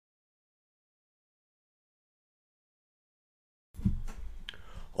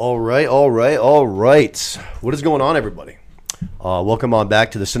All right. What is going on, everybody? Welcome on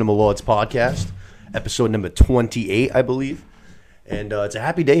back to the Cinema Lords podcast, episode number 28, I believe. And it's a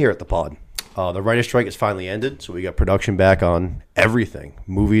happy day here at the pod. The writer's strike has finally ended, so we got production back on everything.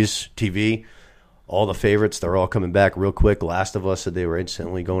 Movies, TV, all the favorites. They're all coming back real quick. Last of Us said they were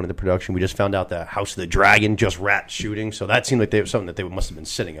instantly going into production. We just found out that House of the Dragon just wrapped shooting, so that seemed like they were something that they must have been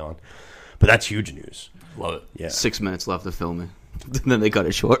sitting on. But that's huge news. Love it. Yeah. 6 minutes left of filming. Then they cut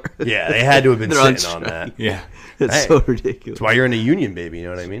it short. Yeah, they had to have been They're sitting on that. Yeah. It's so ridiculous. That's why you're in a union, baby. You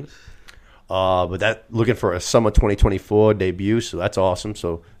know what I mean? But that looking for a summer 2024 debut, so that's awesome.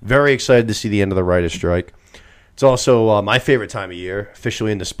 So very excited to see the end of the writer's strike. It's also my favorite time of year,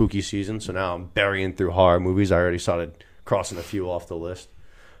 officially in the spooky season. So now I'm burying through horror movies. I already started crossing a few off the list.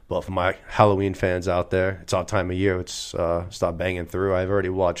 But for my Halloween fans out there, it's our time of year. Let's start banging through. I've already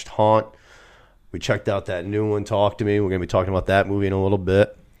watched Haunt. We checked out that new one, Talk to Me. We're going to be talking about that movie in a little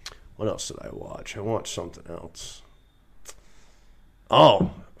bit. What else did I watch? I watched something else.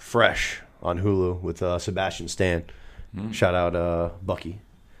 Oh, Fresh on Hulu with Sebastian Stan. Shout out Bucky.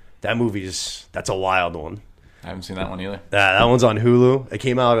 That movie that's a wild one. I haven't seen that one either. That one's on Hulu. It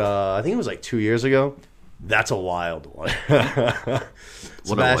came out, I think it was like 2 years ago. That's a wild one.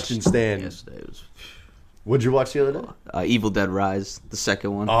 Sebastian Stan. Yesterday was What'd you watch the other day? Evil Dead Rise, the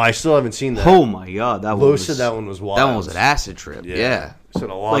second one. Oh, I still haven't seen that. Oh my god, that one Lo was said that one was wild. That one was an acid trip. Yeah. Said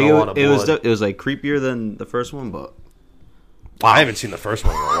a lot Like, of blood. it was like creepier than the first one, but I haven't seen the first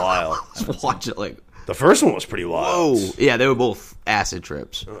one in a while. watch it like The first one was pretty wild. whoa. Yeah, they were both acid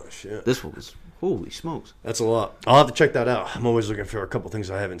trips. Oh, shit. This one was holy smokes. That's a lot. I'll have to check that out. I'm always looking for a couple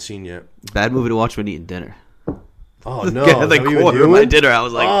things I haven't seen yet. Bad movie to watch when eating dinner. Oh, no. I had Is like that what you were quarter of my doing? dinner. I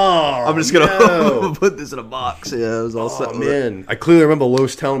was like, Oh, I'm just gonna no. put this in a box. Yeah, it was all set. Oh, man. I clearly remember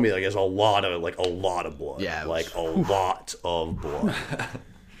Los telling me, like, there's a lot of blood. Yeah, it Like, was- a lot of blood.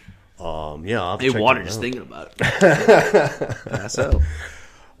 Yeah, I'll have to Hey, check water that just out. thinking about it. That's out.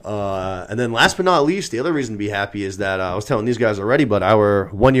 And then last but not least, the other reason to be happy is that I was telling these guys already, but our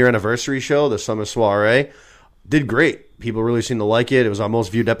 1 year anniversary show, the Summer Soiree, did great. People really seemed to like it. It was our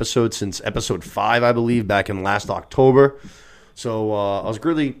most viewed episode since episode 5, I believe, back in last October. So I was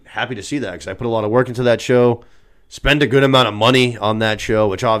really happy to see that because I put a lot of work into that show, spend a good amount of money on that show,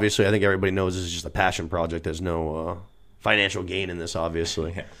 which obviously I think everybody knows is just a passion project. There's no financial gain in this,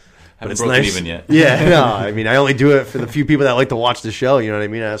 obviously. Yeah. But Haven't it's broken nice. even yet. Yeah, no, I mean, I only do it for the few people that like to watch the show. You know what I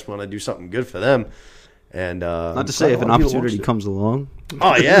mean? I just want to do something good for them. And Not to say if an opportunity comes along.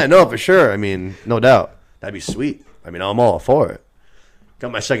 Oh yeah, no, for sure. I mean, no doubt, that'd be sweet. I mean, I'm all for it.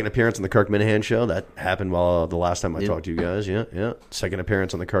 Got my second appearance on the Kirk Minahan show. That happened while the last time I talked to you guys. Yeah. Second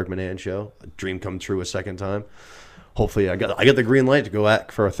appearance on the Kirk Minahan show. A dream come true a second time. Hopefully, I got the green light to go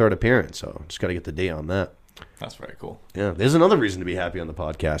back for a third appearance. So just got to get the date on that. That's very cool. Yeah, there's another reason to be happy on the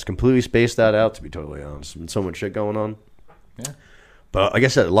podcast. Completely spaced that out, to be totally honest. There's been so much shit going on. Yeah. But like I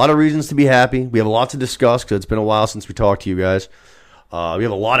said, a lot of reasons to be happy. We have a lot to discuss because it's been a while since we talked to you guys. We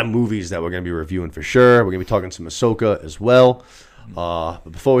have a lot of movies that we're going to be reviewing for sure. We're going to be talking some Ahsoka as well. But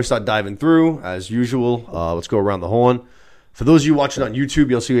before we start diving through, as usual, let's go around the horn. For those of you watching on YouTube,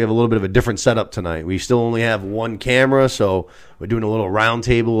 you'll see we have a little bit of a different setup tonight. We still only have one camera, so we're doing a little round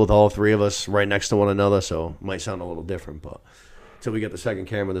table with all three of us right next to one another, so it might sound a little different. But until we get the second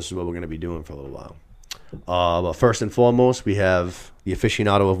camera, this is what we're going to be doing for a little while. But first and foremost, we have the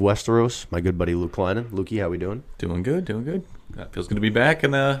aficionado of Westeros, my good buddy Luke Kleinen. Lukey, how we doing? Doing good. Feels good to be back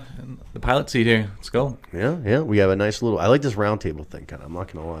in the pilot seat here. Let's go. Yeah. We have a nice little... I like this round table thing, kind of. I'm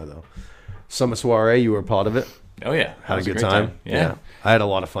not going to lie, though. Summer Soiree, you were a part of it. Oh, yeah. Had a That was good great time. Yeah. I had a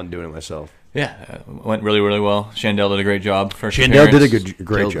lot of fun doing it myself. Yeah. Went really, really well. Chandel did a great job. First Chandel did appearance. a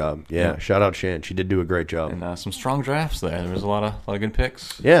great Killed it. job. Yeah, shout out Shan. She did do a great job. And some strong drafts there. There was a lot of good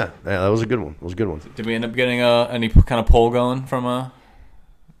picks. Yeah, that was a good one. Did we end up getting any kind of poll going from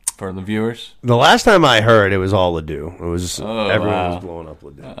for the viewers? The last time I heard, it was all Ledoux. It was everyone wow. was blowing up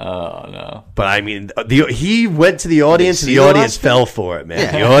Ledoux. Oh, no. But I mean, he went to the audience, and see the the audience last fell for it,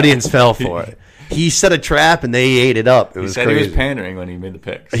 man. The audience fell for it. He set a trap, and they ate it up. It He was said crazy. he was pandering when he made the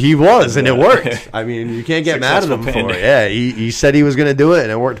picks. He was, and it worked. I mean, you can't get mad at him Successful for it. pandering. Yeah, he said he was going to do it,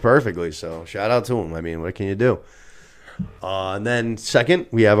 and it worked perfectly. So shout out to him. I mean, what can you do? And then second,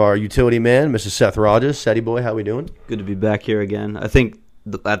 we have our utility man, Mr. Seth Rogers. Seti boy, how we doing? Good to be back here again. I think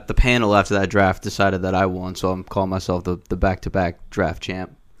the panel after that draft decided that I won, so I'm calling myself the back-to-back draft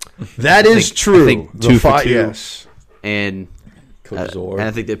champ. That is true. I think The 2 for 2. Yes. And Coach Zor. and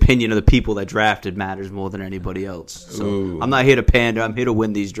I think the opinion of the people that drafted matters more than anybody else. So Ooh. I'm not here to pander. I'm here to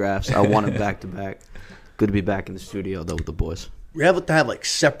win these drafts. I want them back-to-back. Good to be back in the studio, though, with the boys. We have to have like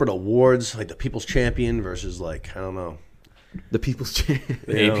separate awards, like the People's Champion versus like, I don't know. The people's champ.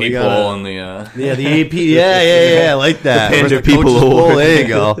 You know, AP we poll gotta- and the Yeah, the AP. Yeah, I like that. The Panda Where's the People coaches poll? Award. There you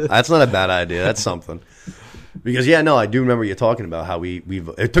go. That's not a bad idea. That's something. Because I do remember you talking about how we've.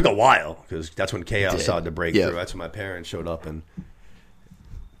 It took a while because that's when chaos started to break Yeah. through. That's when my parents showed up and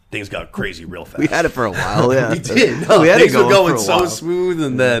things got crazy real fast. We had it for a while, yeah. We did. No, we had things it were going going for a so while. smooth,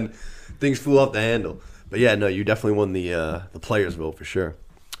 and then things flew off the handle. But yeah, no, you definitely won the players' vote for sure.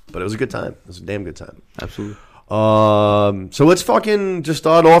 But it was a good time. It was a damn good time. Absolutely. So let's fucking just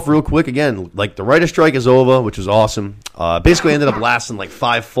start off real quick again. Like the writer's strike is over, which was awesome. Basically ended up lasting like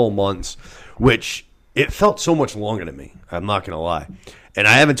 5 full months, which it felt so much longer to me. I'm not gonna lie. And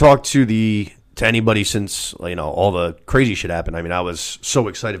I haven't talked to anybody since all the crazy shit happened. I mean, I was so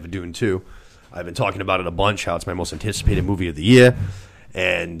excited for Dune 2. I've been talking about it a bunch. How it's my most anticipated movie of the year,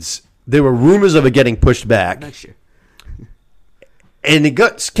 and there were rumors of it getting pushed back. Next year. And it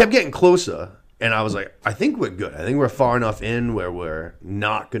kept getting closer, and I was like, I think we're good. I think we're far enough in where we're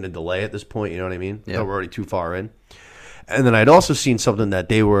not going to delay at this point, you know what I mean? Yeah. No, we're already too far in. And then I'd also seen something that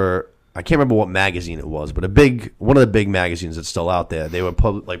they were, I can't remember what magazine it was, but one of the big magazines that's still out there, they were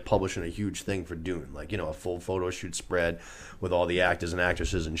publishing a huge thing for Dune, like, a full photo shoot spread with all the actors and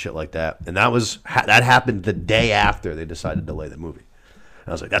actresses and shit like that. And that happened the day after they decided to delay the movie.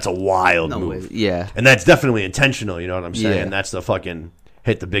 I was like, that's a wild move. Way. Yeah. And that's definitely intentional, you know what I'm saying? Yeah. That's the fucking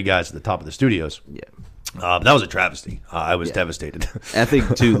hit the big guys at the top of the studios. Yeah. But that was a travesty. I was devastated. And I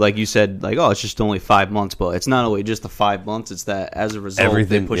think, too, like you said, like, it's just only 5 months, but it's not only just the 5 months, it's that as a result,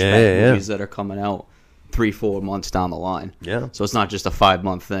 Everything- they push yeah, back yeah, movies that are coming out 3-4 months down the line. Yeah. So it's not just a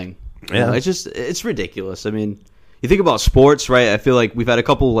 5-month thing. Yeah. It's ridiculous. I mean, you think about sports, right? I feel like we've had a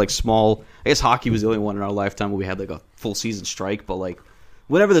couple, like, small, I guess hockey was the only one in our lifetime where we had, like, a full season strike, but, like,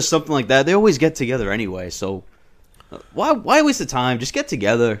 whenever there's something like that, they always get together anyway, so why waste the time? Just get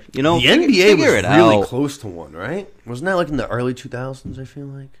together, The NBA was it really out. close to one, right? Wasn't that like in the early 2000s, I feel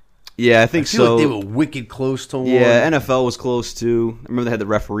like? Yeah, I I think feel so. like they were wicked close to one. Yeah, NFL was close too. I remember they had the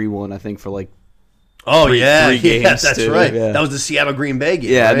referee one, I think, for like Oh, three games, that's too. right. Yeah. That was the Seattle Green Bay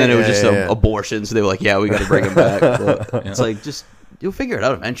game. yeah, right? and then it was just yeah. abortion, so they were like, yeah, we got to bring him back. But it's like, just you'll figure it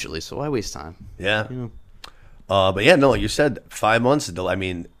out eventually, so why waste time? Yeah. You know? But yeah, no, like you said, 5 months. I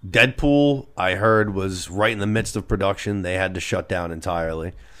mean, Deadpool, I heard, was right in the midst of production. They had to shut down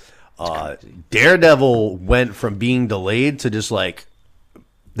entirely. Daredevil went from being delayed to just like,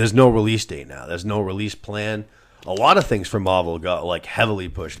 there's no release date now. There's no release plan. A lot of things from Marvel got like heavily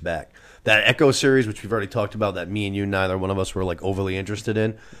pushed back. That Echo series, which we've already talked about, that me and you, neither one of us were like overly interested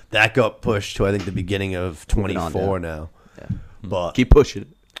in, that got pushed to I think the beginning of 24 now. Yeah. But Keep pushing it.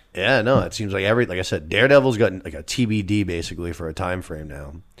 yeah, no, it seems like like I said, Daredevil's got like a TBD basically for a time frame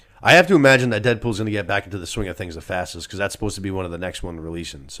now. I have to imagine that Deadpool's going to get back into the swing of things the fastest because that's supposed to be one of the next one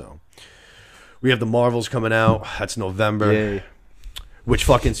releasing. So we have the Marvels coming out. That's November. Yay. Which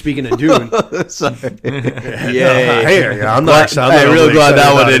fucking speaking of Dune, Sorry. yeah, I'm not excited. I'm really glad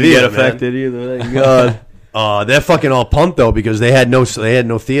that one didn't get either, man. affected either. Thank God. They're fucking all pumped though because they had no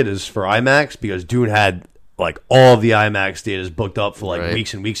theaters for IMAX because Dune had like all of the IMAX theaters booked up for like Right.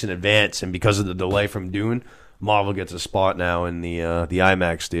 weeks and weeks in advance, and because of the delay from Dune, Marvel gets a spot now in the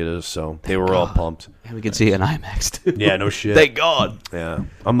IMAX theaters, so they were all pumped. And we can see it in IMAX too. Yeah, no shit. Thank God. Yeah,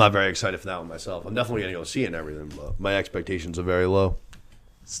 I'm not very excited for that one myself. I'm definitely gonna go see it and everything, but my expectations are very low.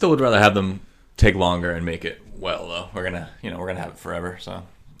 Still would rather have them take longer and make it well, though. We're gonna have it forever. So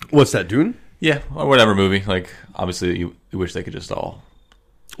What's that, Dune? yeah, or whatever movie. Like obviously, you wish they could just all.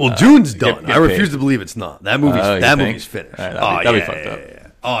 Well, Dune's done. get I refuse paid. to believe it's not. That movie's You that think? movie's finished. All right, that'd be fucked up. Yeah.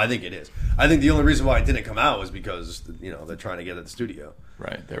 Oh, I think it is. I think the only reason why it didn't come out was because they're trying to get at the studio,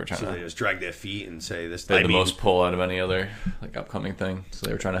 Right, they were trying so they to. just drag their feet and say this. They had the most pull out of any other like upcoming thing, so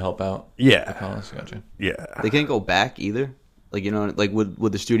they were trying to help out. Yeah, Collis, gotcha. yeah. They can't go back either. Like, like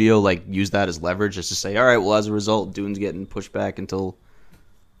would the studio like use that as leverage just to say, all right, well, as a result, Dune's getting pushed back until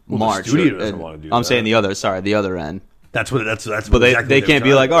the March. studio doesn't wanna do I'm that. saying the other end. That's what. That's. But they exactly what can't be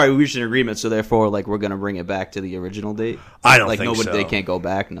were like, trying all to right, we reached an agreement, so therefore, like, we're gonna bring it back to the original date. I don't like think nobody so. they can't go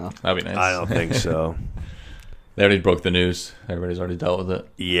back. No, That'd be nice. do. I don't think so. They already broke the news. Everybody's already dealt with it.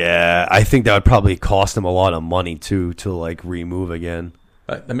 Yeah, I think that would probably cost them a lot of money too to like remove again.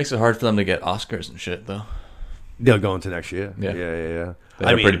 That makes it hard for them to get Oscars and shit, though. They'll go into next year. Yeah. yeah. They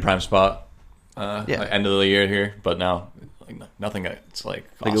had a pretty prime spot. Yeah. Like, end of the year here, but now like nothing. It's like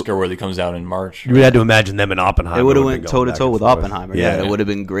Oscar worthy comes out in March. You had to imagine them in Oppenheimer. it would have would've went been toe going to back toe and with forth. Oppenheimer. Yeah, it would have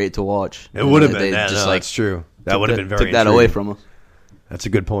been great to watch. It would have And been. they Yeah, just no, like that's true. That would have been very took that away intriguing. from us. That's a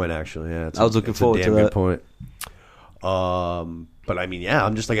good point, actually. Yeah, I was looking forward a to damn that. good point. But I mean, yeah,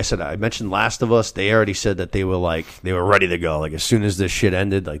 I'm just like I said. I mentioned Last of Us. They already said that they were ready to go. Like as soon as this shit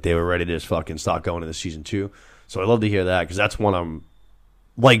ended, like they were ready to just fucking start going into season 2. So I'd love to hear that because that's one I'm,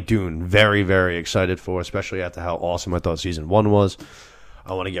 like Dune, very, very excited for, especially after how awesome I thought season 1 was.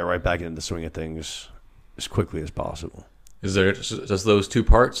 I want to get right back into the swing of things as quickly as possible. Is there just those 2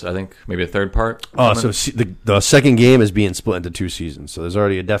 parts? I think maybe a third part. Oh, so the second game is being split into 2 seasons. So there's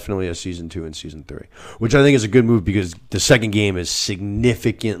already definitely a season 2 and season 3, which I think is a good move because the second game is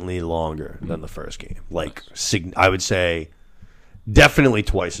significantly longer than the first game. Like, I would say definitely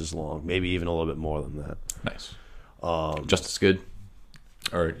twice as long, maybe even a little bit more than that. Nice. Just as good.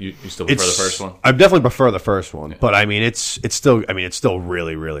 Or you still prefer the first one? I definitely prefer the first one, but I mean it's still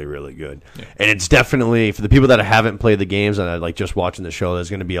really, really, really good. Yeah. And it's definitely for the people that haven't played the games and are like just watching the show,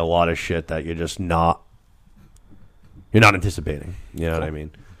 there's going to be a lot of shit that you're not anticipating. You know what I mean?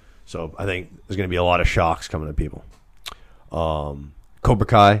 So I think there's going to be a lot of shocks coming to people. Cobra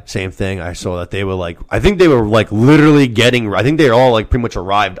Kai, same thing. I saw that they were literally getting. I think they all like pretty much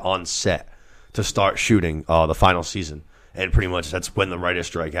arrived on set to start shooting the final season. And pretty much that's when the writer's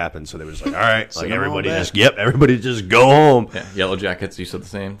strike happened. So they were just like, all right, like everybody just go home. Yeah, Yellow Jackets, you said the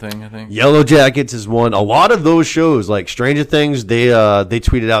same thing, I think. Yellow Jackets is one. A lot of those shows, like Stranger Things, they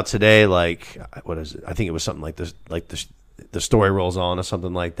tweeted out today, like, what is it? I think it was something like this, like the story rolls on or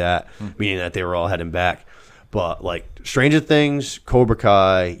something like that, meaning that they were all heading back. But like Stranger Things, Cobra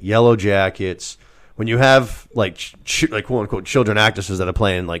Kai, Yellow Jackets, when you have like quote unquote children actresses that are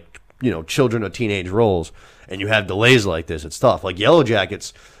playing like, children or teenage roles, and you have delays like this, it's tough. Like Yellow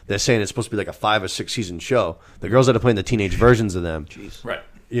Jackets, they're saying it's supposed to be like a 5 or 6 season show. The girls that are playing the teenage versions of them, right?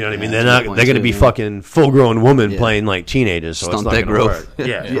 You know what I mean? They're going to be fucking full grown women playing like teenagers, so stunt it's not going to work.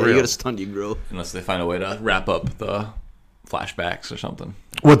 Yeah, you got to stunt your growth unless they find a way to wrap up the flashbacks or something.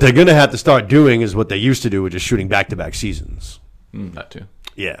 What they're going to have to start doing is what they used to do, which is shooting back-to-back seasons. That too.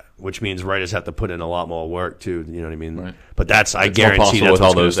 Yeah, which means writers have to put in a lot more work too. You know what I mean? Right. But I guarantee that's with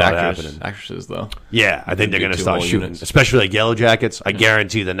all what's those actresses, though. Yeah, I think they're going to start shooting, units. Especially like Yellow Jackets. I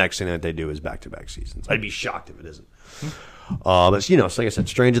guarantee the next thing that they do is back-to-back seasons. I'd be shocked if it isn't. But so like I said,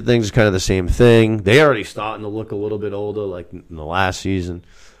 Stranger Things is kind of the same thing. They already starting to look a little bit older, like in the last season.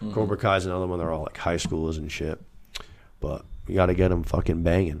 Cobra Kai's another one. They're all like high schoolers and shit. But you got to get them fucking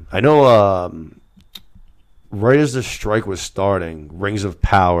banging. I know. Right as the strike was starting, Rings of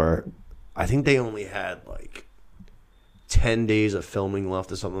Power, I think they only had like 10 days of filming left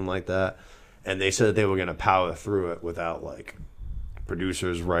or something like that. And they said that they were going to power through it without like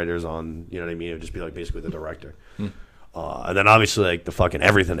producers, writers on, you know what I mean? It would just be like basically the director. And then obviously like the fucking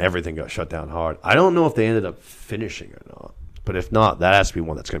everything got shut down hard. I don't know if they ended up finishing or not. But if not, that has to be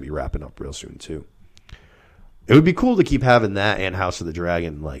one that's going to be wrapping up real soon too. It would be cool to keep having that and House of the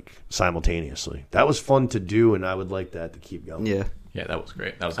Dragon like simultaneously. That was fun to do, and I would like that to keep going. Yeah, that was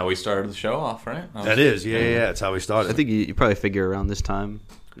great. That was how we started the show off, right? That is, yeah. That's how we started. I think you probably figure around this time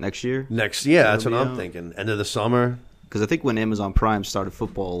next year. That's what I'm thinking. End of the summer. Because I think when Amazon Prime started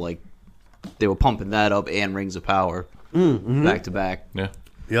football, like they were pumping that up and Rings of Power back to back. Yeah.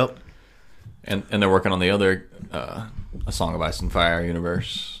 Yep. And they're working on the other A Song of Ice and Fire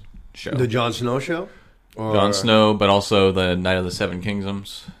universe show. The Jon Snow show? Jon Snow, but also the Night of the Seven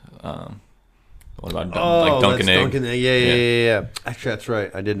Kingdoms. What about Duncan Egg? Yeah. Actually, that's right.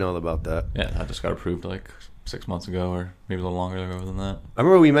 I did know about that. Yeah, that just got approved like 6 months ago, or maybe a little longer ago than that. I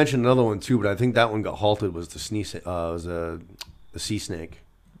remember we mentioned another one too, but I think that one got halted. Was the Sea Snake?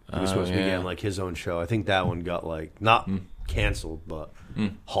 He was supposed to be getting like his own show. I think that one got like not canceled, but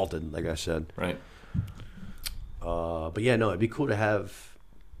halted. Like I said, right. But yeah, no, it'd be cool to have.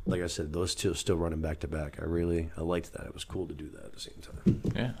 Like I said, those two are still running back to back. I liked that. It was cool to do that at the same time.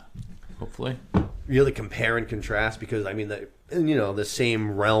 Yeah, hopefully. Really compare and contrast because I mean, the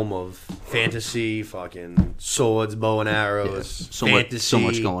same realm of fantasy, fucking swords, bow and arrows, fantasy. So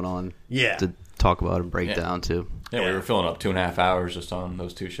much going on. Yeah, to talk about and break down too. Yeah, we were filling up 2.5 hours just on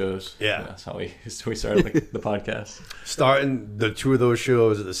those 2 shows. Yeah, that's how we started the podcast. Starting the 2 of those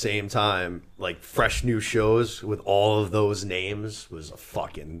shows at the same time, like fresh new shows with all of those names was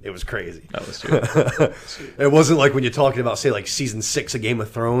it was crazy. That was true. It wasn't like when you're talking about say like season 6 of Game of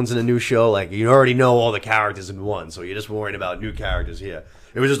Thrones in a new show, like you already know all the characters in one, so you're just worrying about new characters here.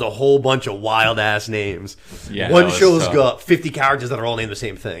 It was just a whole bunch of wild ass names. Yeah, one show's got 50 characters that are all named the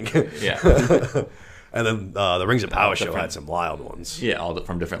same thing. Yeah. And then the Rings of Power show had some wild ones. Yeah, all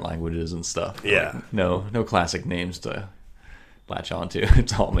from different languages and stuff. Yeah. Like, no classic names to latch on to.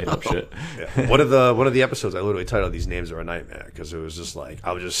 It's all made up shit. Yeah. One of the episodes I literally titled "These Names Are a Nightmare" because it was just like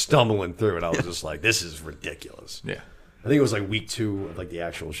I was just stumbling through it. I was just like, this is ridiculous. Yeah. I think it was like week 2 of like the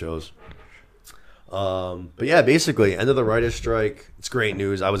actual shows. But yeah, basically, end of the writer's strike. It's great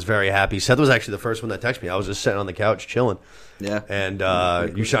news. I was very happy. Seth was actually the first one that texted me. I was just sitting on the couch chilling. Yeah. And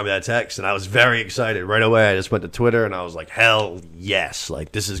you shot me that text, and I was very excited. Right away, I just went to Twitter, and I was like, hell yes.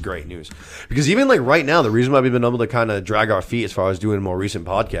 Like, this is great news. Because even, like, right now, the reason why we've been able to kind of drag our feet as far as doing more recent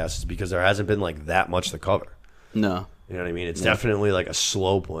podcasts is because there hasn't been, like, that much to cover. No. You know what I mean? It's definitely, like, a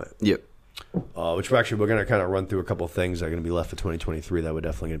slow point. Yep. Which we're going to kind of run through a couple of things that are going to be left for 2023 that we're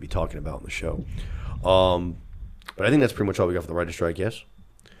definitely going to be talking about in the show. But I think that's pretty much all we got for the writer's strike, yes?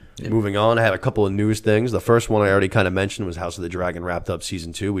 Yep. Moving on, I had a couple of news things. The first one I already kind of mentioned was House of the Dragon wrapped up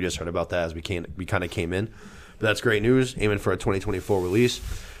Season 2. We just heard about that as we kind of came in. But that's great news, aiming for a 2024 release.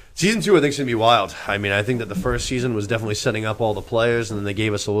 Season 2, I think, is going to be wild. I mean, I think that the first season was definitely setting up all the players, and then they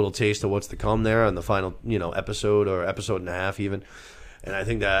gave us a little taste of what's to come there on the final, episode or episode and a half even. And I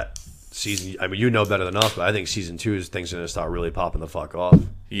think that season, I mean, you know better than us, but I think Season 2 is things are going to start really popping the fuck off.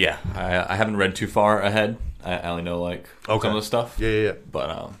 Yeah, I haven't read too far ahead. I only know some of the stuff. Yeah.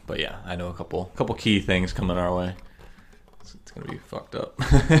 But yeah, I know a couple key things coming our way. It's gonna be fucked up.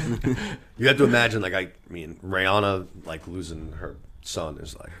 You have to imagine, like, I mean, Rihanna, like, losing her son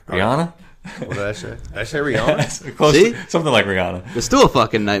is like Rihanna. What did I say? Did I say Rihanna? Close See? Something like Rihanna. It's still a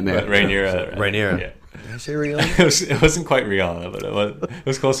fucking nightmare. Rhaenyra. Rhaenyra. Yeah. Did I say Rihanna? It wasn't quite Rihanna, but it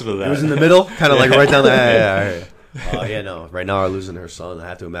was closer to that. It was in the middle, kind of like right down there. Yeah, no. Right now, we're losing her son. I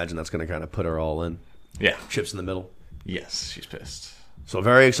have to imagine that's going to kind of put her all in. Yeah. Chips in the middle. Yes, she's pissed. So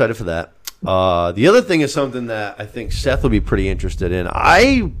very excited for that. The other thing is something that I think Seth will be pretty interested in.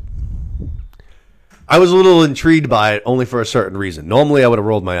 I was a little intrigued by it only for a certain reason. Normally, I would have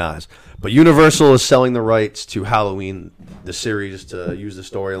rolled my eyes. But Universal is selling the rights to Halloween, the series, to use the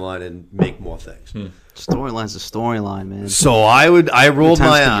storyline and make more things. Storyline's a storyline, man. So I rolled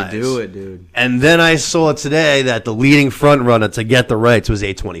my eyes. You do it, dude. And then I saw today that the leading front runner to get the rights was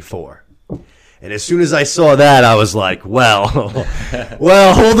A24. And as soon as I saw that, I was like, well, hold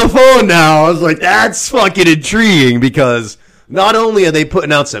the phone now. I was like, that's fucking intriguing because not only are they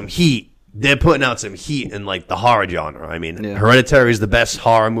putting out some heat, they're putting out some heat in, like, the horror genre. I mean, Hereditary is the best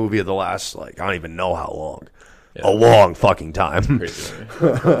horror movie of the last, like, I don't even know how long. Yeah. A long fucking time.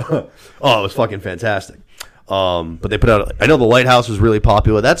 Oh, it was fucking fantastic. But they put out, I know The Lighthouse was really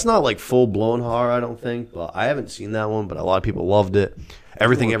popular. That's not, like, full-blown horror, I don't think. But I haven't seen that one, but a lot of people loved it.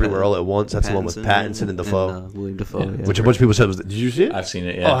 Everything Everywhere All at Once. That's the one with Pattinson and Dafoe. And, William Dafoe, yeah. Which a bunch of people said was. Did you see it? I've seen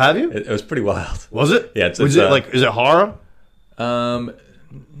it. Yeah. Oh, have you? It was pretty wild. Was it? Yeah. Was it like? Is it horror? No.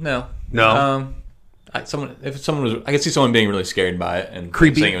 No. I could see someone being really scared by it and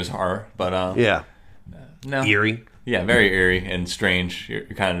creepy, saying it was horror, but yeah. No. Eerie. Yeah, very eerie and strange. You're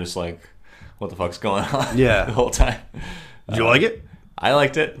kind of just like, what the fuck's going on? Yeah. The whole time. Did you like it? I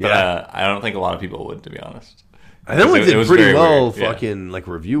liked it, but I don't think a lot of people would, to be honest. I think it did pretty well, weird. fucking like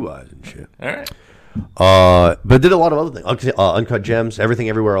review-wise and shit. All right. But it did a lot of other things. Uncut Gems, Everything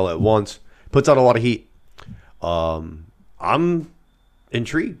Everywhere All at Once. Puts out a lot of heat. I'm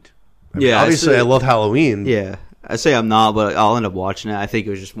intrigued. I mean, obviously, I love Halloween. Yeah, I say I'm not, but I'll end up watching it. I think it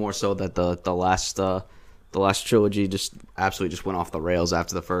was just more so that the last trilogy just absolutely just went off the rails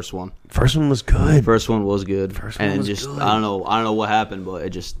after the first one. First one was good. First one was good. First one was just good. I don't know what happened, but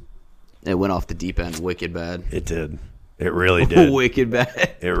it went off the deep end, wicked bad. It did. It really did. Wicked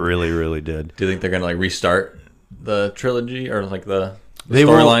bad. It really, really did. Do you think they're gonna like restart the trilogy or like the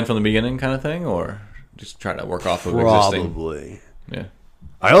storyline from the beginning kind of thing, or just try to work off of existing? Probably. Yeah.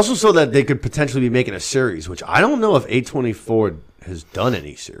 I also saw that they could potentially be making a series, which I don't know if A24 has done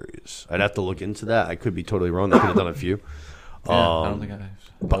any series. I'd have to look into that. I could be totally wrong. They could have done a few. I don't think I have.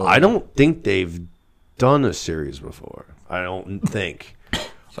 But I don't think they've done a series before. I don't think.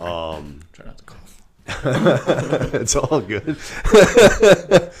 Try not to cough. It's all good.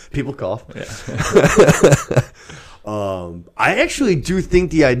 People cough. Yeah. I actually do think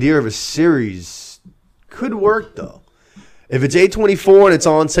the idea of a series could work, though. If it's A24 and it's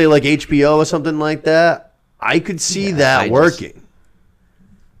on, say, like HBO or something like that, I could see that working.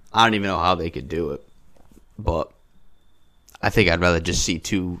 I don't even know how they could do it, but I think I'd rather just see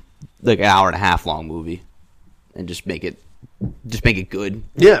like an hour and a half long movie and just make it good.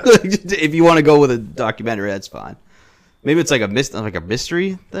 Yeah. If you want to go with a documentary, that's fine. Maybe it's like a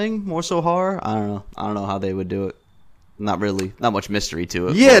mystery thing, more so horror. I don't know how they would do it. Not much mystery to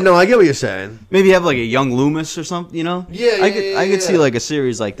it. Yeah, no, I get what you're saying. Maybe have like a young Loomis or something, you know? Yeah, I could see like a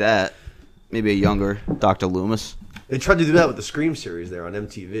series like that. Maybe a younger Dr. Loomis. They tried to do that with the Scream series there on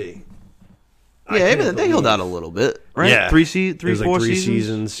MTV. Yeah, they held out a little bit, right? Yeah. 4 three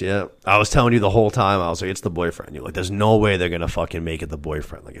seasons, yeah. I was telling you the whole time, I was like, it's the boyfriend. You're like, there's no way they're going to fucking make it the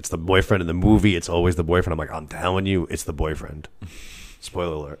boyfriend. Like, it's the boyfriend in the movie. It's always the boyfriend. I'm like, I'm telling you, it's the boyfriend.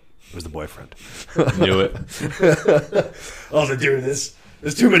 Spoiler alert. It was the boyfriend. Knew it. I was like, dude, there's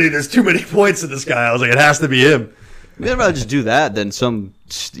too many points in this guy. I was like, it has to be him. I'd rather just do that than some,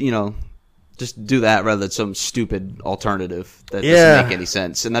 just do that rather than some stupid alternative that doesn't make any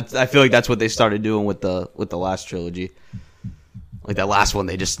sense. And I feel like that's what they started doing with the last trilogy. Like that last one,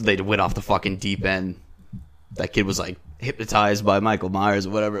 they went off the fucking deep end. That kid was like hypnotized by Michael Myers or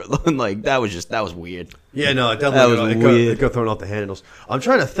whatever. Like that was weird. Yeah, no, it definitely it got thrown off the handles. I'm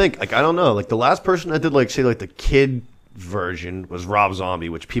trying to think. Like I don't know. Like the last person that did the kid version was Rob Zombie,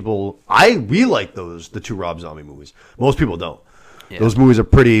 which we like the two Rob Zombie movies. Most people don't. Yeah. Those movies are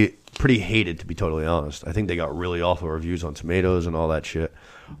pretty hated, to be totally honest. I think they got really awful reviews on Tomatoes and all that shit.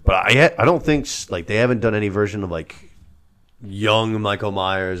 But I don't think like they haven't done any version of like young Michael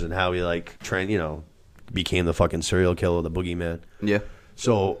Myers and how he became the fucking serial killer, the boogeyman. Yeah.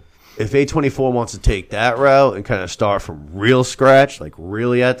 So if A24 wants to take that route and kind of start from real scratch, like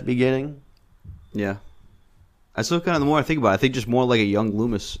really at the beginning. Yeah. I still kind of, the more I think about it, I think just more like a young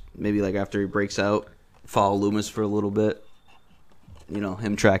Loomis. Maybe like after he breaks out, follow Loomis for a little bit.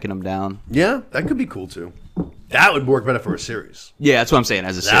 Him tracking him down. Yeah, that could be cool too. That would work better for a series. Yeah, that's what I'm saying.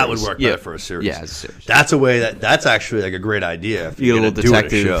 As a series, that would work better for a series. Yeah, as a series. That's a way that's actually like a great idea. If you get a little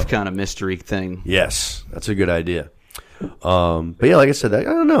detective kind of mystery thing. Yes, that's a good idea. But yeah, like I said, I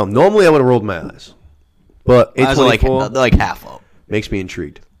don't know. Normally, I would have rolled my eyes, but A24 like half up makes me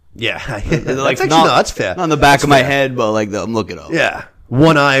intrigued. Yeah, that's fair. Not on the back of my head, but like I'm looking up. Yeah,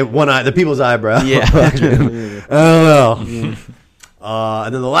 one eye, the people's eyebrow. Yeah, I don't know. Yeah.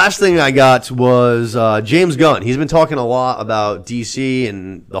 And then the last thing I got was James Gunn. He's been talking a lot about DC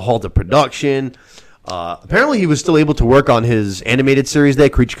and the halt of production. Apparently, he was still able to work on his animated series there,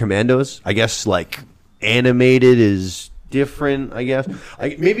 Creature Commandos. I guess, like, animated is different, I guess.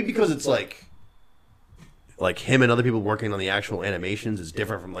 Maybe because it's, like him and other people working on the actual animations is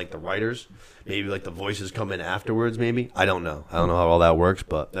different from, like, the writers. Maybe, like, the voices come in afterwards, maybe. I don't know. I don't know how all that works,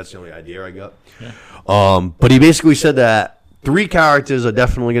 but that's the only idea I got. Yeah. But he basically said that 3 characters are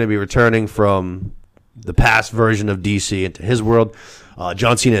definitely going to be returning from the past version of DC into his world.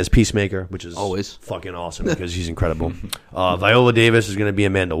 John Cena is Peacemaker, which is always fucking awesome because he's incredible. Viola Davis is going to be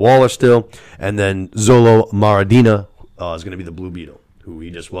Amanda Waller still. And then Zolo Maradina is going to be the Blue Beetle, who he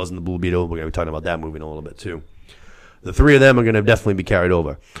just was in the Blue Beetle. We're going to be talking about that movie in a little bit too. The 3 of them are going to definitely be carried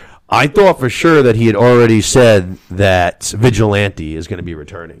over. I thought for sure that he had already said that Vigilante is going to be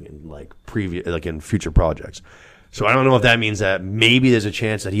returning in in future projects. So I don't know if that means that maybe there's a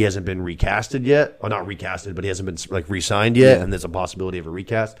chance that he hasn't been recasted yet, or not recasted, but he hasn't been re-signed yet, and there's a possibility of a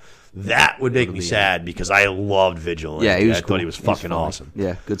recast. That would make me sad because I loved Vigilante. Yeah, I thought he was fucking awesome.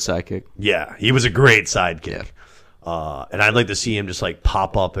 Yeah, good sidekick. Yeah, he was a great sidekick. Yeah. And I'd like to see him just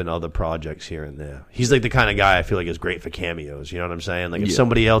pop up in other projects here and there. He's like the kind of guy I feel like is great for cameos. You know what I'm saying? Like if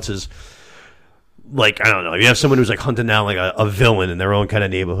somebody else is. I don't know. If you have someone who's hunting down a villain in their own kind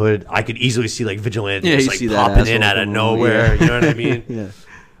of neighborhood, I could easily see Vigilante just popping in out of nowhere. You know what I mean? Yeah.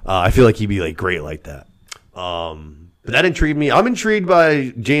 I feel like he'd be great like that. But that intrigued me. I'm intrigued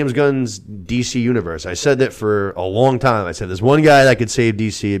by James Gunn's DC universe. I said that for a long time. I said there's one guy that could save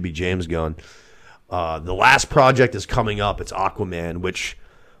DC. It'd be James Gunn. The last project is coming up. It's Aquaman, which.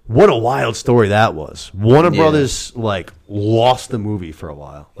 What a wild story that was. Warner Brothers lost the movie for a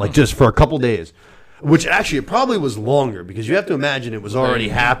while, just for a couple days. Which actually it probably was longer because you have to imagine it was already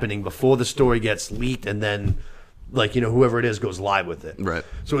happening before the story gets leaked and then whoever it is goes live with it. Right.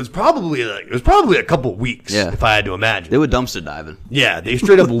 So it's probably a couple weeks if I had to imagine. They were dumpster diving. Yeah, they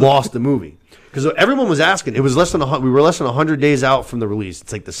straight up lost the movie. Because everyone was asking. It was we were less than 100 days out from the release.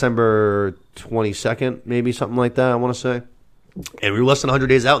 It's December 22nd, maybe something like that, I want to say. And we were less than 100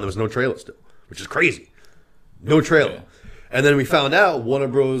 days out and there was no trailer still, which is crazy. No trailer. Yeah. And then we found out Warner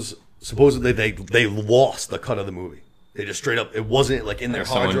Bros. Supposedly they lost the cut of the movie. They just straight up, it wasn't in their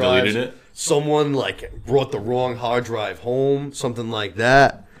hard drive. Someone deleted it? Someone brought the wrong hard drive home, something like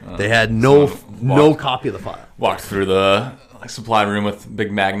that. They had no copy of the file. Walked through the supply room with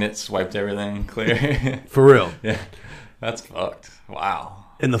big magnets, wiped everything clear. For real. Yeah. That's fucked. Wow.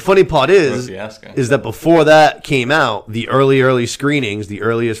 And the funny part is that before that came out, the early screenings, the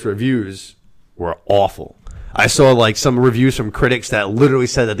earliest reviews were awful. I saw some reviews from critics that literally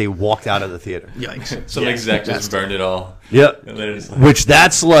said that they walked out of the theater. Yikes! Some exec just burned it all. Yep. Which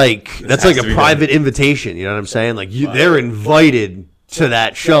that's a private invitation. You know what I'm saying? They're invited to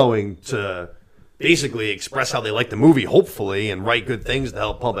that showing to basically express how they like the movie, hopefully, and write good things to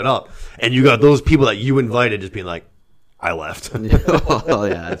help pump it up. And you got those people that you invited just being like, "I left." Oh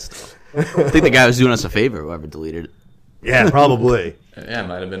yeah, I think the guy was doing us a favor. Whoever deleted it. Yeah, probably. Yeah, it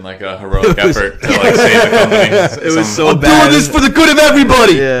might have been like a heroic effort to like save the company. It was so I'm bad. doing this for the good of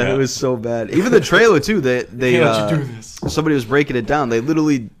everybody. Yeah, it was so bad. Even the trailer too. They Can't let you do this. somebody was breaking it down. They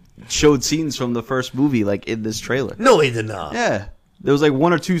literally showed scenes from the first movie like in this trailer. No, he did not. Yeah, there was like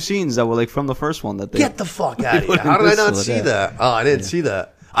 1 or 2 scenes that were like from the first one that they Get the fuck out of here. put in How did I this not one, see yeah. that? Oh, I didn't see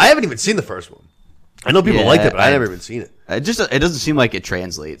that. I haven't even seen the first one. I know people Yeah, liked it, but I I- never even seen it. It doesn't seem like it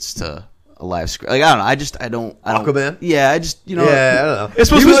translates to a live screen. Like I don't know. I don't. Aquaman? Yeah, I just Yeah, I don't know. It's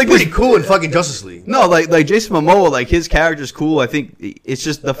supposed he to was be like pretty this. cool in fucking Justice League. No, like Jason Momoa, like his character's cool. I think it's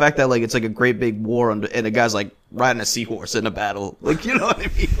just the fact that like it's like a great big war and a guy's like riding a seahorse in a battle. Like you know what I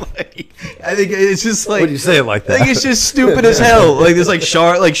mean? Like I think it's just like When you say it like I that. think it's just stupid as hell. Like there's like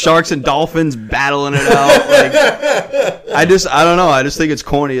sharks and dolphins battling it out. Like I don't know. I just think it's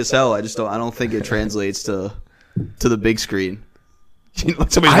corny as hell. I don't think it translates to the big screen. You know,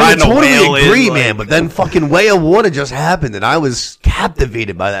 somebody's I riding a whale totally agree, in, like- man. But then fucking Way of Water just happened, and I was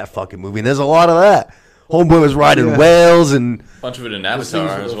captivated by that fucking movie. And there's a lot of that. Homeboy was riding whales and Bunch of it in Avatar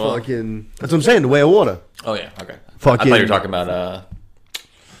as well. fucking. That's what I'm saying. The Way of Water. Oh yeah, okay. I Fucking- thought you were talking about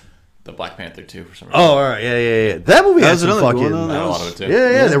the Black Panther too for some reason. Oh, all right, yeah. That movie That has was some another fucking. good one, I had a lot of it too.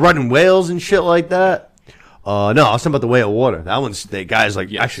 Yeah, they're riding whales and shit like that. No, I was talking about The Way of Water. That one's the guy's like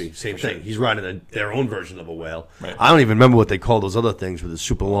Yes, actually same for sure. thing. He's riding their own version of a whale. Right. I don't even remember what they call those other things with the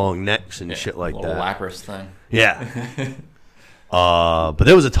super long necks and Yeah, shit like little that. Lapras thing. Yeah. But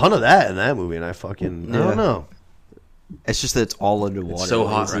there was a ton of that in that movie, and I fucking I Yeah. don't know. It's just that it's all underwater. It's so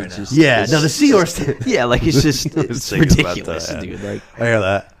hot It's right just- Yeah, it's no, the just- seahorse. Yeah, like it's just I was it's thinking about ridiculous, that. dude. Like I hear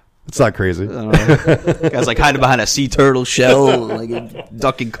that. It's not crazy. I don't know. Guys like hiding behind a sea turtle shell, like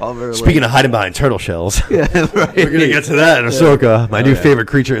ducking cover. Speaking of hiding behind turtle shells, yeah, right. we're gonna get to that in Ahsoka. My new favorite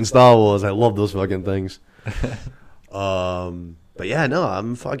creature in Star Wars. I love those fucking things. But yeah, no,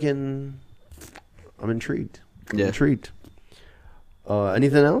 I'm intrigued. I'm Yeah. intrigued.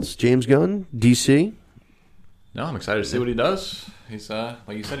 Anything else? James Gunn, DC. No, I'm excited to see what he does. He's like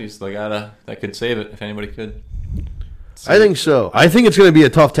you said, he's the guy that could save it if anybody could. I think so. I think it's going to be a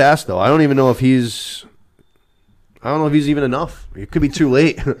tough task, though. I don't even know if he's. I don't know if he's even enough. It could be too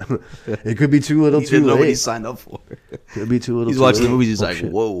late. It could be too little, He too didn't know what he late. signed up for. Could be too little. He's too watching late. the movies. He's Oh, like,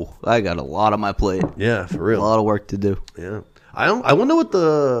 shit. "Whoa, I got a lot on my plate. Yeah, for A real. lot of work to do." Yeah. I wonder what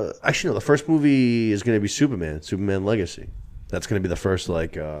the. Actually, no. The first movie is going to be Superman Legacy. That's going to be the first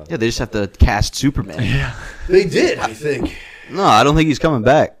Yeah, they just have to cast Superman. Yeah. They did, I think. No, I don't think he's coming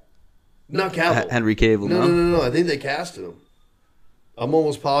back. Not Cavill. Henry Cavill. No. I think they casted him. I'm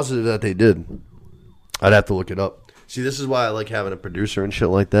almost positive that they did. I'd have to look it up. See, this is why I like having a producer and shit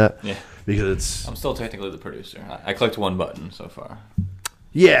like that. Yeah. Because it's. I'm still technically the producer. I clicked one button so far.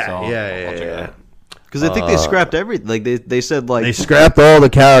 Yeah, So I'll check it yeah. out. Because I think they scrapped everything. Like they said, like They scrapped all the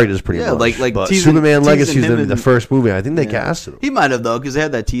characters pretty Yeah, much. like but teasing- Superman teasing Legacy is him the and- first movie. I think they Yeah. casted him. He might have though, because they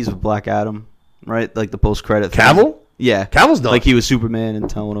had that tease with Black Adam, right? Like the post credit. Cavill? Yeah, Cavill's done. Like he was Superman and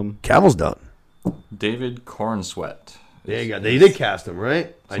telling him. Cavill's done. David Cornsweet. There you go. They did cast him,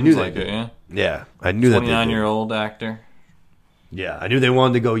 right? I Seems knew like they it, did. yeah. Yeah, I knew that. they did. 29-year-old actor. Yeah, I knew they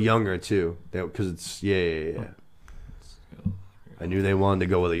wanted to go younger too, because it's yeah. I knew they wanted to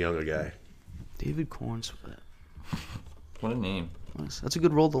go with a younger guy. David Cornsweet. What a name. Nice. That's a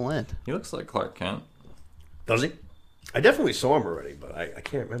good role to land. He looks like Clark Kent. Does he? I definitely saw him already, but I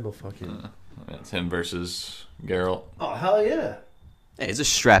can't remember fucking. It's him versus Geralt. Oh hell yeah! Hey, he's a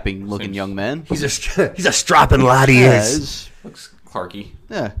strapping looking Seems- young man. He's a strapping lad. He Yeah, is. he's- Looks Clarky.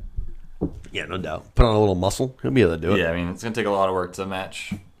 yeah. Yeah, no doubt. Put on a little muscle. He'll be able to do it. Yeah, I mean, it's going to take a lot of work to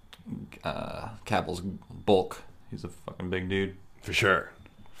match Cavill's bulk. He's a fucking big dude. For sure.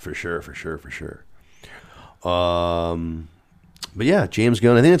 But yeah, James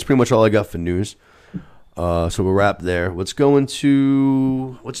Gunn. I think that's pretty much all I got for news. So we'll wrap there. Let's talk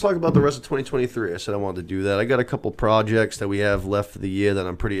about the rest of 2023. I said I wanted to do that. I got a couple projects that we have left for the year that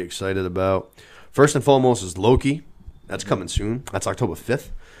I'm pretty excited about. First and foremost is Loki. That's coming soon. That's October 5th.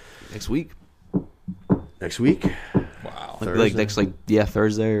 Next week. Next week. Wow. Like next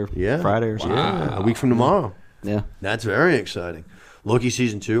Thursday or Yeah. Friday or something. Yeah, a week from tomorrow. Yeah. That's very exciting. Loki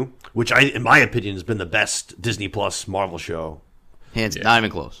season 2, which in my opinion has been the best Disney Plus Marvel show. Hands Yeah. not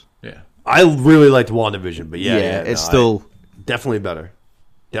even close. Yeah. I really liked WandaVision, but It's still definitely better.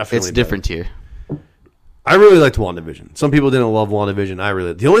 Definitely, it's better. different here. I really liked WandaVision. Some people didn't love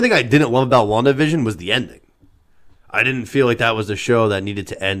WandaVision. The only thing I didn't love about WandaVision was the ending. I didn't feel like that was a show that needed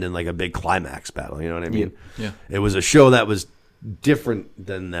to end in like a big climax battle. You know what I mean? Yeah. It was a show that was different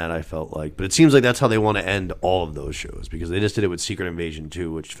than that, I felt like. But it seems like that's how they want to end all of those shows, because they just did it with Secret Invasion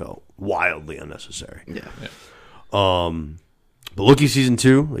 2, which felt wildly unnecessary. Yeah. But Loki season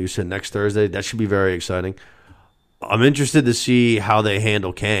 2, like you said, next Thursday, that should be very exciting. I'm interested to see how they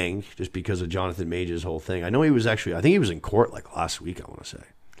handle Kang, just because of Jonathan Majors' whole thing. I know he was I think he was in court like last week, I want to say.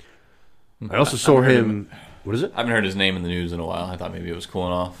 I also saw him. What is it? I haven't heard his name in the news in a while. I thought maybe it was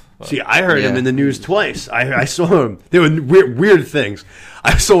cooling off. But. See, I heard him in the news twice. I saw him. There were weird things.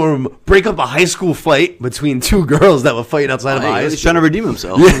 I saw him break up a high school fight between two girls that were fighting outside of a high He's school. trying to redeem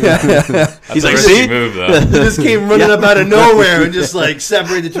himself. He's like, see? Move, though. He just came running up out of nowhere and just like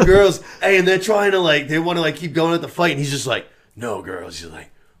separated the two girls. Hey, and they're trying to they want to keep going at the fight, and he's just like, no, girls. He's like,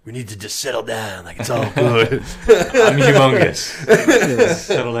 we need to just settle down. Like, it's all good. I'm humongous.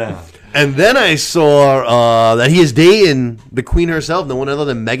 Settle down. And then I saw that he is dating the queen herself, no one other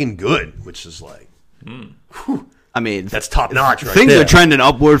than Megan Good, which is like, whew, I mean, that's top notch. Right things there. are trending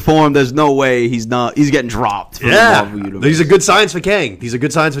upward for him. There's no way he's getting dropped. From the Marvel universe. These are good signs for Kang. These are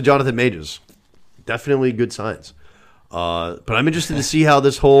good signs for Jonathan Majors. Definitely good signs. But I'm interested to see how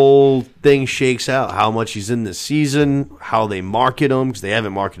this whole thing shakes out. How much he's in this season, how they market him, because they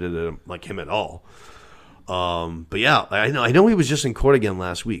haven't marketed him like him at all. But yeah, I know he was just in court again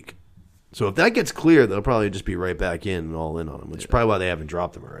last week. So if that gets clear, they'll probably just be right back in and all in on him, which is probably why they haven't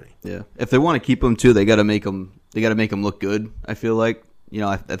dropped him already. Yeah, if they want to keep him too, they got to make him. They got to make him look good. I feel like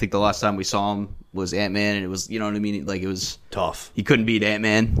I think the last time we saw him was Ant-Man, and it was what I mean. Like it was tough. He couldn't beat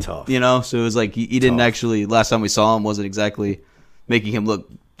Ant-Man. Tough. So it was like he didn't actually. Last time we saw him wasn't exactly making him look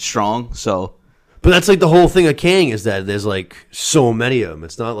strong. So. But that's like the whole thing of Kang is that there's like so many of them.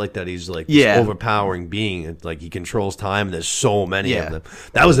 It's not like that he's like this overpowering being. It's like he controls time. And there's so many of them.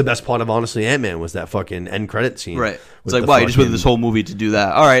 That was the best part of honestly Ant-Man was that fucking end credit scene. Right. It's like wow, you just went this whole movie to do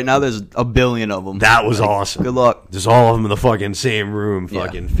that. All right, now there's a billion of them. That was awesome. Good luck. Just all of them in the fucking same room.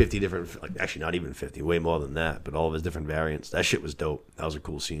 Fucking 50 different. Actually, not even 50. Way more than that. But all of his different variants. That shit was dope. That was a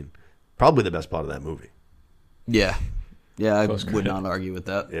cool scene. Probably the best part of that movie. Yeah. Yeah, I would not argue with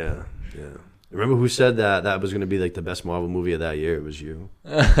that. Yeah. Remember who said that was going to be like the best Marvel movie of that year? It was you.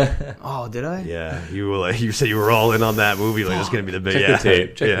 Oh, did I? Yeah, you were like, you said you were all in on that movie. Like it's going to be the big. Check the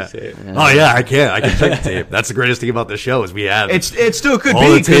tape. Check the tape. Oh yeah, I can check the tape. That's the greatest thing about the show is we have it still could all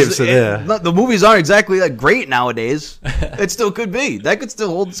be the tapes are there. The movies aren't exactly like great nowadays. It still could be. That could still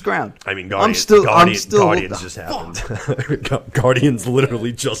hold its ground. I mean, Guardians just happened. Guardians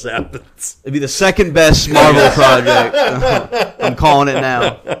literally just happened. It'd be the second best Marvel project. I'm calling it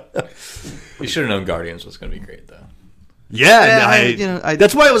now. You should have known Guardians was going to be great, though. Yeah,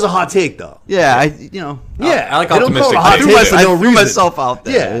 that's why it was a hot take, though. Yeah, I like optimistic takes. I threw myself out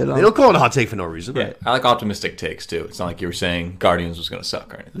there. Yeah, they don't call it a hot take for no reason. Yeah, I like optimistic takes too. It's not like you were saying Guardians was going to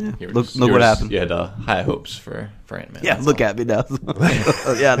suck or anything. Yeah. Look what happened. You had high hopes for Ant-Man. Yeah, look at me now.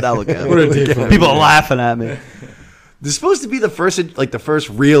 Now look at me. People are laughing at me. This is supposed to be the first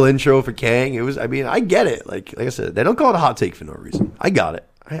real intro for Kang. It was. I mean, I get it. Like I said, they don't call it a hot take for no reason. I got it.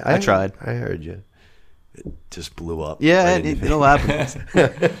 I tried. I heard you. It just blew up. Yeah, it'll happen.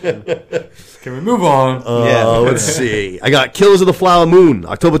 Can we move on? Let's see. I got Killers of the Flower Moon,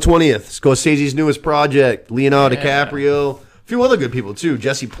 October 20th. Scorsese's newest project. Leonardo DiCaprio. A few other good people, too.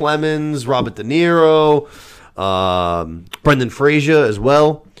 Jesse Plemons, Robert De Niro, Brendan Fraser as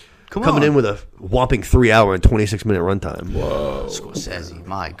well. Coming in with a whopping 3-hour and 26-minute runtime. Whoa. Scorsese,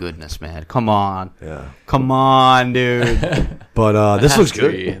 my goodness, man. Come on. Yeah. Come on, dude. But this looks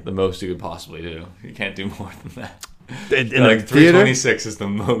good. The most you could possibly do. You can't do more than that. In like 326 is the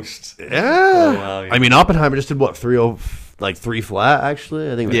most. Yeah. I mean, Oppenheimer just did what, 3 flat,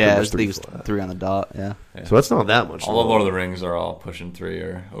 actually? I think it was 3 on the dot, yeah. So that's not that much. All of Lord of the Rings are all pushing 3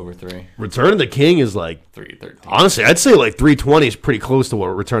 or over 3. Return of the King is like 313. Honestly, I'd say like 320 is pretty close to what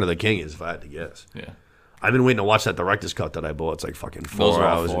Return of the King is, if I had to guess. Yeah. I've been waiting to watch that director's cut that I bought. It's like fucking 4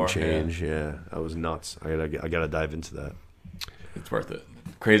 hours and change. Yeah, that was nuts. I gotta dive into that. It's worth it.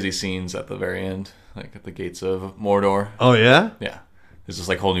 Crazy scenes at the very end, like at the gates of Mordor. Oh yeah. Yeah. There's this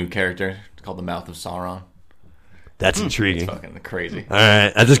like whole new character called the Mouth of Sauron. That's intriguing. It's fucking crazy. All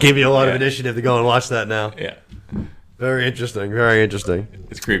right, I just gave you a lot of initiative to go and watch that now. Yeah. Very interesting. Very interesting.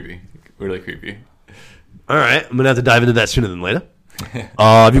 It's creepy. Really creepy. All right, I'm gonna have to dive into that sooner than later.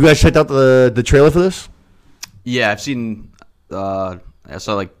 Have you guys checked out the trailer for this? Yeah, I've seen. I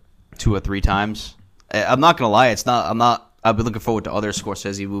saw like 2 or 3 times. I'm not gonna lie. I've been looking forward to other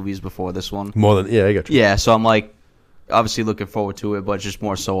Scorsese movies before this one. More than I got you. Yeah, so I'm like, obviously looking forward to it, but just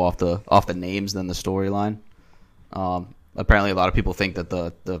more so off the names than the storyline. Apparently, a lot of people think that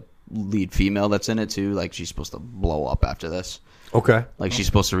the lead female that's in it too, like she's supposed to blow up after this. Okay. Like she's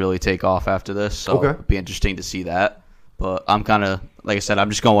supposed to really take off after this. So it'd be interesting to see that. But I'm kind of, like I said, I'm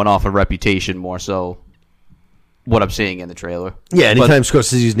just going off of reputation more so what I'm seeing in the trailer. Yeah, anytime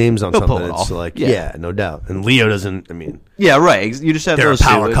Scorsese's name's on He'll pull something, it it's off. like, Yeah. yeah, no doubt. And Leo doesn't, I mean, Yeah, right. You just have They're a those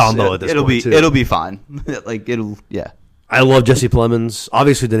power two. combo at this it'll point, be too. it'll be fine. Like yeah. I love Jesse Plemons.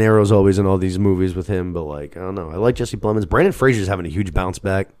 Obviously, De Niro's always in all these movies with him, but like, I don't know. I like Jesse Plemons. Brandon Fraser's having a huge bounce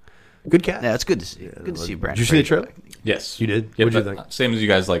back. Good cat. Yeah, it's good to see. Good to see Brandon. Did you see the Fraser trailer? back. Yes, You did? Yeah, What'd you but think? Same as you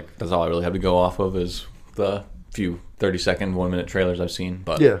guys. Like that's all I really have to go off of is the few 30-second, 1-minute trailers I've seen.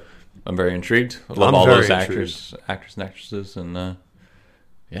 But Yeah. I'm very intrigued. I love I'm all very those actors and actresses, and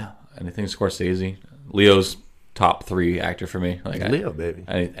yeah, anything Scorsese. Leo's top 3 actor for me. Like Leo, baby.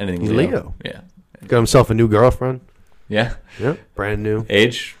 anything He's Leo. Leo. Yeah, Got himself a new girlfriend. yeah. Yeah. Brand new.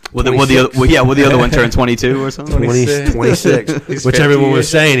 Age. Will the other one turn 22 or something? 26, which everyone was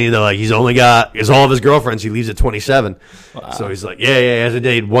saying. Either like he's only got is all of his girlfriends. He leaves at 27, so he's like, yeah, he hasn't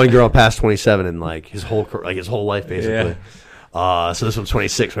dated one girl past 27 in like his whole life basically. So this one's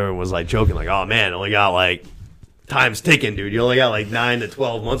 26. Everyone was like joking, like, oh man, only got like time's ticking, dude. You only got like 9 to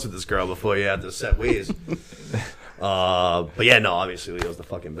 12 months with this girl before you have to set ways. But yeah, no, obviously Leo's the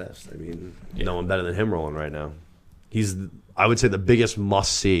fucking best. I mean, no one better than him rolling right now. He's, I would say, the biggest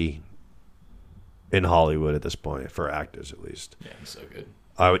must see in Hollywood at this point for actors, at least. Yeah, he's so good.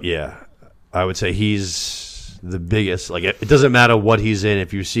 I would say he's the biggest. Like, it doesn't matter what he's in.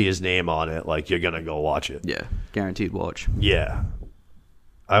 If you see his name on it, like, you're gonna go watch it. Yeah, guaranteed watch. Yeah,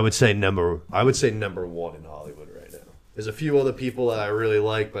 I would say number one in Hollywood right now. There's a few other people that I really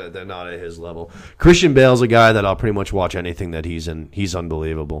like, but they're not at his level. Christian Bale's a guy that I'll pretty much watch anything that he's in. He's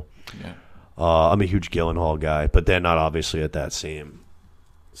unbelievable. Yeah. I'm a huge Gyllenhaal guy, but they're not obviously at that same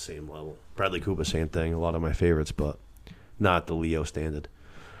level. Bradley Cooper, same thing. A lot of my favorites, but not the Leo standard.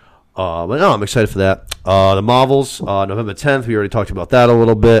 But no, I'm excited for that. The Marvels, November 10th. We already talked about that a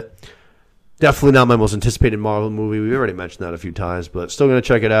little bit. Definitely not my most anticipated Marvel movie. We already mentioned that a few times, but still going to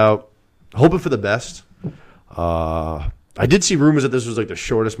check it out. Hoping for the best. I did see rumors that this was like the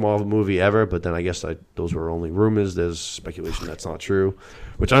shortest Marvel movie ever, but then I guess those were only rumors. There's speculation that's not true,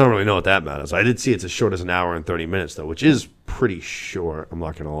 which I don't really know what that matters. I did see it's as short as an hour and 30 minutes, though, which is pretty short. I'm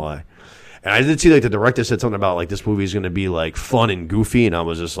not going to lie. And I did see like the director said something about like this movie is going to be like fun and goofy, and I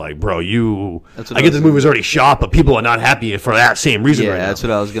was just like, bro, I get this movie was already shot, but people are not happy for that same reason right now. That's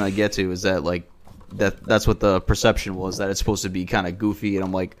what I was gonna get to. Is that like that's what the perception was, that it's supposed to be kind of goofy, and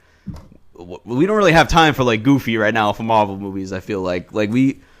I'm like, we don't really have time for like goofy right now for Marvel movies. I feel like we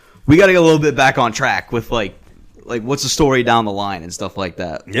got to get a little bit back on track with like what's the story down the line and stuff like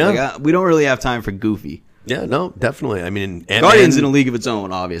that. Yeah, like, we don't really have time for goofy. Yeah, no, definitely. I mean, Guardians in a league of its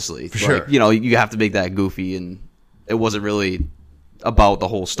own, obviously. For sure. You know, you have to make that goofy, and it wasn't really about the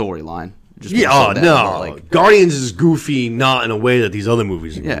whole storyline. Guardians is goofy, not in a way that these other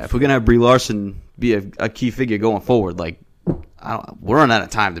movies are. Yeah, if we're gonna have Brie Larson be a key figure going forward, like we're running out of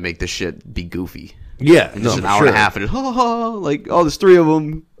time to make this shit be goofy. Yeah, Just an hour and a half, and like, oh, there's 3 of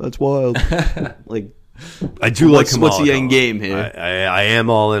them. That's wild. Like, I do like Kamala what's the end Khan. game here? I am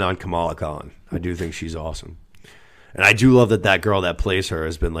all in on Kamala Khan. I do think she's awesome. And I do love that girl that plays her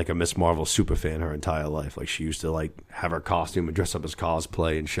has been like a Miss Marvel super fan her entire life. Like she used to like have her costume and dress up as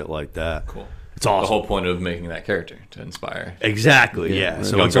cosplay and shit like that. Cool. It's awesome. The whole point of making that character to inspire. Exactly. Yeah.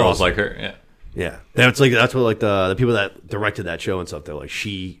 So young it's girls awesome. like her. Yeah. Yeah. That's what like the people that directed that show and stuff. They're like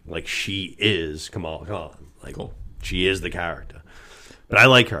she is Kamala Khan. Like cool. She is the character. But I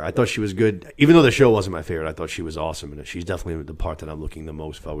like her. I thought she was good. Even though the show wasn't my favorite, I thought she was awesome in it. She's definitely the part that I'm looking the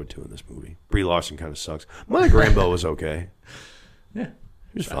most forward to in this movie. Brie Larson kind of sucks. Monica Rambeau was okay. Yeah.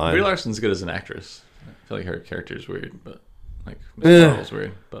 She was fine. Brie Larson's good as an actress. I feel like her character's weird, but like Miss Marvel's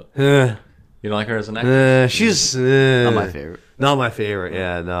weird. But you don't like her as an actress? She's Not my favorite. Not my favorite.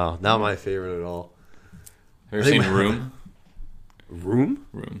 Yeah, no, not my favorite at all. Have you ever seen Room? Room?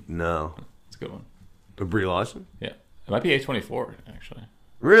 Room. No. It's a good one. With Brie Larson? Yeah. It might be A24, actually.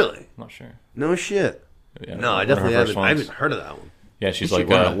 Really? I'm not sure. No shit. Yeah, No, I one of her definitely first haven't. I ones. haven't heard of that one. Yeah, she's She like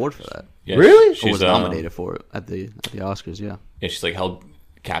won an award for that. Yeah, Really? Or She's was nominated for it at the Oscars. Yeah. Yeah, she's like held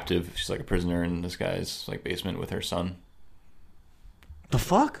captive. She's like a prisoner in this guy's like basement with her son, The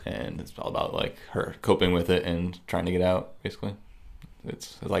fuck? and it's all about like her coping with it and trying to get out. Basically,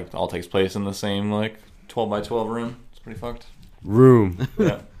 it's like all takes place in the same like 12 by 12 room. It's pretty fucked. Room.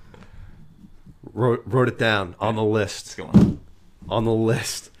 Yeah, Wrote it down on the list. it's going. On the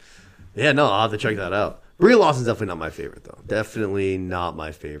list. Yeah, no, I'll have to check that out. Brie Larson's definitely not my favorite, though. Definitely not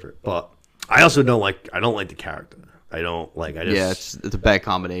my favorite. But I also don't like the character. Yeah, it's a bad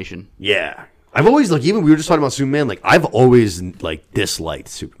combination. Yeah. I've always, like, even we were just talking about Superman, like, I've always, like, disliked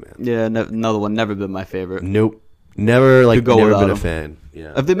Superman. Yeah, another one, never been my favorite. Nope. Never, like, Could go never without been a him. fan.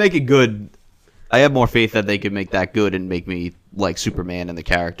 Yeah. If they make it good, I have more faith that they could make that good and make me like Superman and the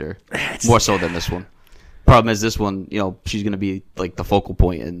character more so than this one. problem is this one, she's going to be like the focal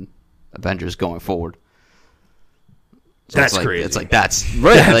point in Avengers going forward. So That's it's like, crazy. It's like that's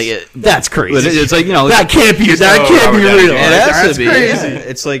right. That's crazy. It's like that can't be. That So can't be Robert Downey real. Jr. That's be. crazy. Yeah.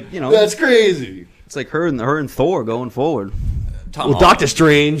 It's like That's crazy. it's like her and Thor going forward. Tom Well, Holland. Doctor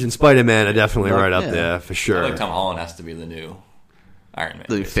Strange and Spider Man are definitely right up Yeah. there for I sure. think Tom Holland has to be the new Iron Man.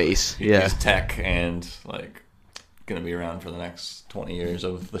 The basically. face, He's yeah. tech and like gonna be around for the next 20 years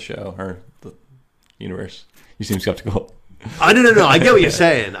of the show or the universe. You seem skeptical. No. I get what you're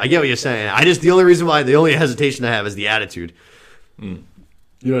saying. The only hesitation I have is the attitude. You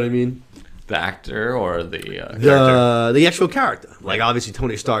know what I mean? The actor or the character? The actual character. Like obviously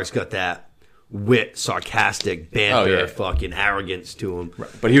Tony Stark's got that wit, sarcastic, banter, Oh, yeah. fucking arrogance to him.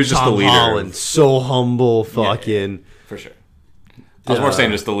 But he was just Tom the leader. Holland, so humble, fucking. For sure. I was more saying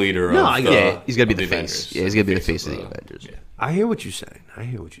just the leader No, of I the, get Yeah, he's gonna be of the Avengers. face. Yeah, he's gonna be the face of the Avengers. Yeah. I hear what you're saying.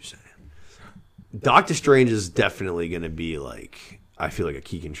 Doctor Strange is definitely going to be like, I feel like a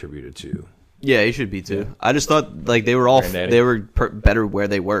key contributor too. Yeah, he should be too. I just thought like they were all Granddaddy. they were better where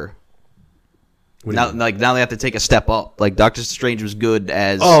they were. What do you Now, mean? now they have to take a step up. Like Doctor Strange was good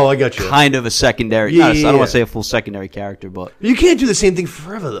as I got you. kind of a secondary. Yeah, I yeah, don't yeah. want to say a full secondary character, but You can't do the same thing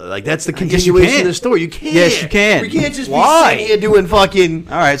forever though. Like that's the Yes, you continuation can. of the story. You can't. Yes, you can. We can't just Why? be sitting here doing fucking.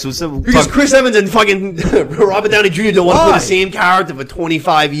 all right. So Because Chris Evans and fucking Robert Downey Jr. don't want to play Why? the same character for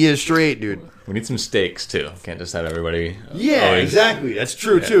 25 years straight, dude. We need some stakes too. Can't just have everybody. Yeah, always- exactly. That's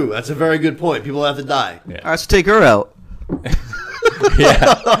true too. That's a very good point. People have to die. all right, so take her out.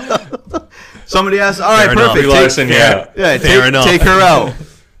 Yeah. Somebody asked. All right, Fair enough. perfect. Brie Larson, yeah. Yeah, Fair enough. Take her out.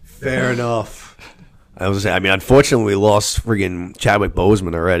 Fair enough. I mean, unfortunately, we lost friggin' Chadwick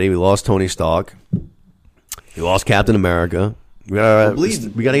Boseman already. We lost Tony Stark. We lost Captain America. We gotta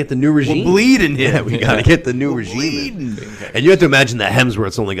get the new regime. bleeding here. Yeah, we gotta get the new regime. in. And you have to imagine that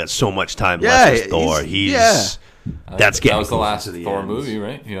Hemsworth's only got so much time left as Thor. That's That getting was the closer last to the Thor end. movie,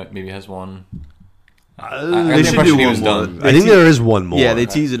 right? He maybe has one. They I should should do he one was more. done. I think there is one more. Yeah, they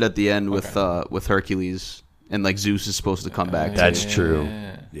tease it at the end with Hercules, and like Zeus is supposed to come back. That's too. true.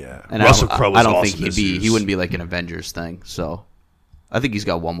 Yeah, And Russell Crowe was I don't awesome think as he Zeus. wouldn't be like an Avengers thing. So I think he's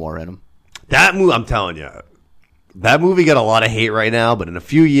got one more in him. That movie, I'm telling you, that movie got a lot of hate right now, but in a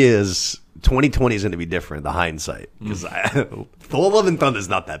few years, 2020 is going to be different, the hindsight. Because Thor Love and Thunder is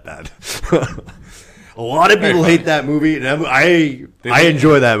not that bad. A lot of people hate that movie, and I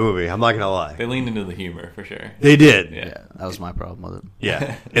enjoy that movie. I'm not going to lie. They leaned into the humor for sure. They did. Yeah. Yeah, that was my problem with it.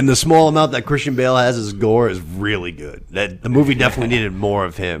 Yeah. And the small amount that Christian Bale has as gore is really good. The movie definitely needed more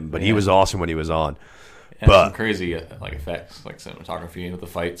of him, but he was awesome when he was on. And But- some crazy like effects, like cinematography with the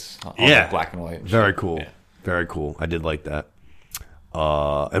fights. All Yeah. black and white. and Very shit. cool. Yeah. Very cool. I did like that.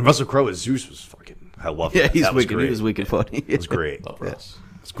 And Russell Crowe as Zeus was fucking. I love Yeah, that. he's That was wicked. great. He was wicked funny. It was great. Love Ross.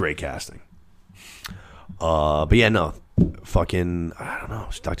 It's great casting. But yeah, no. Fucking, I don't know.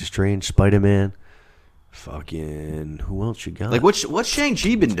 Doctor Strange, Spider Man. Fucking, who else you got? Like what's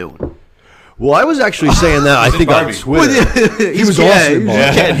Shang-Chi been doing? Well, I was actually saying that. I in think on Barbie. Twitter. He was Yeah, awesome in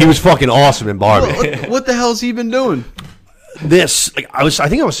Barbie. yeah. He was fucking awesome in Barbie. What the hell's he been doing? This, like, I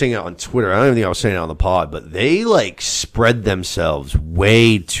think I was saying it on Twitter. I don't even think I was saying it on the pod, but they like spread themselves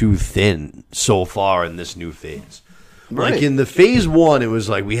way too thin so far in this new phase. Right. Like in the phase one, it was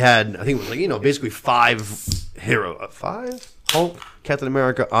like we had, I think it was like, basically five Hulk, Captain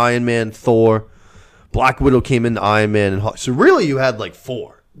America, Iron Man, Thor, Black Widow came into Iron Man, and Hulk. So really, you had like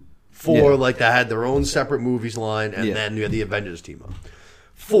four, Yeah. like that had their own separate movies line, and Yeah. then you had the Avengers team up.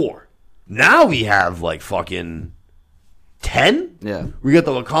 4. Now we have like fucking 10. Yeah. We got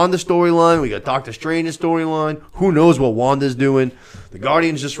the Wakanda storyline. We got Doctor Strange's storyline. Who knows what Wanda's doing? The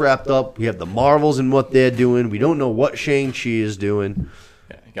Guardians just wrapped up. We have the Marvels and what they're doing. We don't know what Shang-Chi is doing.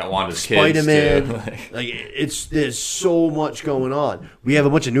 Yeah, you got Wanda's kids Spider-Man. too. Like there's so much going on. We have a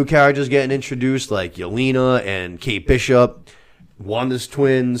bunch of new characters getting introduced, like Yelena and Kate Bishop, Wanda's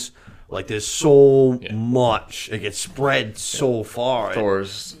twins. Like there's so much. It gets spread so far.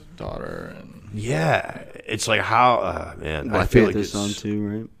 Thor's daughter and Yeah, it's like how man. I Black feel like Panther's it's son too,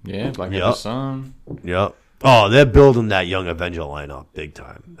 right? yeah, Black Yep. Panther's son. Yep. Oh, they're building that young Avenger lineup big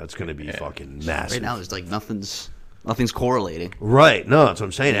time. That's going to be fucking massive. Right now, there's like nothing's correlating. Right. No, that's what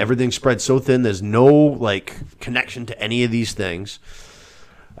I'm saying. Everything's spread so thin. There's no like connection to any of these things.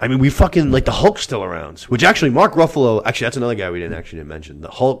 I mean, we fucking like the Hulk's still around, which actually Mark Ruffalo. Actually, that's another guy we didn't mention.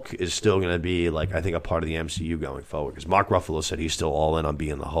 The Hulk is still going to be like I think a part of the MCU going forward because Mark Ruffalo said he's still all in on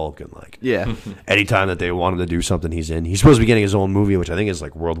being the Hulk and like Yeah. anytime that they want him to do something, he's in. He's supposed to be getting his own movie, which I think is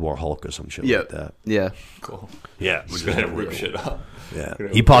like World War Hulk or some shit like that. Yeah. Cool. Yeah, Just gonna rip shit up. Yeah, Gonna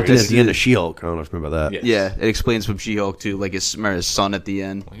he go popped in crazy. at the end of She-Hulk. I don't know if you remember that. Yeah. Yeah. It explains from She-Hulk too, like his son at the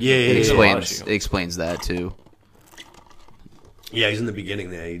end. Yeah, It yeah, explains She-Hulk. it explains that too. Yeah, he's in the beginning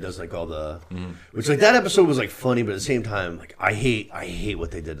there. He does like all the, which like that episode was like funny, but at the same time, like I hate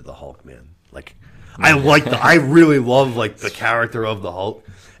what they did to the Hulk, man. Like I really love like the character of the Hulk,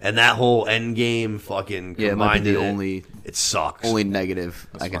 and that whole Endgame fucking Yeah, it might combined be the in it. only It sucks. negative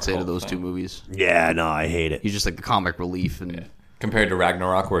I can Smart say to Hulk those two thing. movies. Yeah, no, I hate it. He's just like the comic relief and Compared to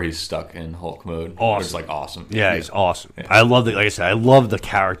Ragnarok, where he's stuck in Hulk mode, Awesome. which is like awesome. Yeah, he's awesome. Yeah. I love the like I said, I love the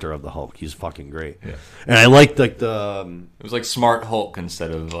character of the Hulk. He's fucking great. Yeah. And I like the It was like smart Hulk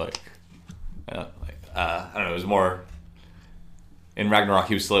instead of like I don't know. It was more in Ragnarok.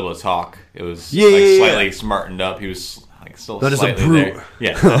 He was still able to talk. It was Yeah, like yeah, yeah. slightly smartened up. He was like still Not as a slightly brute. there.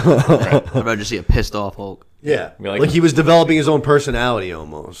 Yeah, right. I'd rather see a pissed off Hulk. yeah, We like, like he was developing his own personality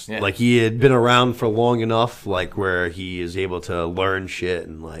almost. Yeah. Like he had been around for long enough, like where he is able to learn shit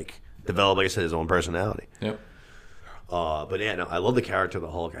and like develop, like I said, his own personality. Yep. But yeah, no, I love the character of the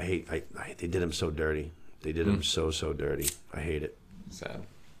Hulk. They did him so dirty. They did him so dirty. I hate it. Sad.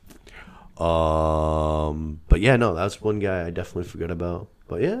 But yeah, no, that's one guy I definitely forgot about.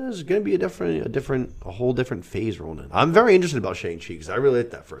 But yeah, there's gonna be a whole different phase rolling in. I'm very interested about Shang-Chi because I really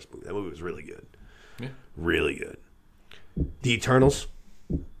liked that first movie. That movie was really good. Yeah. Really good. The Eternals.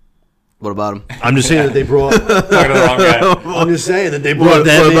 What about him? I'm just saying that they brought. Talking to the wrong guy. I'm just saying that they brought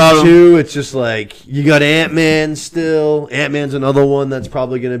that about in too. It's just like you got Ant-Man still. Ant-Man's another one that's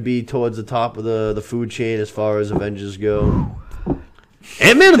probably going to be towards the top of the food chain as far as Avengers go.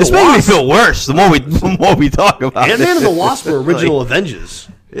 Ant-Man and This the makes me Wasp. feel worse the more we talk about it. Ant-Man and the Wasp were original Avengers.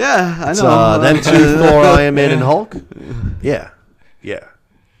 Yeah, I It's, know. them two, Thor, Iron Man, and Hulk. Yeah, yeah.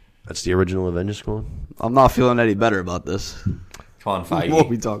 That's the original Avengers squad. I'm not feeling any better about this. Come on, The more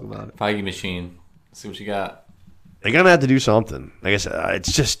we Feige. talk about it. Feige machine. See what you got. They're gonna have to do something. Like I said,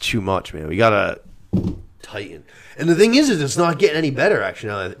 it's just too much, man. We gotta tighten. And the thing is it's not getting any better. Actually,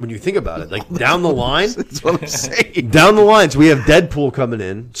 now that- when you think about it, like down the line, That's what I'm saying. down the line, so we have Deadpool coming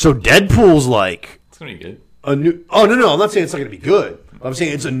in. So Deadpool's like It's gonna be good. a new. Oh no, I'm not saying it's not gonna be good. I'm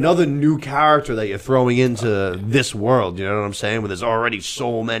saying it's another new character that you're throwing into this world. You know what I'm saying? Where there's already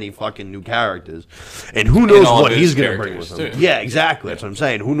so many fucking new characters, and who knows all what of he's his gonna bring with him? characters, too. Yeah, exactly. That's what I'm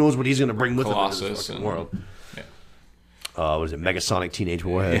saying. Who knows what he's gonna bring with him into this Colossus fucking and- world? Yeah. What is it? Megasonic Teenage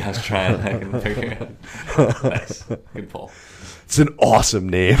Warhead. Yeah, I was trying. I can figure it out. Nice. Good pull. It's an awesome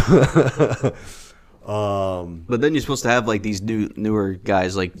name. But then you're supposed to have like these newer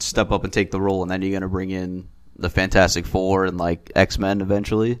guys like step up and take the role, and then you're gonna bring in the Fantastic Four and like X-Men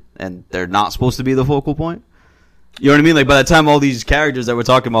eventually, and they're not supposed to be the focal point. You know what I mean? Like by the time all these characters that we're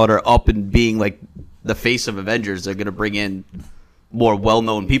talking about are up and being like the face of Avengers, they're gonna bring in more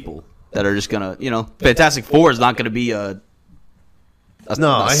well-known people that are just gonna, Fantastic Four is not gonna be a I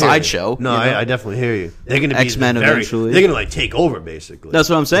hear you. sideshow. No, you know? I definitely hear you. They're going to be X-Men eventually. They're going to like take over basically. That's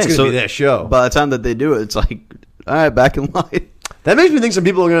what I'm saying. It's So going to be their show. by the time that they do it, it's like, all right, back in line. That makes me think some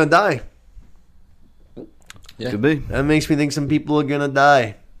people are going to die. Yeah. Could be. That makes me think some people are going to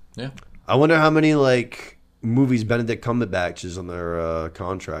die. Yeah. I wonder how many like movies Benedict Cumberbatch is on their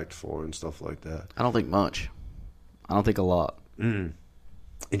contract for and stuff like that. I don't think much. I don't think a lot.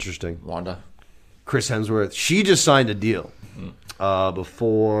 Interesting. Wanda. Chris Hemsworth. She just signed a deal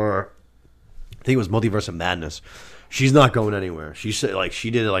before. I think it was Multiverse of Madness. She's not going anywhere. She said like she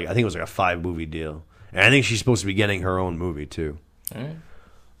did like I think it was like a 5-movie deal, and I think she's supposed to be getting her own movie too. All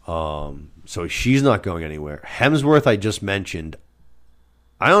right. So she's not going anywhere. Hemsworth, I just mentioned.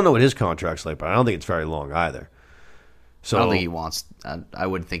 I don't know what his contract's like, but I don't think it's very long either. So I don't think he wants. I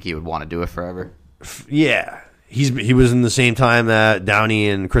wouldn't think he would want to do it forever. yeah, he was in the same time that Downey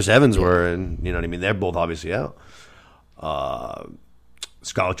and Chris Evans were, and you know what I mean. They're both obviously out.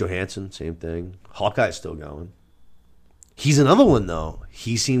 Scarlett Johansson, same thing. Hawkeye's still going. He's another one though.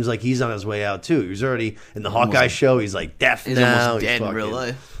 He seems like he's on his way out too. He was already in the Hawkeye show. He's like deaf He's now. almost dead in fucking- real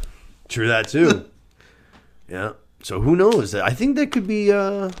life. True that too. Yeah. So who knows? I think there could be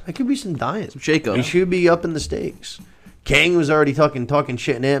some dying. Some shakeup. He should be up in the stakes. Kang was already talking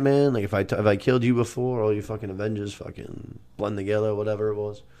shit in Ant-Man. Like if I killed you before, all you fucking Avengers fucking blend together, whatever it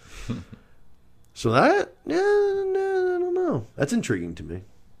was. So that I don't know. That's intriguing to me.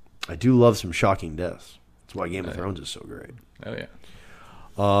 I do love some shocking deaths. That's why Game of Thrones is so great. Oh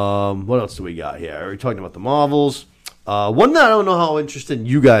yeah. What else do we got here? Are we talking about the Marvels? One that I don't know how interested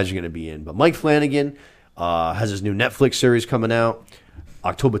you guys are going to be in, but Mike Flanagan has his new Netflix series coming out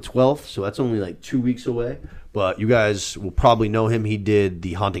October 12th, so that's only like 2 weeks away. But you guys will probably know him. He did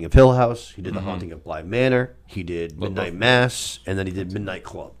The Haunting of Hill House. He did The Haunting of Bly Manor. He did Midnight Mass, and then he did Midnight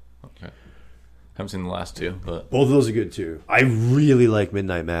Club. Okay. Haven't seen the last two, but Both of those are good too. I really like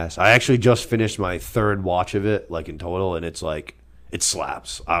Midnight Mass. I actually just finished my third watch of it, like in total, and it's like it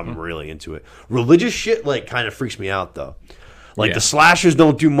slaps. I'm really into it. Religious shit like kind of freaks me out though. Like the slashers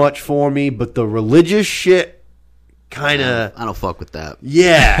don't do much for me, but the religious shit kind of I don't fuck with that.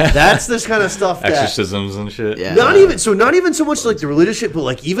 yeah. That's this kind of stuff. exorcisms and shit. Yeah. Not even so much like the religious shit, but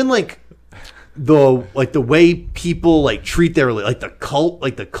like even like the way people like treat their like the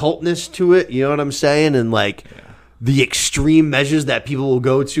cultness to it, you know what I'm saying? And like the extreme measures that people will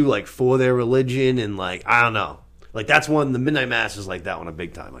go to like for their religion, and like I don't know. Like that's one, the Midnight Mass is like that one a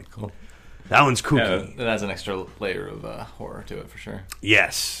big time. Like Cool. that one's kooky. Yeah, it adds an extra layer of horror to it for sure.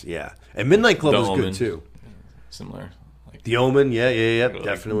 Yes, yeah. And Midnight Club The is Omen. good too. Similar. Like, The Omen, yeah, like,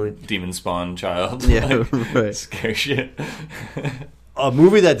 definitely. demon spawn child. Yeah, Like, right. Scary shit. A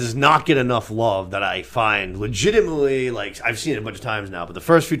movie that does not get enough love that I find legitimately, like, I've seen it a bunch of times now, but the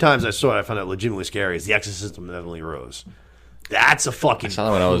first few times I saw it, I found it legitimately scary, is The Exorcism of Emily Rose. That's a fucking I saw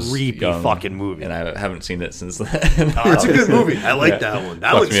that when I was creepy young, fucking movie. and I haven't seen it since then. Oh, it's a good movie. I like that one.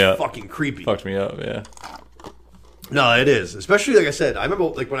 That Fucked one's me up. fucking creepy. Fucked me up, yeah. No, it is. Especially, like I said, I remember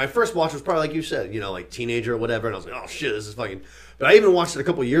like when I first watched it, was probably like you said, you know, like teenager or whatever, and I was like, oh shit, this is fucking... But I even watched it a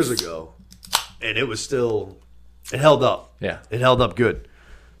couple years ago, and it was still... It held up. Yeah. It held up good.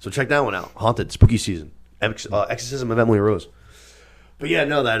 So check that one out. Haunted, spooky season. Exorcism of Emily Rose. But yeah,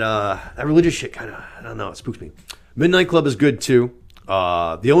 no, that religious shit kind of, I don't know, it spooks me. Midnight Club is good too.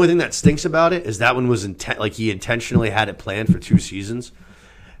 The only thing that stinks about it is that one was like he intentionally had it planned for 2 seasons.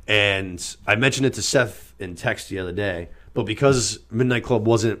 And I mentioned it to Seth in text the other day, but because Midnight Club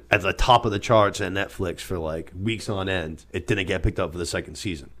wasn't at the top of the charts on Netflix for like weeks on end, it didn't get picked up for the second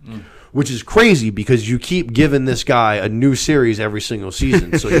season. Which is crazy because you keep giving this guy a new series every single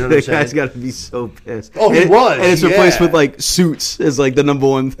season. So you know what I'm That saying? guy's got to be so pissed. Oh, he was, and it's replaced yeah. with like Suits as like the number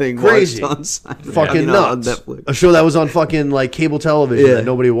one thing. Crazy. watched on Sunday, Fucking you know, on nuts. Netflix. A show that was on fucking like cable television Yeah. that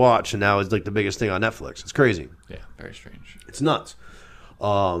nobody watched, and now it's like the biggest thing on Netflix. It's crazy. Yeah, very strange. It's nuts.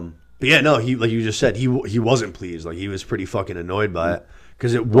 But yeah, no, he like you just said, he wasn't pleased. Like he was pretty fucking annoyed by it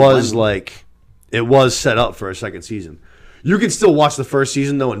because it was like it was set up for a second season. You can still watch the first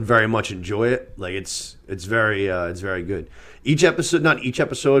season though and very much enjoy it. Like it's very good. Each episode, not each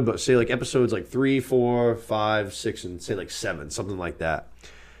episode, but say like episodes like 3, 4, 5, 6, and say like 7, something like that.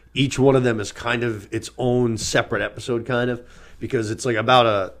 Each one of them is kind of its own separate episode, kind of, because it's like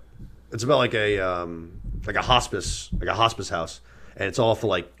about like a hospice house, and it's all for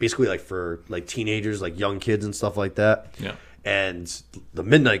like basically like for like teenagers, like young kids and stuff like that. Yeah. And the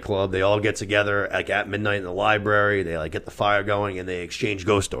Midnight Club, they all get together like at midnight in the library. They like get the fire going and they exchange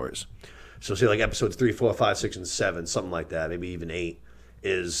ghost stories. So say like episodes 3, 4, 5, 6, and 7, something like that, maybe even 8,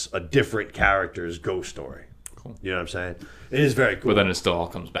 is a different character's ghost story. Cool. You know what I'm saying? It is very cool. But then it still all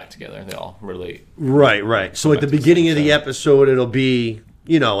comes back together. They all relate. Right. So like the back to the beginning same of the thing. episode, it'll be,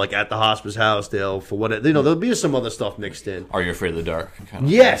 you know, like at the hospice house, there'll be some other stuff mixed in. Are You Afraid of the Dark? Kind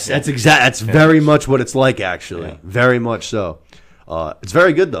of Yes, thing. that's very much what it's like, actually. Yeah. Very much so. It's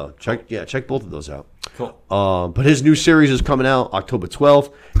very good though. Check both of those out. Cool. But his new series is coming out October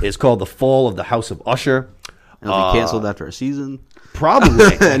 12th. It's called The Fall of the House of Usher. It'll be canceled after a season. Probably.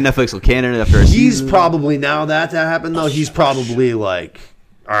 And Netflix will canon it after a He's season. probably, now that happened though, he's probably like,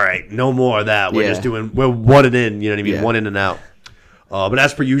 all right, no more of that. We're Yeah. just we're one and in, you know what I mean? Yeah. One in and out. But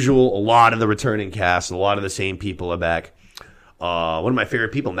as per usual, a lot of the returning cast, a lot of the same people are back. One of my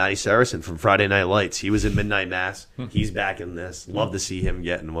favorite people, Matty Saracen from Friday Night Lights. He was in Midnight Mass. He's back in this. Love to see him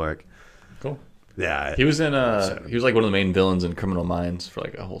getting work. Cool. Yeah. He was in. He was like one of the main villains in Criminal Minds for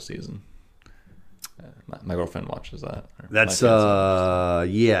like a whole season. My girlfriend watches that. That's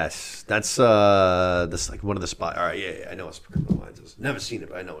yes. That's like one of the spy. All right, yeah, I know what Criminal Minds is. Never seen it,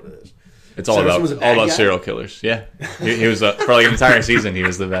 but I know what it is. It's all Saracen was a bad about guy? serial killers. Yeah, he was for like an entire season. He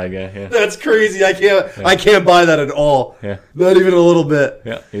was the bad guy. Yeah, That's crazy. I can't buy that at all. Yeah. Not even a little bit.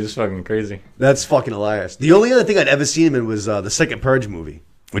 yeah, he was fucking crazy. That's fucking hilarious. The only other thing I'd ever seen him in was the second Purge movie,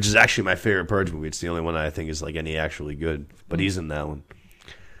 which is actually my favorite Purge movie. It's the only one I think is like any actually good. But he's in that one.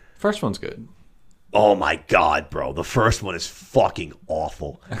 First one's good. Oh my god, bro! The first one is fucking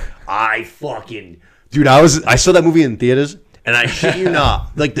awful. I saw that movie in theaters, and I shit you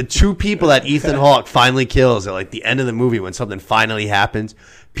not, like the 2 people that Ethan Hawke finally kills at like the end of the movie when something finally happens,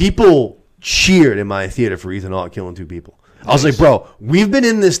 people cheered in my theater for Ethan Hawke killing 2 people. I was like, bro, we've been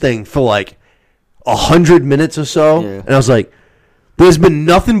in this thing for like 100 minutes or so, Yeah. and I was like, there's been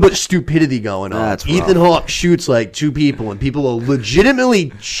nothing but stupidity going on. That's Ethan rough. Hawke shoots like 2 people, and people are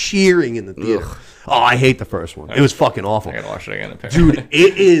legitimately cheering in the theater. Oh, I hate the first one. It was fucking awful. I gotta watch it again. Apparently. Dude,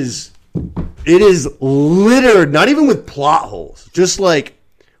 it is littered, not even with plot holes, just like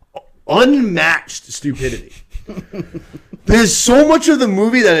unmatched stupidity. There's so much of the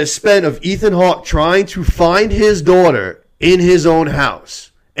movie that is spent of Ethan Hawke trying to find his daughter in his own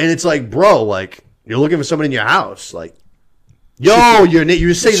house. And it's like, bro, like, you're looking for someone in your house. Like, yo,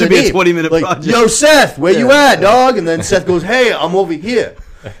 you're saying Should the be a name. 20-minute like, project. yo, Seth, where you at, dog? And then Seth goes, hey, I'm over here.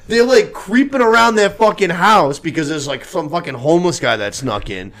 They're like creeping around their fucking house because there's like some fucking homeless guy that snuck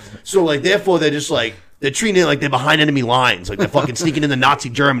in. So like, therefore, they're just like, they're treating it like they're behind enemy lines. Like they're fucking sneaking into Nazi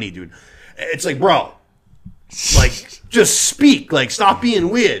Germany, dude. It's like, bro, like, just speak. Like, stop being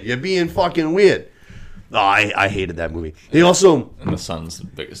weird. You're being fucking weird. Oh, I hated that movie. They also... And the son's the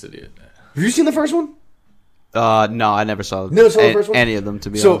biggest idiot. Have you seen the first one? No, I never saw, Never saw the first one? any of them, to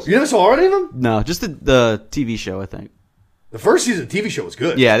be So, honest. you never saw any of them? No, just the TV show, I think. The first season of the TV show was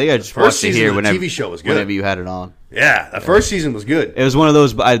good. Yeah, I think I just First watched it season here of the whenever TV show was good. whenever you had it on. Yeah, the first season was good. It was one of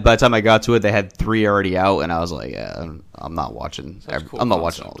those. By the time I got to it, they had 3 already out, and I was like, "Yeah, I'm not watching. cool I'm not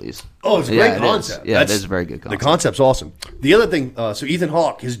watching all these." Oh, it's a Yeah, great it concept. is. Yeah, it is a very good concept. The concept's awesome. The other thing, so Ethan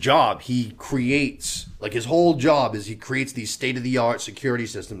Hawke, his job, he creates, like his whole job is he creates these state-of-the-art security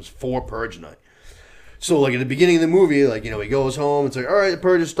systems for Purge Night. So, like, at the beginning of the movie, like, you know, he goes home, it's like, all right, the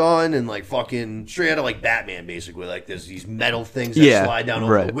Purge is done, and, like, fucking straight out of, like, Batman, basically. Like, there's these metal things that Yeah, slide down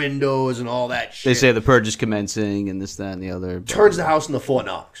over right. the windows and all that shit. They say the purge is commencing, and this, that, and the other. Turns the house into Fort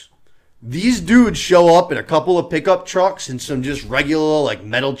Knox. These dudes show up in a couple of pickup trucks and some just regular, like,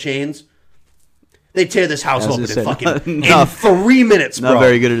 metal chains. They tear this house I was open in gonna say, fucking no. in 3 minutes, bro. Not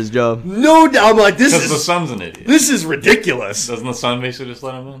very good at his job. No doubt. I'm like, this Because the is son's an idiot. this is ridiculous. Doesn't the son basically just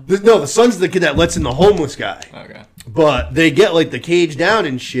let him in? No, the son's the kid that lets in the homeless guy. Okay. But they get like the cage down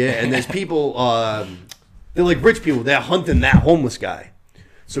and shit, and there's people. They're like rich people. They're hunting that homeless guy.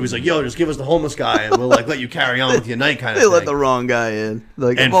 So he's like, "Yo, just give us the homeless guy, and we'll like let you carry on with your night kind of They thing." let the wrong guy in.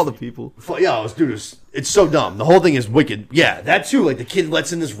 Like, And- of all the people. Yeah, it's so dumb. The whole thing is wicked. Yeah, that too. Like the kid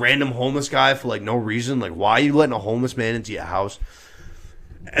lets in this random homeless guy for like no reason. Like, why are you letting a homeless man into your house?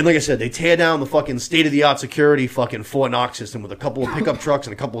 And like I said, they tear down the fucking state-of-the-art security fucking Fort Knox system with a couple of pickup trucks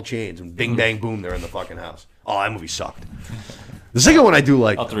and a couple of chains, and bing bang boom, they're in the fucking house. Oh, that movie sucked. The second one I do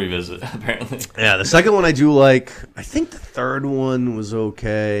like. I'll have to revisit, apparently. Yeah, the second one I do like. I think the third one was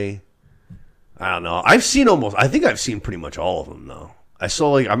okay. I don't know. I think I've seen pretty much all of them though. I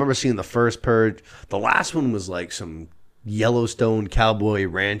remember seeing the first Purge. The last one was like some Yellowstone cowboy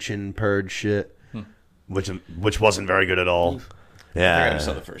ranching Purge shit, which wasn't very good at all. I Yeah, just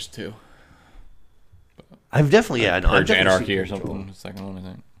saw the first 2. I've definitely I've Purge definitely Anarchy seen or Purge something. all. The second one, I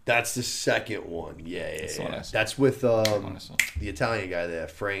think. That's the second one. Yeah. the one I saw. That's with one I saw. the Italian guy there,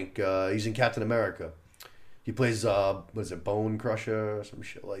 Frank. He's in Captain America. He plays what is it, Bone Crusher or some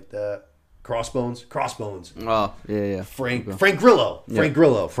shit like that. Crossbones. Oh, yeah. Frank Okay. Grillo.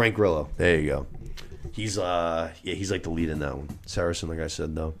 Yeah. Frank Grillo. There you go. He's he's like the lead in that one. Saracen, like I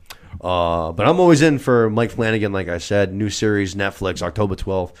said though. But I'm always in for Mike Flanagan, like I said. New series, Netflix, October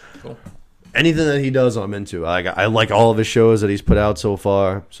 12th. Cool. Anything that he does, I'm into. I like all of his shows that he's put out so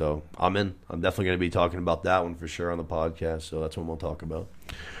far, so I'm in. I'm definitely going to be talking about that one for sure on the podcast, so that's what we'll talk about.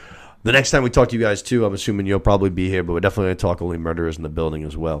 The next time we talk to you guys, too, I'm assuming you'll probably be here, but we're definitely going to talk Only Murderers in the Building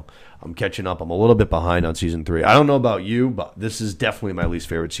as well. I'm catching up. I'm a little bit behind on Season 3. I don't know about you, but this is definitely my least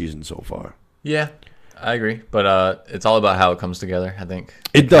favorite season so far. Yeah, I agree. But it's all about how it comes together, I think.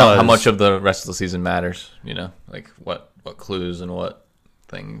 It does. How much of the rest of the season matters, you know? Like what clues and what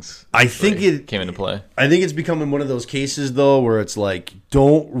things I think really it came into play. I think it's becoming one of those cases, though, where it's like,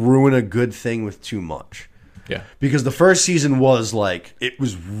 don't ruin a good thing with too much. Yeah. Because the first season was like, it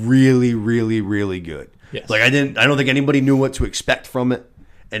was really, really, really good. Yes. Like I don't think anybody knew what to expect from it,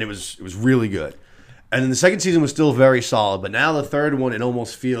 and it was really good. And then the second season was still very solid, but now the third one, it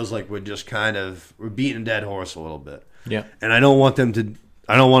almost feels like we're beating a dead horse a little bit. Yeah. And I don't want them to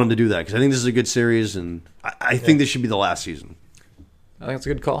do that, because I think this is a good series, and I think this should be the last season. I think it's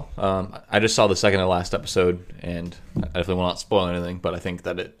a good call. I just saw the second to last episode, and I definitely will not spoil anything, but I think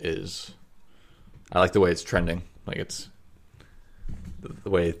that it is... I like the way it's trending. Like it's the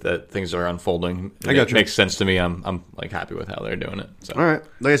way that things are unfolding. I got you. Makes sense to me. I'm like happy with how they're doing it. So All right.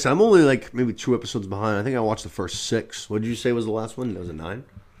 Like I said, I'm only like maybe 2 episodes behind. I think I watched the first 6. What did you say was the last one? That was a 9?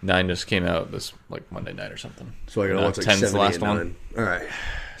 9 just came out this like Monday night or something. So I gotta watch like 10's 7, the 8, last 9. one. All right.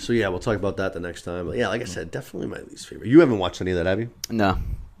 So yeah, we'll talk about that the next time. But yeah, like I said, definitely my least favorite. You haven't watched any of that, have you? No.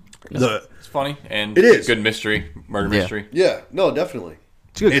 The It's funny and It is. good mystery, murder mystery. Yeah, no, definitely.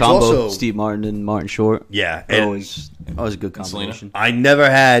 It's a good It's combo. also- Steve Martin and Martin Short. Yeah, They're and always a good And Selena. combination. I never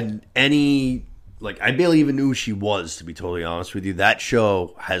had any. Like, I barely even knew who she was, to be totally honest with you. That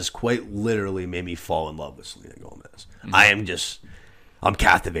show has quite literally made me fall in love with Selena Gomez. I'm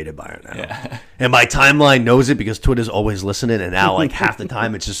captivated by her now. Yeah. And my timeline knows it because Twitter's always listening, and now, like, half the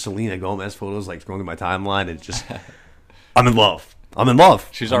time it's just Selena Gomez photos, like, going through my timeline. It's just, I'm in love. I'm in love.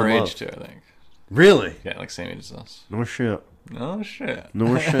 She's I'm our in age love. too, I think. Really? Yeah, like same age as us. No shit. No shit.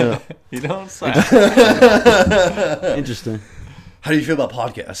 No shit. You don't say. Interesting. How do you feel about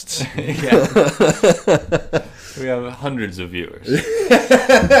podcasts? Yeah. We have hundreds of viewers.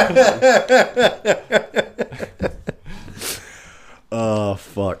 Oh,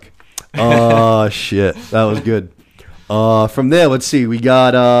 fuck. Oh, shit. That was good. From there, let's see. We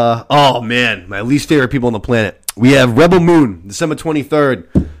got, oh, man, my least favorite people on the planet. We have Rebel Moon, December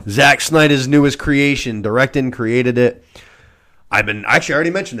 23rd. Zack Snyder's newest creation. Directed and created it. Actually, I already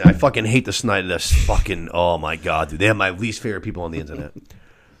mentioned that. I fucking hate the Snyder's fucking, oh, my God, dude. They are my least favorite people on the internet.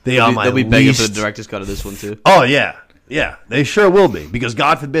 They are my They'll be begging least. for the director's cut of this one too. Oh, yeah. Yeah, they sure will be. Because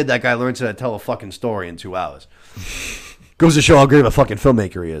God forbid that guy learns how to tell a fucking story in 2 hours. Goes to show how great of a fucking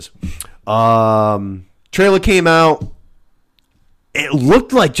filmmaker he is. Trailer came out. It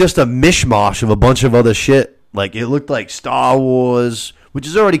looked like just a mishmash of a bunch of other shit. Like, it looked like Star Wars, which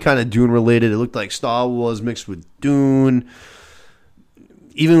is already kind of Dune related. It looked like Star Wars mixed with Dune.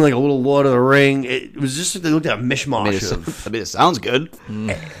 Even like a little Lord of the Ring. It was just, it looked like a mishmash of... I mean, it sounds good.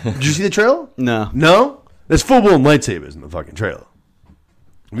 Did you see the trailer? No. No? There's full-blown lightsabers in the fucking trailer.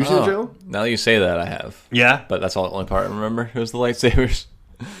 Have you seen the trailer? Now that you say that, I have. Yeah? But that's all the only part I remember. It was the lightsabers.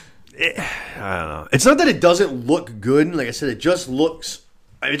 I don't know. It's not that it doesn't look good. Like I said, it just looks...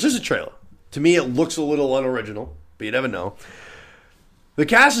 It's just a trailer. To me, it looks a little unoriginal, but you never know. The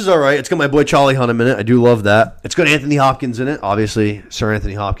cast is all right. It's got my boy Charlie Hunnam in it. I do love that. It's got Anthony Hopkins in it. Obviously, Sir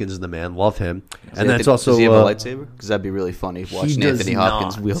Anthony Hopkins is the man. Love him. And that's also... Does he have a lightsaber? Because that'd be really funny watching does Anthony not.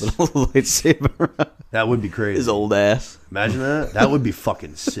 Hopkins wield a lightsaber. That would be crazy. His old ass. Imagine that. That would be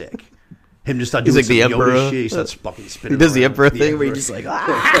fucking sick. Him just start He's doing like the some Yoda Emperor. shit. He starts fucking spinning He does the around. Emperor thing where he just like,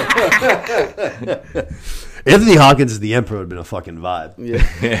 Anthony Hopkins as the Emperor would have been a fucking vibe.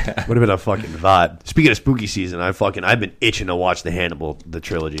 yeah. Would have been a fucking vibe. Speaking of spooky season, I've been itching to watch the Hannibal, the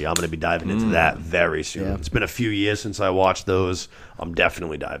trilogy. I'm going to be diving into that very soon. Yeah. It's been a few years since I watched those. I'm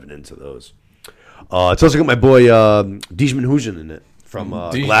definitely diving into those. It's also got my boy Dijman Husin in it from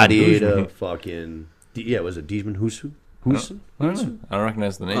Dijman Gladiator. Husin. Fucking was it Dijman Husin? I don't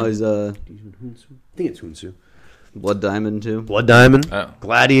recognize the name. Oh, he's Dijman Hunsu? I think it's Hunsu. Blood Diamond too. Blood Diamond, Oh.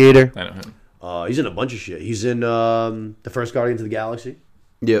 Gladiator. I know him. He's in a bunch of shit. He's in the first Guardians of the Galaxy.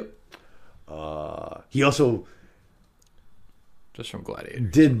 Yep. He also Just from Gladiator.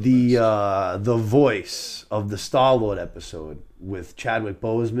 did the voice of the Star-Lord episode with Chadwick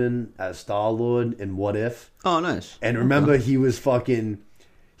Boseman as Star-Lord in What If. Oh, nice. And remember, he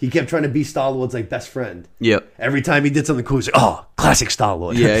kept trying to be Star-Lord's like best friend. Yep. Every time he did something cool, he's like, "Oh, classic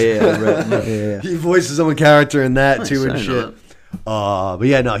Star-Lord." Yeah. Right. Yeah. He voices some character in that Nice, too I and didn't know shit. But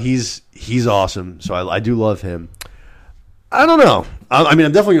yeah, no, he's awesome. So I do love him. I don't know. I mean,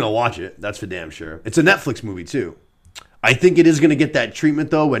 I'm definitely gonna watch it. That's for damn sure. It's a Netflix movie too. I think it is gonna get that treatment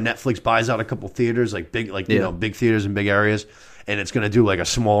though, when Netflix buys out a couple theaters, like big theaters in big areas, and it's gonna do like a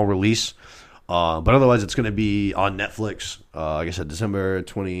small release. But otherwise, it's gonna be on Netflix. Like I said, December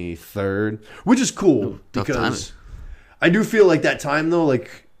 23rd, which is cool tough because I do feel like that time though,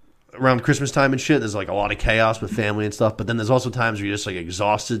 like around Christmas time and shit, there's like a lot of chaos with family and stuff. But then there's also times where you're just like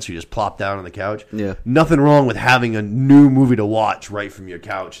exhausted, so you just plop down on the couch. Yeah. Nothing wrong with having a new movie to watch right from your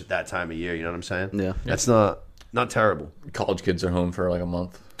couch at that time of year. You know what I'm saying? Yeah. That's not terrible. College kids are home for like a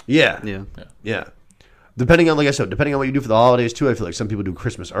month. Yeah. Yeah. Depending on, like I said, depending on what you do for the holidays too. I feel like some people do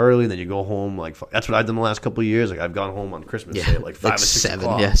Christmas early, and then you go home like that's what I've done the last couple of years. Like I've gone home on Christmas Day at like 5 or 6 7.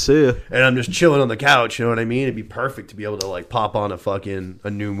 o'clock. Yeah. See ya. And I'm just chilling on the couch, you know what I mean? It'd be perfect to be able to like pop on a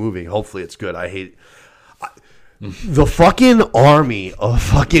new movie. Hopefully it's good. The fucking army of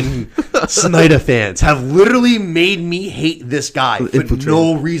fucking Snyder fans have literally made me hate this guy for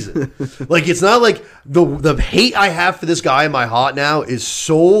no reason. Like it's not like the hate I have for this guy in my heart now is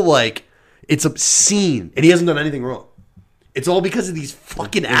so like it's obscene, and he hasn't done anything wrong. It's all because of these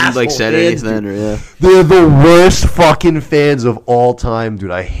fucking assholes. Like said fans, anything, dude. or yeah. They're the worst fucking fans of all time,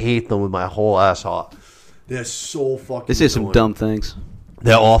 dude. I hate them with my whole ass heart. They're so fucking. They say some annoying. dumb things.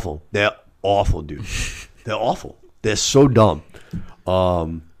 They're awful. They're awful, dude. They're awful. They're so dumb.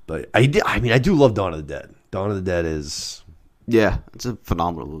 But I do love Dawn of the Dead. Dawn of the Dead is Yeah, it's a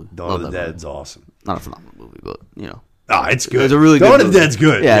phenomenal movie. Dawn Love of the that movie. Dead's awesome. Not a phenomenal movie, but you know. Oh, it's good. It's a really Dawn good of the movie. Dead's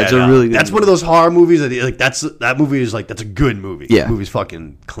good. Yeah, it's a really good That's movie. one of those horror movies that like that movie is like that's a good movie. Yeah. The movie's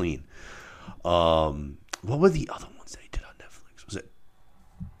fucking clean. What were the other ones that he did on Netflix? Was it?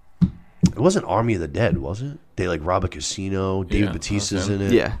 It wasn't Army of the Dead, was it? They like rob a casino. David Yeah, Bautista's okay. in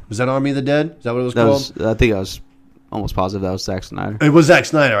it. Yeah. Was that Army of the Dead? Is that what it was That called? was, I think I was almost positive that was Zack Snyder. It was Zack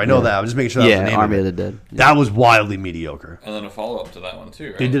Snyder. I know Yeah. that. I'm just making sure that was the Yeah, name Army of of it. the Dead. That was wildly mediocre. And then a follow up to that one too,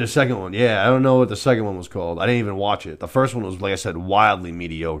 right? They did a second one. Yeah, I don't know what the second one was called. I didn't even watch it. The first one was, like I said, wildly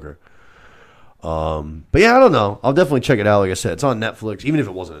mediocre. But yeah, I don't know. I'll definitely check it out. Like I said, it's on Netflix. Even if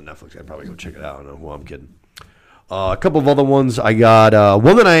it wasn't on Netflix, I'd probably go check it out. I don't know. Well, I'm kidding. A couple of other ones. I got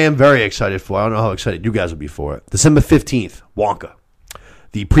one that I am very excited for. I don't know how excited you guys will be for it. December 15th, Wonka.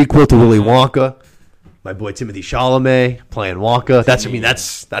 The prequel to Willy Wonka. My boy Timothy Chalamet playing Wonka.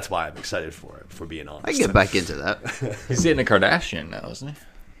 That's why I'm excited for it, for being honest. I can get back into that. He's dating a Kardashian now, isn't he?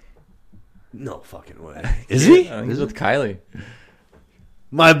 No fucking way. Is he? I think he's with Kylie.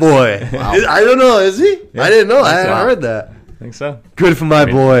 My boy. I don't know. Is he? I didn't know. I hadn't heard that. I think so. Good for my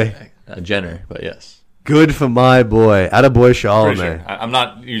boy. Jenner, but yes. Good for my boy. Attaboy Pretty Chalamet. sure. I'm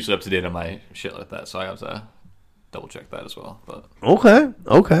not usually up to date on my shit like that, so I have to double check that as well. But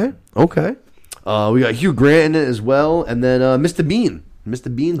Okay. We got Hugh Grant in it as well, and then Mr. Bean.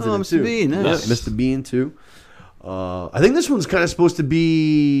 Mr. Bean's in it Mr. too. Bean, nice. Yeah, Mr. Bean too. I think this one's kind of supposed to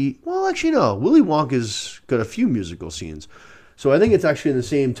be. Well, actually, no. Willy Wonka's got a few musical scenes, so I think it's actually in the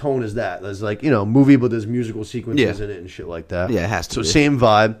same tone as that. There's like movie, but there's musical sequences Yeah. in it and shit like that. Yeah, it has to So be. same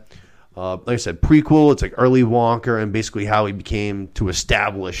vibe. Like I said, prequel. It's like early Wonka and basically how he became to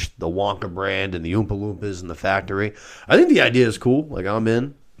establish the Wonka brand and the Oompa Loompas and the factory. I think the idea is cool. Like I'm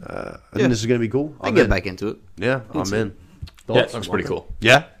in. I think this is gonna be cool. I I'm can get in. back into it. Yeah, I'm in. yeah, it looks pretty cool.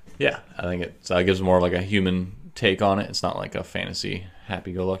 Yeah. Yeah, I think it gives more of like a human take on it. It's not like a fantasy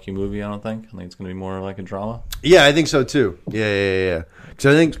happy-go-lucky movie. I don't think. I think it's going to be more like a drama. Yeah, I think so too. Yeah. Because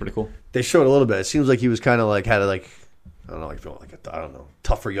I think It's pretty cool. they showed a little bit. It seems like he was kind of like had like I don't know, I don't know,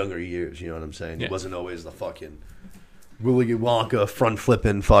 tougher younger years. You know what I'm saying? Yeah. He wasn't always the fucking Willy Wonka front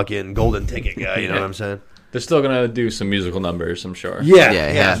flipping fucking golden ticket guy. You know what I'm saying? They're still going to do some musical numbers, I'm sure. Yeah,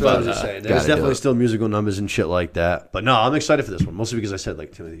 Yeah, that's what I was but, just saying. gotta There's do definitely it. still musical numbers and shit like that. But no, I'm excited for this one, mostly because I said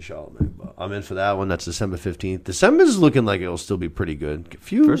like Timothy Chalamet. But I'm in for that one. That's December 15th. December's looking like it'll still be pretty good. A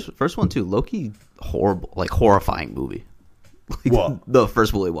few. First one too. Low-key horrible, like horrifying movie. Like, What? The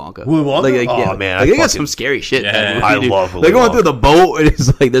first Willy Wonka. Willy Wonka? Like, Oh, man, like, I they got fucking- some scary shit. in Yeah, that movie, I dude. love Willy They're going Wonka. through the boat, and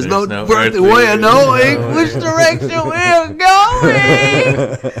it's like there's no no earthly earthly way of way. knowing which direction we're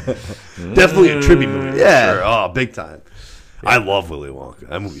going. Definitely a tribute movie. Yeah. Sure. Oh, big time. I love Willy Wonka.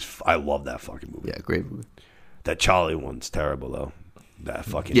 That movie's. I love that fucking movie. Yeah, great movie. That Charlie one's terrible though. That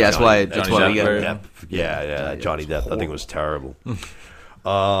fucking. Yeah, that's Johnny- why Johnny we got Depp, it. Yeah, Johnny Depp. I think it was terrible.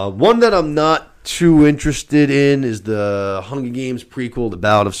 One that I'm not too interested in is the Hunger Games prequel, The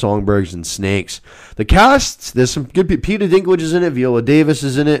Ballad of Songbirds and Snakes. The cast, there's some good people. Peter Dinklage is in it. Viola Davis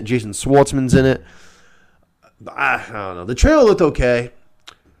is in it. Jason Schwartzman's in it. I don't know. The trailer looked okay.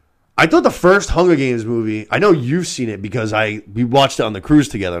 I thought the first Hunger Games movie, I know you've seen it because we watched it on the cruise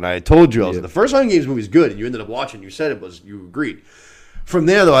together, and I had told you, I was like, the first Hunger Games movie is good, and you ended up watching, you said you agreed. From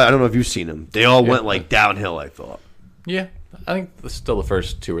there, though, I don't know if you've seen them. They all went like downhill, I thought. Yeah, I think still the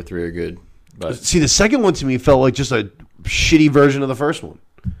first 2 or 3 are good. But See, the second one to me felt like just a shitty version of the first one.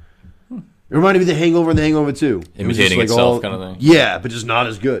 It reminded me of The Hangover and The Hangover 2. It was just, Imitating like, itself kind of thing. Yeah, but just not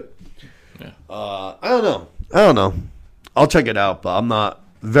as good. Yeah. I don't know. I'll check it out, but I'm not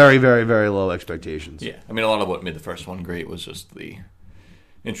very, very, very low expectations. Yeah, I mean, a lot of what made the first one great was just the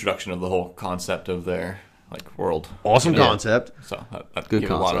introduction of the whole concept of their like world. Awesome You know? concept. So that Good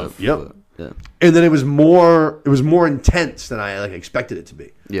gave a lot concept. of Yep. Yeah. And then it was more intense than I expected it to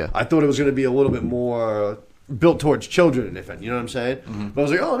be. Yeah. I thought it was going to be a little bit more built towards children, you know what I'm saying? Mm-hmm. But I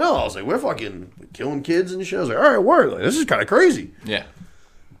was like, oh no, I was like, we're fucking killing kids and shit. I was like, all right, word, like, this is kind of crazy. yeah.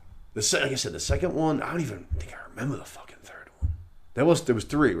 Like I said, the second one, I don't even think I remember the fucking third one. There was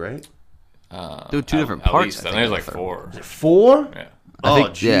 3, right? There were two different At parts. least. I I think, think there's of like the third 4. Is it 4? Yeah. Oh, think-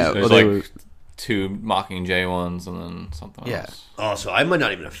 jeez. yeah. There's Well, they like were- 2 Mockingjay ones and then something Yeah. else. Oh, so I might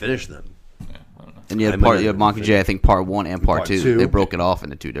not even have finished them. Yeah, I don't know. And you I had might not you had even Monkey J, I think part 1 and part Part 2. two. They broke it off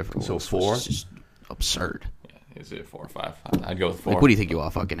into 2 different So ones. 4? It's just absurd. Yeah, is it 4 or 5? I'd go with 4. Like, what do you think you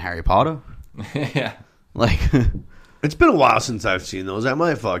are, fucking Harry Potter? Yeah. Like, It's been a while since I've seen those. I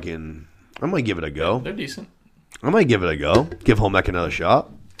might give it a go. They're decent. I might give it a go. Give Home Ec another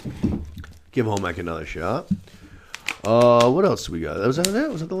shot. What else do we got? Was that it?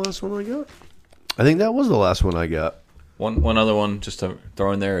 Was that the last one I got? I think that was the last one I got. One other one just to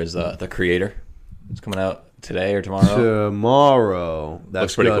throw in there is The Creator. It's coming out today or tomorrow. Tomorrow. That's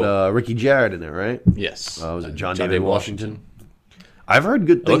Looks pretty got cool. Ricky Jarrett in it, right? Yes. Was it John David Washington? I've heard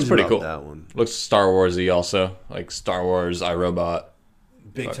good looks things pretty about cool. that one. Looks Star Warsy also, like Star Wars, iRobot,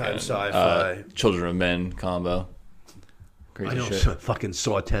 Big time fucking, sci-fi. Children of Men combo. Crazy I know. shit. Fucking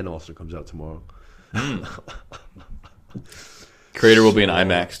Saw 10 also comes out tomorrow. Creator will be in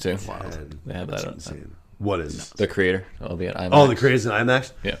IMAX too. And They have that. insane. What is? The Creator will be in IMAX. Oh, the Creator's in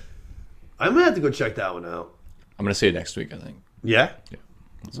IMAX? Yeah, I'm going to have to go check that one out. I'm gonna see it next week. I think. Yeah? Yeah.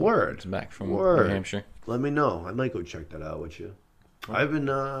 Word. It's back from Word. New Hampshire. Let me know. I might go check that out with you. I've been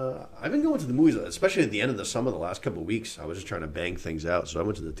going to the movies, especially at the end of the summer. The last couple of weeks, I was just trying to bang things out, so I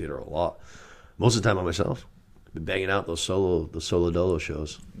went to the theater a lot. Most of the time by myself. Been banging out the solo dolo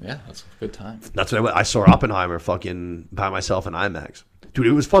shows. Yeah, that's a good time. That's what I went. I saw Oppenheimer fucking by myself in IMAX, dude.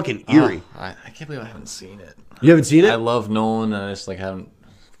 It was fucking eerie. Oh, I can't believe I haven't seen it. You haven't seen it? I love Nolan, and I just like haven't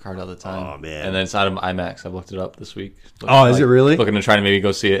carved out the time. Oh, man. And then it's out of IMAX. I've looked it up this week. Oh, is it really? Looking to try to maybe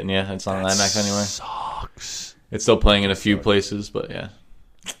go see it, and yeah, it's not on IMAX anywhere. Sucks. It's still playing in a few places, but yeah.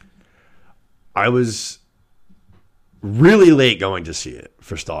 I was really late going to see it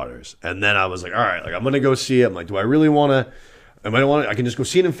for starters, and then I was like, all right, like I'm gonna go see it. I'm like, do I really want to? I can just go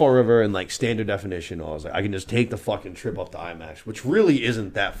see it in Fall River in like standard definition. Or I was like, I can just take the fucking trip up to IMAX, which really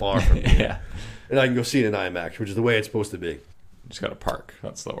isn't that far from me. Yeah. And I can go see it in IMAX, which is the way it's supposed to be. Just got to park.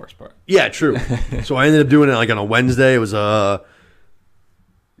 That's the worst part. Yeah, true. So I ended up doing it like on a Wednesday. It was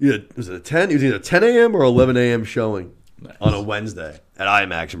was it a 10? It was either 10 a.m. or 11 a.m. showing on a Wednesday at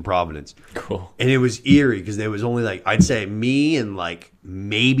IMAX in Providence. Cool. And it was eerie because there was only like, I'd say me and like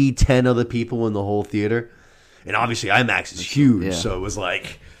maybe 10 other people in the whole theater. And obviously IMAX is huge, Yeah. so it was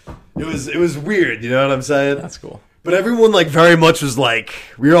like, it was weird, you know what I'm saying? That's cool. But everyone like very much was like,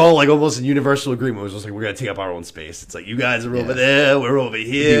 we were all like almost in universal agreement. It was just like, we're going to take up our own space. It's like, you guys are over there, we're over It'd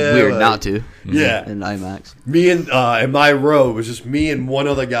here. be weird like- not to. Yeah. In IMAX. Me and in my row, it was just me and one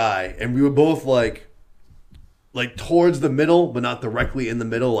other guy. And we were both like towards the middle, but not directly in the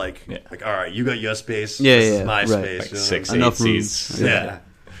middle. Like, all right, you got your space. Yeah, this yeah, is my right. space. Like you know? 6, Enough 8 room. seats. Yeah.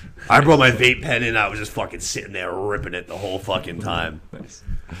 I brought my vape pen in. I was just fucking sitting there ripping it the whole fucking time. Nice.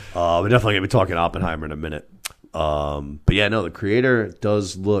 We're definitely going to be talking Oppenheimer in a minute. But yeah, no, the Creator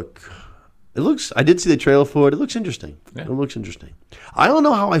does look... I did see the trailer for it. It looks interesting. Yeah. It looks interesting. I don't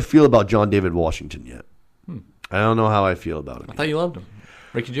know how I feel about John David Washington yet. I don't know how I feel about him. I thought you loved him.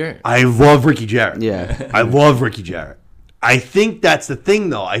 Ricky Jarrett. I love Ricky Jarrett. Yeah. I love Ricky Jarrett. I think that's the thing,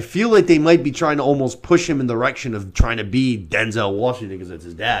 though. I feel like they might be trying to almost push him in the direction of trying to be Denzel Washington because it's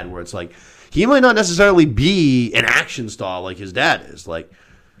his dad, where it's like he might not necessarily be an action star like his dad is. Like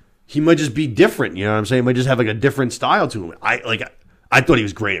he might just be different. You know what I'm saying? He might just have like a different style to him. I thought he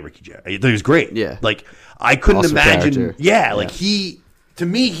was great at Ricky Jarrett. I thought he was great. Yeah. Like I couldn't Awesome imagine. character. Yeah. Like to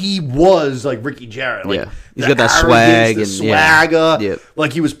me, he was like Ricky Jarrett. Like, Yeah. He's the got that arrogance, swag the and- swagger. Yep.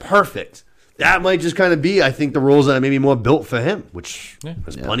 Like he was perfect. That might just kind of be, I think, the roles that are maybe more built for him, which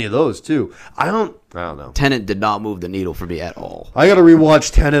there's plenty of those too. I don't know. Tenet did not move the needle for me at all. I got to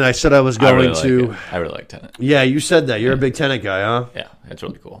rewatch Tenet. I said I was going to. I really like Tenet. Yeah, you said that. You're a big Tenet guy, huh? Yeah, it's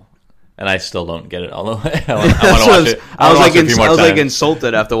really cool. And I still don't get it all the way. I want to watch it. I was watch it a few more like times.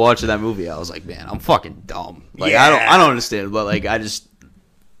 insulted after watching that movie. I was like, man, I'm fucking dumb. Like Yeah. I don't understand, but like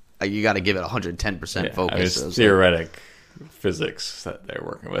you got to give it 110% Yeah, focus. I mean, So it's like, theoretic physics that they're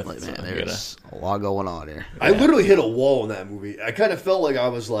working with. man, so you there's a lot going on here. I literally hit a wall in that movie. I kind of felt like I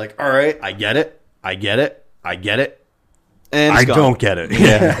was like, all right, I get it. And I it's gone. don't get it.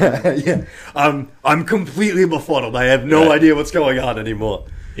 Yeah. Yeah. I'm completely befuddled. I have no idea what's going on anymore.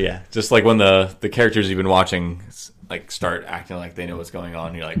 Yeah, just like when the characters you've been watching like start acting like they know what's going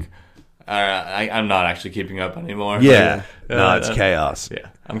on, you're like, I'm not actually keeping up anymore. Yeah. Like, No, it's chaos. Yeah,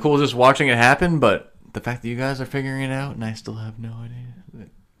 I'm cool with just watching it happen, but the fact that you guys are figuring it out and I still have no idea,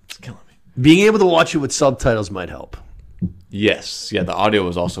 it's killing me. Being able to watch it with subtitles might help. Yes, yeah, the audio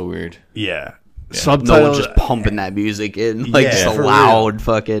was also weird. Yeah. No Subtitles. one just pumping that music in like Yeah, just for a loud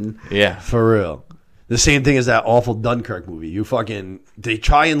fucking. Yeah, For real. The same thing as that awful Dunkirk movie. They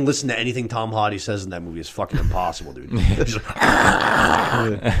try and listen to anything Tom Hardy says in that movie is fucking impossible, dude. He's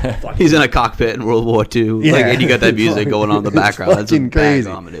like, He's in a cockpit in World War II, Yeah. like, and you got that music going on in the background. That's a fucking bad crazy.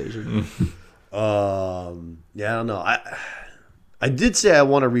 combination. yeah, I don't know. I did say I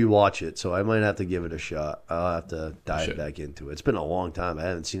want to rewatch it, so I might have to give it a shot. I'll have to dive back into it. It's been a long time. I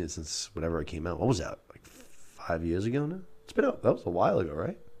haven't seen it since whenever it came out. What was that? Like 5 years ago now? That was a while ago,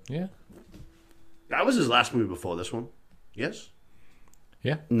 right? yeah, That was his last movie before this one. Yes?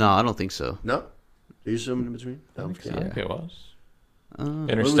 yeah. No, I don't think so. No? Are you assuming in between? No. I think it was Uh,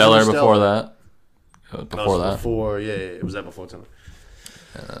 Interstellar Interstellar? before that. No, Before that, Before, yeah. Was that before time?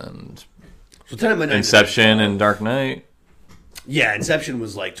 and So Tenet might not Inception and Dark Knight. Yeah, Inception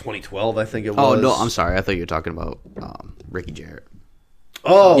was like 2012, I think it was. Oh no, I'm sorry. I thought you were talking about Ricky Jarrett.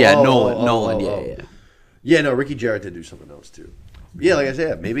 Oh, Yeah, oh, Nolan. oh, Nolan. oh, Yeah, oh. yeah. Yeah, no, Ricky Jarrett did do something else too. Yeah, like I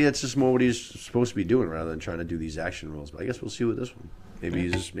said, maybe it's just more what he's supposed to be doing rather than trying to do these action roles. But I guess we'll see with this one. Maybe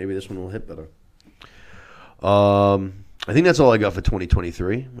this one will hit better. I think that's all I got for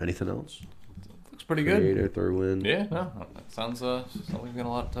 2023. Anything else? Looks pretty good. Creator, third win. Yeah, no, that sounds like we've got a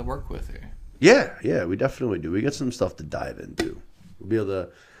lot to work with here. Yeah, we definitely do. We got some stuff to dive into. We'll be able to.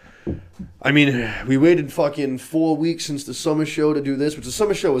 I mean, we waited fucking 4 weeks since the summer show to do this, which the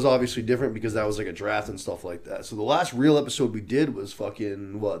summer show was obviously different because that was like a draft and stuff like that. So the last real episode we did was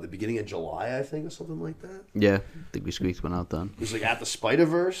fucking, the beginning of July, I think, or something like that? Yeah, I think we squeaked one out then. It was like At the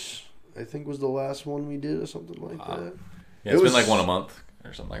Spider-Verse, I think was the last one we did or something like that. Yeah, it's been like one a month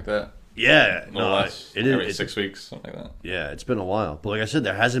or something like that. Yeah. No less. Every 6 weeks, something like that. Yeah, it's been a while. But like I said,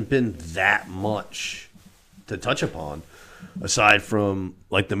 there hasn't been that much to touch upon. Aside from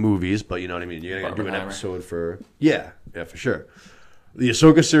like the movies, but you know what I mean. You're gonna do an episode for for sure. The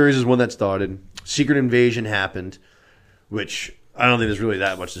Ahsoka series is one that started. Secret Invasion happened, which I don't think there's really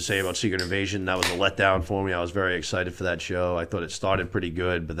that much to say about Secret Invasion. That was a letdown for me. I was very excited for that show. I thought it started pretty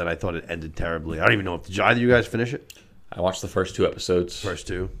good, but then I thought it ended terribly. I don't even know if did either of you guys finish it. I watched the first 2 episodes. First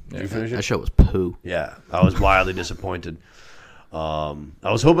 2. Did you finish it? That show was poo. Yeah, I was wildly disappointed. I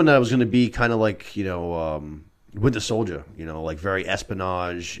was hoping that it was going to be kind of like Winter Soldier, like very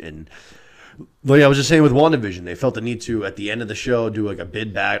espionage and like I was just saying with WandaVision, they felt the need to at the end of the show do like a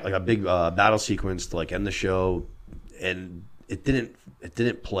big battle sequence to like end the show, and it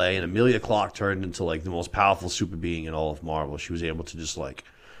didn't play. And Emilia Clarke turned into like the most powerful super being in all of Marvel. She was able to just like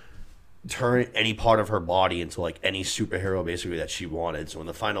turn any part of her body into like any superhero basically that she wanted. So in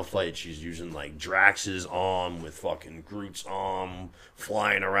the final fight, she's using like Drax's arm with fucking Groot's arm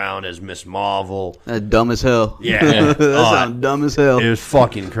flying around as Miss Marvel. That's dumb as hell. Yeah. That sounds dumb as hell. It was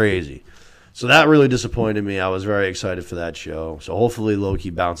fucking crazy. So that really disappointed me. I was very excited for that show. So hopefully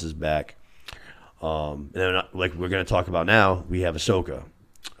Loki bounces back. And then like we're going to talk about now, we have Ahsoka.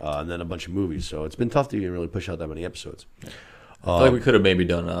 And then a bunch of movies. So it's been tough to even really push out that many episodes. I feel like we could have maybe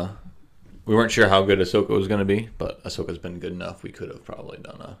done we weren't sure how good Ahsoka was going to be, but Ahsoka's been good enough. We could have probably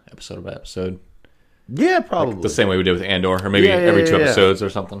done a episode by episode. Yeah, probably. Like the same way we did with Andor, or maybe every 2 episodes or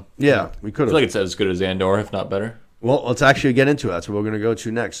something. Yeah, we could I have. feel like it's as good as Andor, if not better. Well, let's actually get into it. That's what we're going to go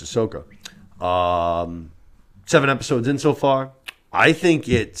to next, Ahsoka. 7 episodes in so far. I think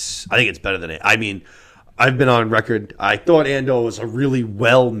it's better than it. I mean, I've been on record. I thought Andor was a really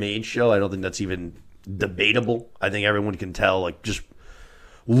well-made show. I don't think that's even debatable. I think everyone can tell, like, just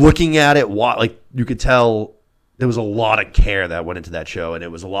looking at it, like you could tell there was a lot of care that went into that show, and it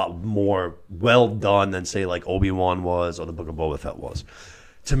was a lot more well done than say like Obi-Wan was or the Book of Boba Fett was.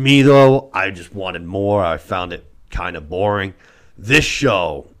 To me, though, I just wanted more. I found it kind of boring. This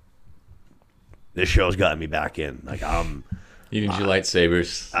show's gotten me back in. Like You need your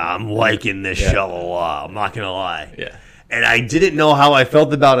lightsabers. I'm liking this show a lot. I'm not gonna lie. Yeah. And I didn't know how I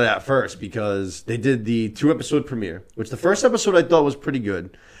felt about it at first because they did the 2-episode premiere, which the first episode I thought was pretty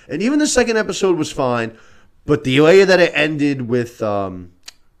good. And even the second episode was fine. But the way that it ended with,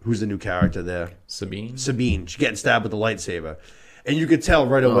 who's the new character there? Sabine. She's getting stabbed with the lightsaber. And you could tell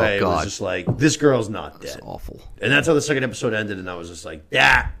right away it was just like, this girl's not dead. That's awful. And that's how the second episode ended. And I was just like,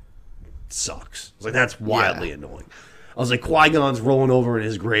 that sucks. I was like, that's wildly annoying. I was like, Qui-Gon's rolling over in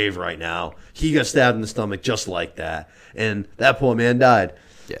his grave right now. He got stabbed in the stomach just like that. And that poor man died.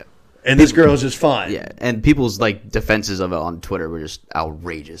 Yeah. And this girl's just fine. Yeah, and people's like defenses of it on Twitter were just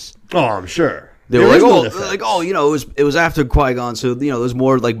outrageous. Oh, I'm sure. They were There is no like, defense. it was after Qui-Gon, so there's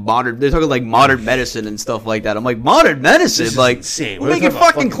more like modern. They're talking like modern medicine and stuff like that. I'm like, modern medicine, This is like insane. we're We're making talking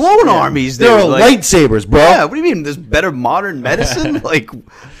about fucking clone yeah. armies. Dude. There are like, lightsabers, bro. yeah, what do you mean? There's better modern medicine? Like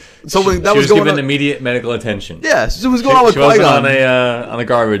something that She was was going given on. immediate medical attention. Yeah, so it was going on with She wasn't Qui-Gon. on a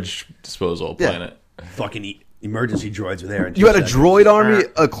garbage disposal planet. Fucking emergency droids were there. In You had a 2 seconds. droid army,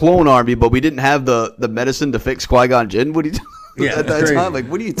 a clone army, but we didn't have the medicine to fix Qui-Gon Jinn. What do you? Yeah, at that's that crazy. time, like,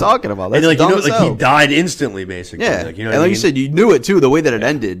 what are you talking about? That's And like dumb as hell. he died instantly, basically. Yeah, Like, you know and what I like mean? you said, you knew it too. The way that it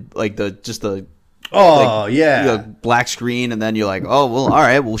ended, like the Oh yeah, black screen, and then you're like, oh well, all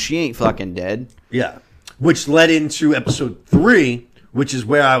right, well she ain't fucking dead. yeah. Which led into episode 3, which is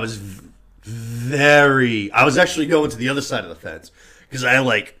where I was I was actually going to the other side of the fence because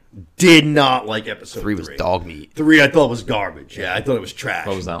I did not like episode 3. 3 was dog meat. 3 I thought was garbage. Yeah, I thought it was trash.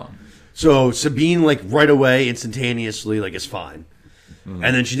 What was that one? So Sabine, right away, instantaneously, is fine. And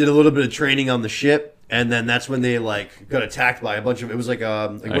then she did a little bit of training on the ship, and then that's when they got attacked by a bunch of. It was one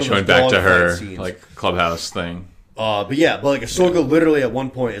of Showing those back to dogfight her scenes. clubhouse thing. But like Ahsoka literally at one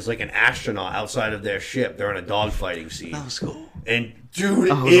point is like an astronaut outside of their ship. They're in a dogfighting scene. That was cool. And dude,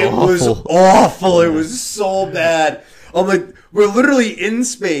 was it was awful. It was so bad. I'm like, we're literally in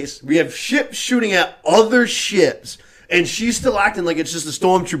space. We have ships shooting at other ships. And she's still acting like it's just the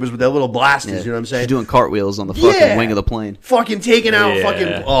stormtroopers with their little blasters. You know what I'm saying? She's doing cartwheels on the fucking wing of the plane. Fucking taking out Yeah.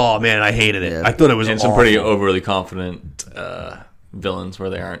 fucking... Oh, man, I hated it. Yeah. I thought it was And awful. some pretty overly confident villains where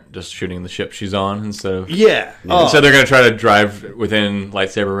they aren't just shooting the ship she's on instead of... Yeah. Oh, So they're going to try to drive within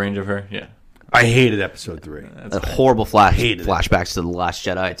lightsaber range of her? Yeah. I hated episode 3. Horrible Hated it. flashbacks to The Last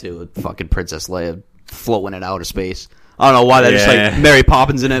Jedi, too, with fucking Princess Leia floating in outer space. I don't know why that just like Mary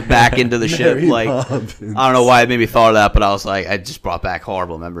Poppins in it back into the ship. Like Poppins. I don't know why it made me thought of that, but I was like, I just brought back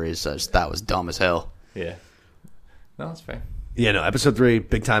horrible memories. So that was dumb as hell. Yeah. No, that's fair. Yeah, no, episode 3,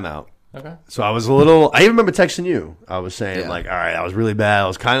 big time out. Okay. So I was a little... I even remember texting you. I was saying, Yeah. like, all right, that was really bad. I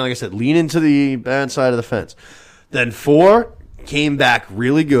was kind of, like I said, leaning to the bad side of the fence. Then 4 came back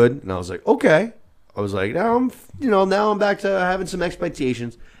really good, and I was like, okay. I was like, now I'm back to having some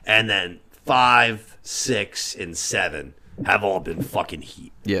expectations. And then 5, 6, and 7 have all been fucking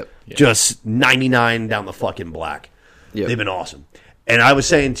heat. Yep. Just 99 down the fucking black. Yep. They've been awesome. And I was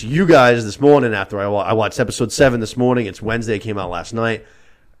saying to you guys this morning after I watched episode 7 this morning. It's Wednesday. It came out last night.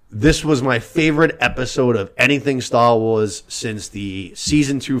 This was my favorite episode of anything Star Wars since the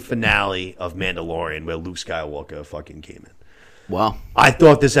season 2 finale of Mandalorian, where Luke Skywalker fucking came in. Wow. I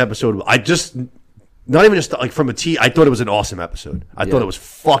thought this episode, not even just like from I thought it was an awesome episode. I thought it was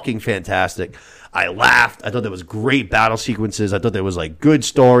fucking fantastic. I laughed. I thought there was great battle sequences. I thought there was like good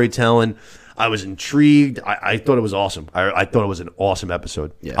storytelling. I was intrigued. I thought it was awesome. I thought it was an awesome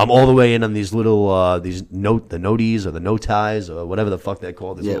episode. Yeah. I'm all the way in on these little the noties or the noties or whatever the fuck they're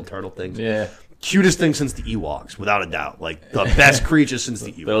called. These little turtle things. Yeah. Cutest thing since the Ewoks, without a doubt. Like the best creature since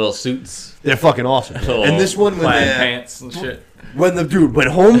the The Ewoks. little suits. They're fucking awesome. Little And this one, plaid pants and shit. when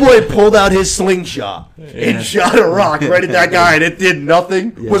Homeboy pulled out his slingshot and shot a rock right at that guy and it did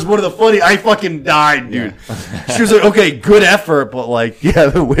nothing, was one of the funny. I fucking died, dude. She was like, okay, good effort, but like,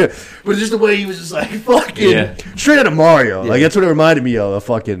 but just the way he was just like, fucking, straight out of Mario. Like, that's what it reminded me of.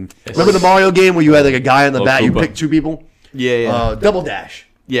 Remember the Mario game where you had like a guy on the back, you picked 2 people? Yeah. Double Dash.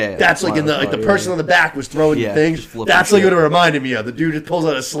 Yeah. That's like the person on the back was throwing Yeah, things. just flipping That's like shit. what it reminded me of. The dude just pulls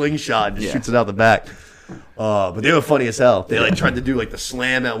out a slingshot and just shoots it out the back. But they were funny as hell. They like tried to do like the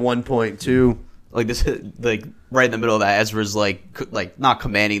slam at one point too. Like this, like right in the middle of that, Ezra's like not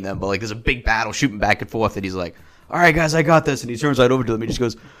commanding them, but like there's a big battle shooting back and forth, and he's like, "All right, guys, I got this." And he turns right over to them. He just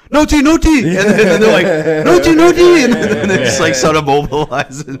goes, "No T, no T," and then they're like, "No T, no T," and then they just like sort of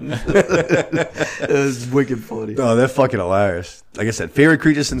mobilizing. It was wicked funny. Oh, they're fucking hilarious. Like I said, favorite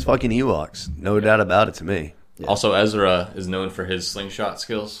creature since fucking Ewoks. No doubt about it to me. Also, Ezra is known for his slingshot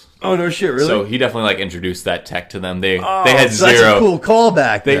skills. Oh no shit, really? So he definitely like introduced that tech to them. They Oh, had so zero. That's a cool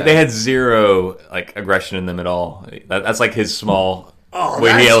callback. They had zero like aggression in them at all. That's like his small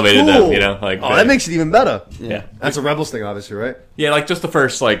way he that's elevated cool. them. You know, like that makes it even better. yeah, That's a Rebels thing, obviously, right? yeah. Like just the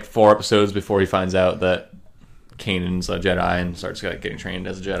first like 4 episodes before he finds out that Kanan's a Jedi and starts like getting trained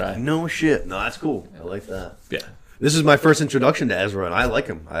as a Jedi. No shit. No, that's cool. I like that. Yeah, This is my first introduction to Ezra, and I like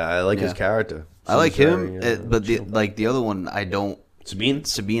him. I like his character. I like Seems him, very, but the other one, I don't. Sabine.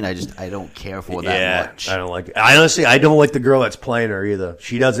 Sabine, I don't care for that much. I don't like it. I don't like the girl that's playing her either.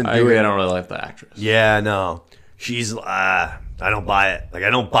 She doesn't I do agree. it. I don't really like the actress. Yeah, no. She's I don't buy it. Like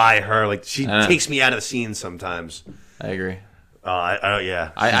I don't buy her. Like she takes me out of the scene sometimes. I agree.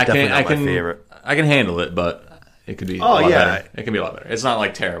 Yeah. I Definitely can not my favorite. I can handle it, but it could be a lot better. It can be a lot better. It's not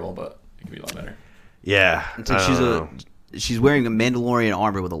like terrible, but it can be a lot better. Yeah. It's like she's wearing a Mandalorian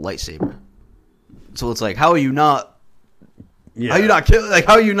armor with a lightsaber. So it's like, how are you not? Yeah. How are you not killing? Like,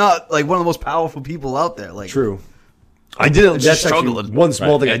 how are you not like one of the most powerful people out there? Like, True. I didn't. It's That's just actually struggling. one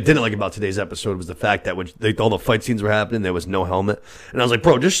small thing Yeah. I didn't like about today's episode was the fact that when all the fight scenes were happening, there was no helmet, and I was like,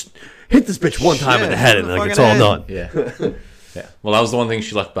 "Bro, just hit this bitch one time in the head, and like it's all done." Yeah, yeah. Well, that was the one thing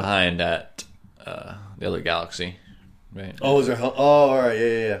she left behind at the other galaxy, right? Oh, is there? Oh, all right,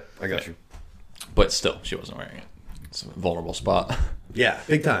 yeah. I got you. But still, she wasn't wearing it. It's a vulnerable spot. Yeah,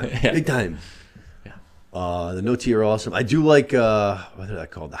 big time, Yeah. big time. Yeah. The no-T are awesome. I do like what are they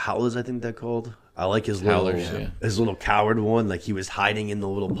called? The Howlers, I think they're called. I like his Howlers, his little coward one. Like he was hiding in the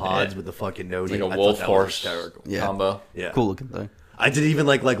little pods with the fucking no-T. Like a I thought wolf that was horse hysterical. Yeah. combo. Yeah, cool looking thing. I did even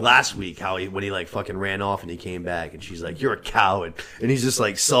like last week how when he like fucking ran off and he came back and she's like, "You're a coward," and he's just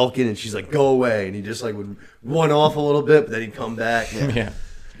like sulking and she's like, "Go away," and he just like would run off a little bit, but then he'd come back. Yeah.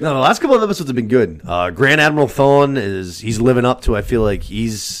 No, the last couple of episodes have been good. Grand Admiral Thrawn he's living up to. I feel like you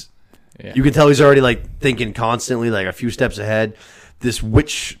can tell he's already like thinking constantly, like a few steps ahead. this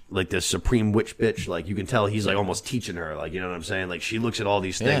witch, like this supreme witch bitch, like you can tell he's like almost teaching her, like, you know what I'm saying? Like she looks at all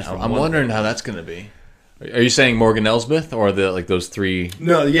these things. Yeah, I'm wondering how that's going to be. Are you saying Morgan Elsbeth or those three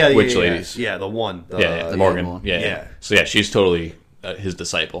witch ladies? Yeah, the one. The Morgan. one. Yeah. So yeah, she's totally his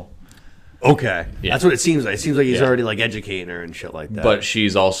disciple. Okay. Yeah. That's what it seems like. It seems like he's Yeah. already like educating her and shit like that. But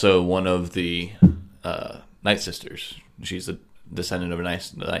she's also one of the Night Sisters. She's a descendant of the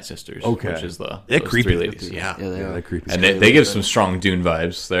Night Sisters, Okay. which is They're those creepy. three ladies. Yeah. Yeah, they yeah, are. they're creepy. And they give some strong Dune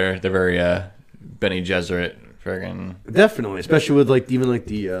vibes. They're very Benny Gesserit, friggin' Definitely, especially with like even like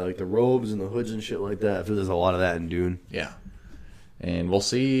the robes and the hoods and shit like that. I feel there's a lot of that in Dune. yeah. And we'll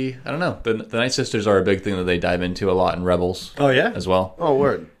see. I don't know. The Night Sisters are a big thing that they dive into a lot in Rebels. Oh yeah. as well. Oh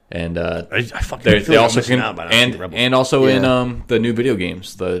word. And I fucking they feel like also I'm missing can out by not seeing Rebels. and also Yeah. in the new video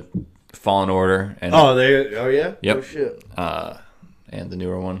games, the Fallen Order and Oh yeah. Yep. Oh shit. and the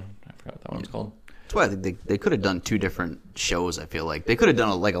newer one. I forgot what that one's called. That's why I think they could have done two different shows. I feel like they could have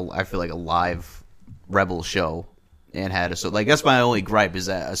done I feel like a live Rebel show and had that's my only gripe is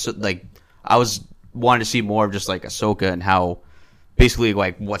that like I was wanting to see more of just like Ahsoka and how basically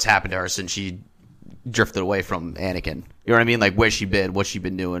like what's happened to her since she drifted away from Anakin. You know what I mean? Like where's she been? What's she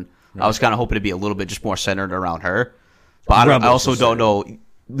been doing? Right. I was kind of hoping to be a little bit just more centered around her, but I also don't know.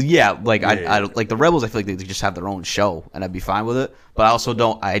 Yeah, like I like the Rebels. I feel like they just have their own show, and I'd be fine with it. But I also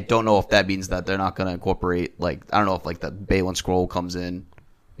don't. I don't know if that means that they're not going to incorporate. Like I don't know if like the Baylan Scroll comes in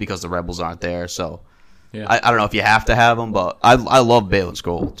because the Rebels aren't there. So Yeah. I don't know if you have to have them, but I love Baylan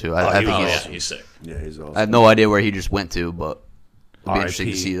Scroll too. I think he's sick. Yeah, he's awesome. I have no idea where he just went to, but it'd be R.I.P. interesting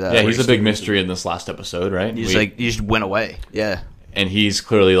to see that. Yeah, he's a big mystery in this last episode, right? He just went away. Yeah, and he's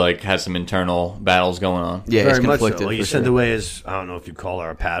clearly like has some internal battles going on. yeah, he's Very much so. conflicted. Like you for sent sure. away as I don't know if you call her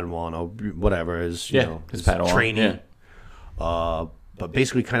a Padawan or whatever is Yeah, his Padawan, training. yeah. But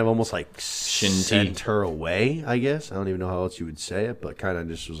basically, kind of almost like Shinti. sent her away. I guess I don't even know how else you would say it, but kind of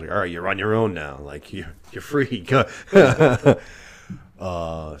just was like, all right, you're on your own now. Like you're free. Go.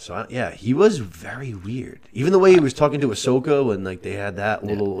 Yeah, he was very weird. Even the way he was talking to Ahsoka when like they had that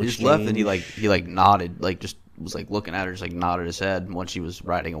little He just exchange. left and he nodded, like just was like looking at her, just like nodded his head once she was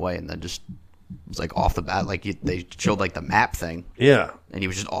riding away, and then just was like off the bat, like they showed like the map thing, Yeah, and he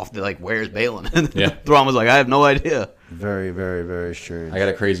was just off the like, where's Baylan? And Yeah. Thrawn was like, I have no idea. very, very, very strange. I got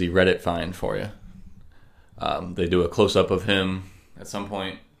a crazy Reddit find for you. They do a close up of him at some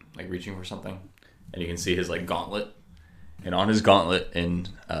point, like reaching for something, and you can see his like gauntlet. And on his gauntlet, in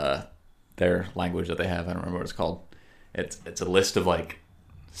their language that they have, I don't remember what it's called. It's a list of like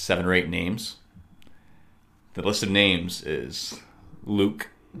 7 or 8 names. The list of names is Luke,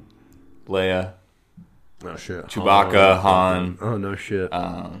 Leia, Oh shit, Chewbacca, Han, Oh no shit.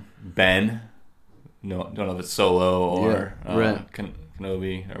 Ben. No, don't know if it's Solo or Yeah, right.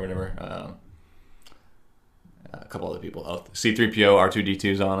 Kenobi or whatever. A couple other people. Oh, C-3PO,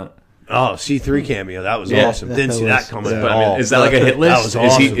 R2-D2's on it. Oh, C3 cameo. That was Yeah. awesome. Didn't see that coming at But I all. mean, is that like a hit list? That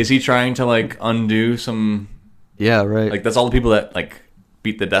was awesome. Is he trying to like undo some? Yeah, right. Like that's all the people that like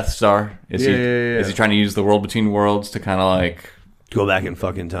beat the Death Star. Is he? Yeah. Is he trying to use the world between worlds to kind of like Go back in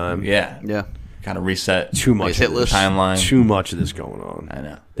fucking time. yeah, kind of reset Too much hit of this. list. timeline? Too much of this going on. I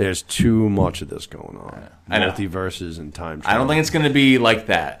know. There's too much of this going on. I know. Multiverses and time. I don't think it's going to be like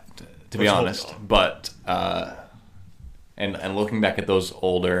that, to be Let's hope honest. so. But and looking back at those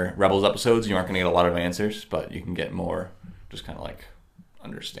older Rebels episodes, you aren't going to get a lot of answers, but you can get more, just kind of like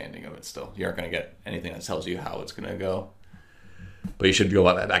understanding of it. Still, you aren't going to get anything that tells you how it's going to go. But you should go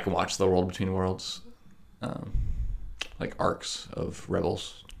back and watch the World Between Worlds, like arcs of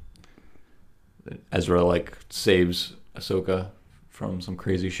Rebels. Ezra like saves Ahsoka from some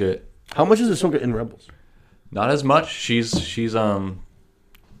crazy shit. How much is Ahsoka in Rebels? Not as much. She's the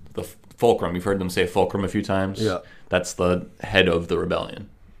Fulcrum. You've heard them say Fulcrum a few times. Yeah. That's the head of the rebellion.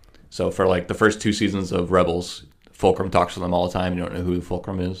 So for like the first 2 seasons of Rebels, Fulcrum talks to them all the time. You don't know who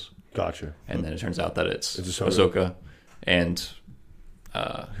Fulcrum is, Gotcha. and then it turns out that it's Ahsoka. Ahsoka and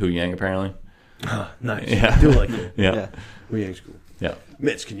Hu Yang apparently. Nice. Yeah. I do like it. Yeah. yeah. Yang school. Yeah.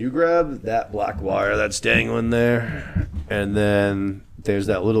 Mitch, can you grab that black wire that's dangling there? And then there's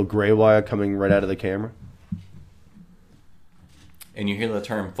that little gray wire coming right out of the camera. And you hear the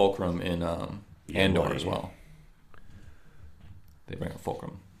term Fulcrum in Andor boy. as well. They bring up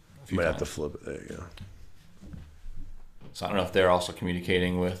Fulcrum a few Might times. have to flip it. There you go. So I don't know if they're also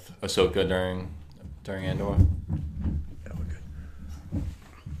communicating with Ahsoka during Andor. Yeah, we're good.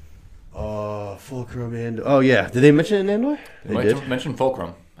 Fulcrum and yeah. Did they mention it in Andor? They did. Mention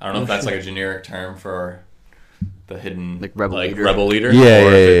Fulcrum. I don't know if that's like a generic term for the hidden Like rebel leader. rebel leader, Yeah, or yeah,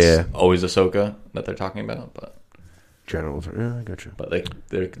 if it's yeah. always Ahsoka that they're talking about. General. Yeah, I gotcha. But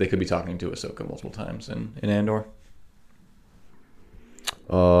they could be talking to Ahsoka multiple times in Andor.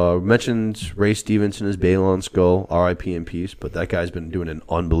 Mentioned Ray Stevenson as Balon Skull, R.I.P. in peace, but that guy's been doing an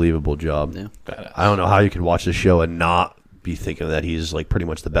unbelievable job. Yeah. I don't know how you could watch the show and not be thinking that he's like pretty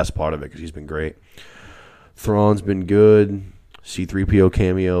much the best part of it because he's been great. Thrawn's been good. C-3PO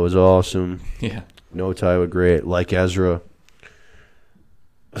cameo is awesome. Yeah. No Taiwa great. Like Ezra.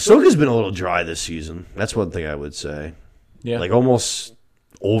 Ahsoka's been a little dry this season. That's one thing I would say. Yeah. Like almost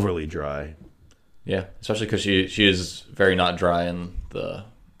overly dry. Yeah, especially because she is very not dry in the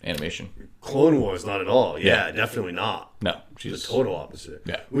animation. Clone Wars, not at all. Yeah, definitely not. No, She's the total opposite.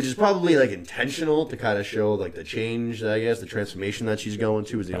 Yeah. Which is probably like intentional to kind of show like the change, I guess, the transformation that she's going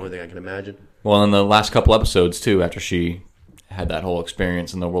to is the only thing I can imagine. Well, in the last couple episodes too, after she had that whole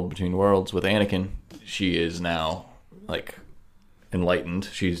experience in the World Between Worlds with Anakin, she is now like enlightened.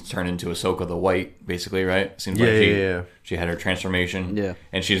 She's turned into Ahsoka the White, basically, right? Seems like she had her transformation. Yeah.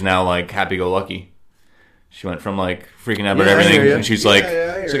 And she's now like happy-go-lucky. She went from like freaking out about everything, and she's like,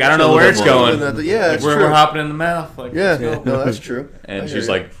 she's like, I don't know where it's going. Yeah, like, we're hopping in the mouth. Like, yeah, no, that's true. And she's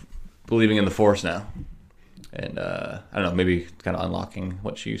like believing in the Force now, and I don't know, maybe kind of unlocking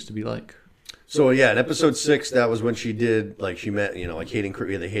what she used to be like. So yeah, in episode 6, that was when she did like she met like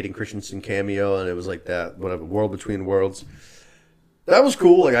the Hayden Christensen cameo, and it was like that whatever World Between Worlds. That was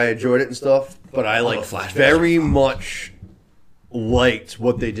cool. Like I enjoyed it and stuff, but I like very much liked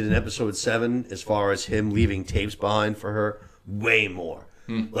what they did in episode 7 as far as him leaving tapes behind for her way more.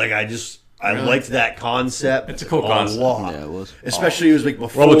 Like I liked that concept. It's a cool concept. Lot. Yeah, it was. Especially it was like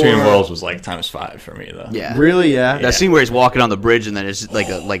before World Between Worlds was like ×5 for me though. Yeah. Really, yeah. That scene where he's walking on the bridge and then it's like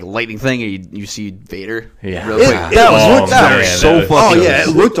a lightning thing and you see Vader. Yeah. Real quick. That was so man. fucking. Oh yeah, it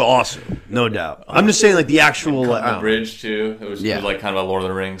looked awesome, no doubt. I'm just saying like the actual The bridge too. It was like kind of a Lord of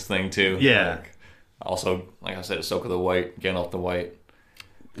the Rings thing too. Yeah. Like, also, like I said, Ahsoka the White, Gandalf the White.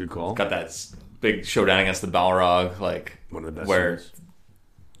 Good call. Got that big showdown against the Balrog, like One of the best where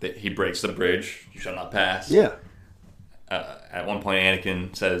scenes. he breaks the bridge. You shall not pass. Yeah. At one point,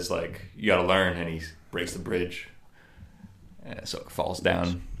 Anakin says like, "You got to learn," and he breaks the bridge. And Ahsoka falls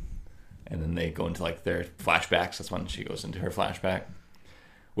down, and then they go into like their flashbacks. That's when she goes into her flashback.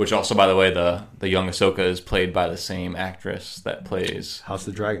 Which also, by the way, the young Ahsoka is played by the same actress that plays House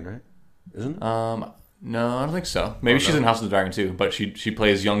of the Dragon, right? Isn't it? No, I don't think so. Maybe she's in House of the Dragon too, but she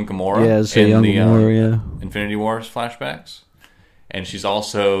plays young Gamora in in the the Gamora, Infinity Wars flashbacks, and she's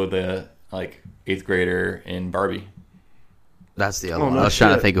also the like 8th grader in Barbie. That's the other one. no I was trying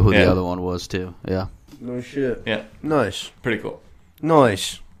to shit. think of who Yeah. the other one was too. Yeah. No shit. Yeah, Nice. pretty cool.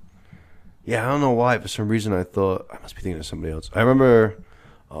 Nice. Yeah, I don't know why. For some reason, I thought I must be thinking of somebody else. I remember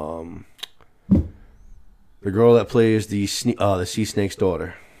the girl that plays the Sea Snake's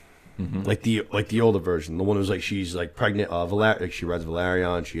daughter, like the older version, the one who's like she's like pregnant. Like she rides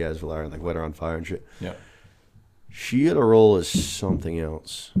Valerian. She has Valerian like lit her on fire and shit. Yeah, She had a role as something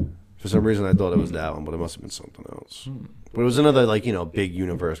else. For some reason, I thought it was that one, but it must have been something else. But it was another like big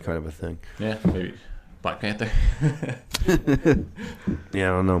universe kind of a thing. yeah, maybe Black Panther. Yeah,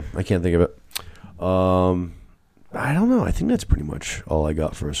 I don't know. I can't think of it. I don't know. I think that's pretty much all I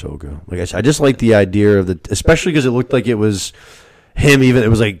got for Ahsoka. Like I said, I just like the idea of especially because it looked like it was him. Even it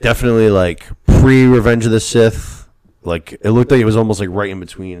was like definitely like pre-Revenge of the Sith. Like it looked like it was almost like right in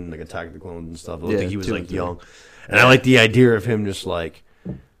between like Attack of the Clones and stuff. It looked like he was 2 like and 3. young, and I like the idea of him just like.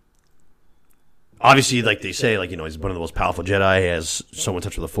 Obviously, like they say, like he's one of the most powerful Jedi. He has so much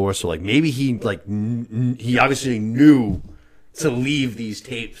touch with the Force. So like maybe he like he obviously knew to leave these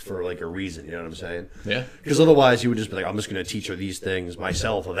tapes for like a reason. You know what I'm saying? Yeah, Because otherwise, he would just be like, "I'm just going to teach her these things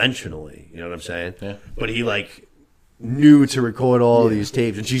myself eventually." You know what I'm saying? Yeah. But he like knew to record all of these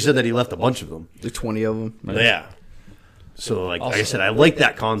tapes, and she said that he left a bunch of them. Like 20 of them. Yeah. So like I Also- said, I like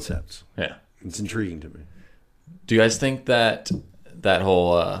that concept. yeah. It's intriguing to me. Do you guys think that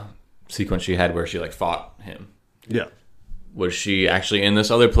whole sequence she had where she like fought him, Yeah. was she actually in this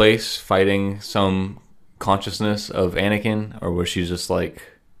other place fighting some consciousness of Anakin, or was she just like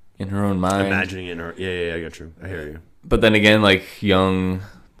in her own mind? Imagining in her. Yeah, I got you. I hear you. But then again, like that young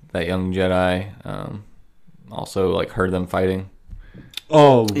Jedi also like heard them fighting.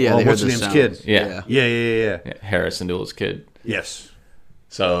 Oh, Yeah, they heard what's the his name's sounds. kid? Yeah. Yeah. Yeah, Harrison Duel's kid. Yes.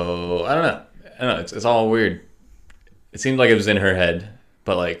 So I don't know. It's all weird. It seemed like it was in her head,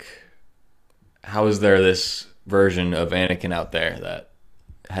 but like, how is there this version of Anakin out there that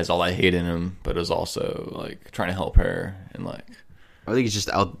has all that hate in him, but is also like trying to help her and like? I think it's just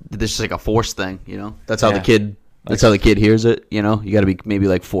out. This is like a Force thing, you know. That's how Yeah. the kid. That's how the kid hears it. You know, you got to be maybe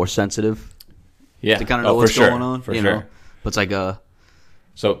like Force sensitive Yeah, to kind of know for what's sure, going on. for you sure. know, but it's like a.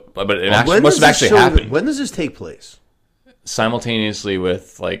 So, but it When actually, does must have this actually show- happened When does this take place? simultaneously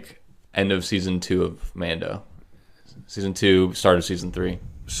with like end of season 2 of Mando. Season 2 started season 3.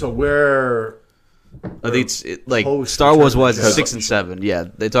 So we're I think like Post Star Wars Return of was the Jedi. 6 and 7. Yeah,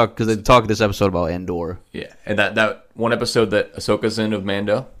 they talk this episode about Andor. Yeah, and that one episode that Ahsoka's in of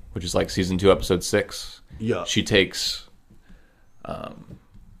Mando, which is like season 2, episode 6. Yeah. She takes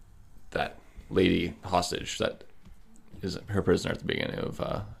that lady hostage that is her prisoner at the beginning of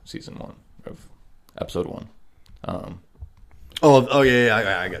season 1 of episode 1. Yeah,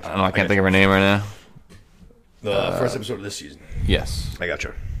 I got you. I can't think of her name right now. The first episode of this season. Yes. I got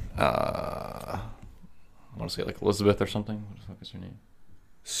you. I want to say like Elizabeth or something. What the fuck is her name?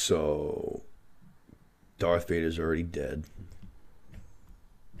 So, Darth Vader's already dead.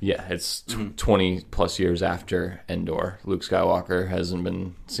 Yeah, it's 20 plus years after Endor. Luke Skywalker hasn't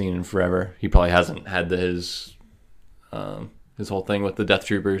been seen in forever. He probably hasn't had his whole thing with the Death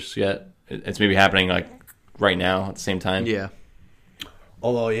Troopers yet. It's maybe happening like right now at the same time. Yeah.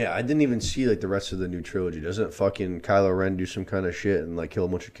 Although, yeah, I didn't even see like the rest of the new trilogy. Doesn't fucking Kylo Ren do some kind of shit and like kill a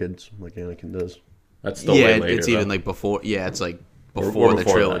bunch of kids like Anakin does? That's still way later. It's even though. like before. Yeah, it's like Or before the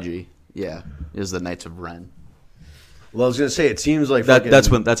before trilogy. Yeah, is the Knights of Ren. Well, I was gonna say it seems like That's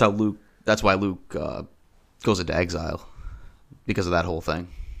why Luke goes into exile because of that whole thing.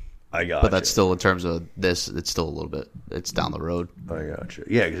 I got. But that's still in terms of this. It's still a little bit. It's down the road. I got you.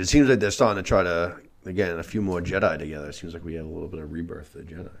 Yeah, because it seems like they're starting to try to again a few more Jedi together. It seems like we have a little bit of rebirth for the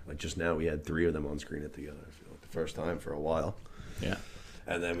Jedi. Like just now, we had 3 of them on screen together. I feel like the first time for a while. Yeah.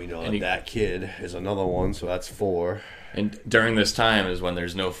 And then we know And that kid is another one, so that's 4. And during this time is when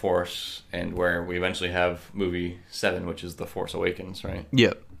there's no Force, and where we eventually have movie 7, which is The Force Awakens, right?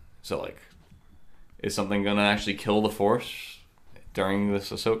 Yep. So, like, is something going to actually kill the Force during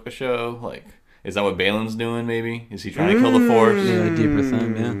this Ahsoka show? Like, is that what Balin's doing, maybe? Is he trying to kill the Force? Yeah, deeper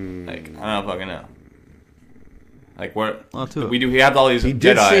thing. Yeah. Like, I don't fucking know. Like, what? Well, too. We have all these He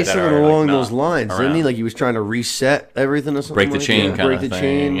did Jedi say that something are, like, along not those lines, didn't he? around. Like he was trying to reset everything or something. Break the like chain that? kind Break of the thing,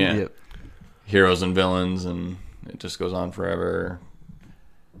 chain. yeah. Yep. Heroes and villains, and it just goes on forever.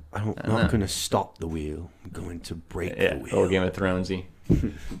 I'm not going to stop the wheel. I'm going to break Yeah, the wheel. oh, Game of Thronesy.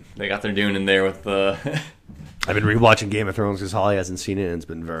 They got their Dune in there with the... I've been rewatching Game of Thrones because Holly hasn't seen it, and it's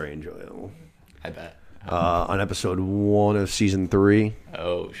been very enjoyable. I bet. On episode 1 of season 3.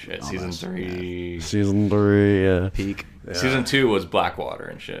 Oh, shit. Season 3. Season 3, yeah. Peak. Season 2 was Blackwater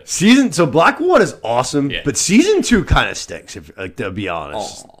and shit. So Blackwater is awesome, Yeah. but season 2 kind of stinks. If like to be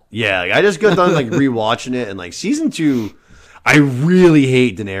honest, Aw. yeah, like, I just got done like rewatching it, and like season 2, I really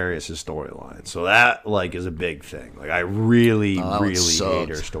hate Daenerys' storyline. So that like is a big thing. Like I really Oh, that one hate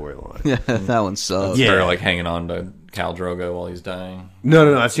her sucked. storyline. Yeah, that one sucks. Yeah. They're like hanging on to Khal Drogo while he's dying.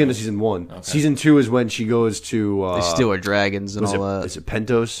 No, that's the end of season 1. Season 2 is when she goes to They steal our dragons and is all that. it Karth.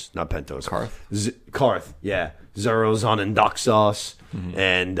 Pentos? Not Pentos. Karth, yeah. Zerozon and Doxos. Mm-hmm.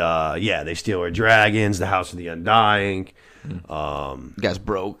 And, yeah, they steal her dragons, the House of the Undying. Guy's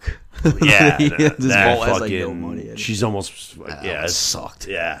broke. Yeah. This that vault has, fucking, no money in it. she's almost, That yeah. one it's- sucked.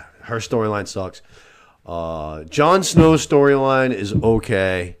 Yeah, her storyline sucks. Jon Snow's storyline is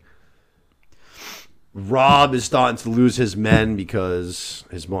okay. Rob is starting to lose his men because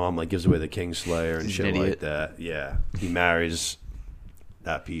his mom like gives away the Kingslayer and He's shit an like idiot. that. Yeah, he marries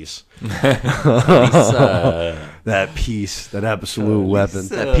that piece. That That piece, that absolute weapon.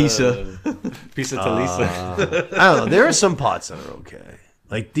 That pizza. Piece of Talisa. I don't know. There are some parts that are okay.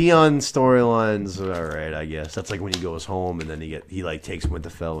 Like Dion's storylines are all right, I guess. That's like when he goes home and then he like takes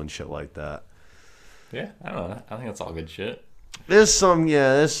Winterfell and shit like that. Yeah, I don't know. I think that's all good shit. There's some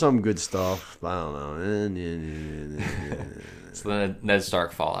good stuff. But I don't know. It's the Ned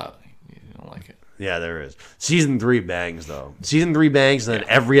Stark fallout. You don't like it. Yeah, there is. Season 3 bangs though. Season 3 bangs, and then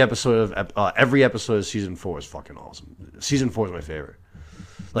every episode of season 4 is fucking awesome. Season 4 is my favorite.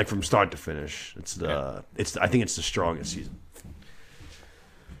 Like from start to finish, I think it's the strongest season.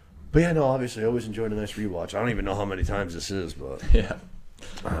 But yeah, no, obviously I always enjoyed a nice rewatch. I don't even know how many times this is, but Yeah.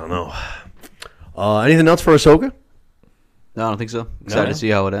 I don't know. Anything else for Ahsoka? No, I don't think so. Excited No? to see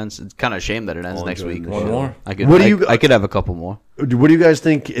how it ends. It's kind of a shame that it ends I'll next enjoy week. the One show. more. I could. What do you- I could have a couple more. What do you guys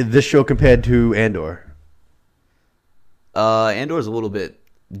think this show compared to Andor? Andor is a little bit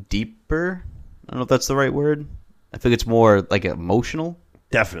deeper. I don't know if that's the right word. I think it's more like emotional.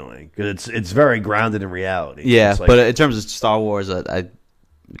 Definitely, because it's very grounded in reality. Yeah, It's like- but in terms of Star Wars, I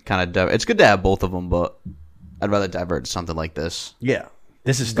kind of it's good to have both of them, but I'd rather divert to something like this. yeah,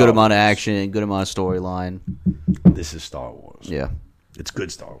 this is Good Star amount of Wars. action, good amount of storyline. This is Star Wars. Yeah, It's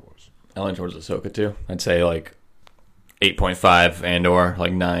good Star Wars. I lean towards Ahsoka too. I'd say like 8.5 Andor,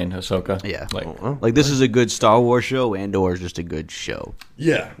 like 9 Ahsoka. yeah. Like Like this is a good Star Wars show. Andor is just a good show.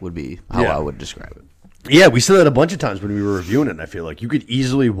 Yeah. Would be how Yeah. I would describe it. Yeah, we said that a bunch of times when we were reviewing it. And I feel like you could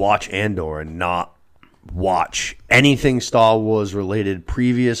easily watch Andor and not watch anything Star Wars related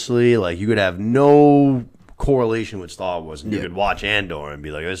previously. Like, you could have no correlation with Star Wars, and you could watch Andor and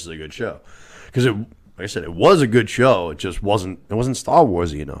be like, "This is a good show," because like I said, it was a good show. It just wasn't Star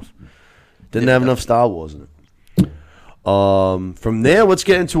Warsy enough. Didn't have enough Star Wars in it. From there, let's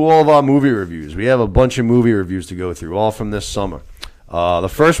get into all of our movie reviews. We have a bunch of movie reviews to go through, all from this summer. The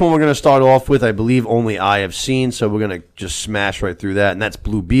first one we're going to start off with, I believe only I have seen, so we're going to just smash right through that, and that's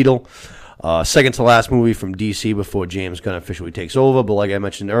Blue Beetle. Second to last movie from DC before James Gunn officially takes over, but like I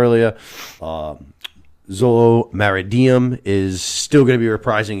mentioned earlier, Zolo Meridium is still going to be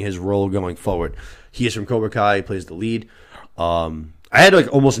reprising his role going forward. He is from Cobra Kai. He plays the lead. I had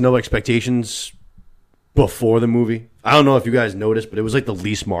like almost no expectations before the movie. I don't know if you guys noticed, but it was like the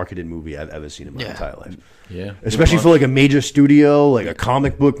least marketed movie I've ever seen in my entire life. Yeah. Especially for like a major studio, like a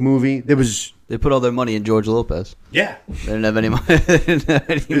comic book movie. They put all their money in George Lopez. Yeah. They didn't have any money.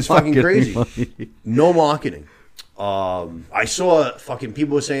 It's fucking crazy. No marketing. I saw fucking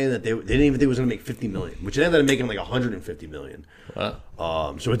people were saying that they didn't even think it was going to make $50 million, which it ended up making like $150 million.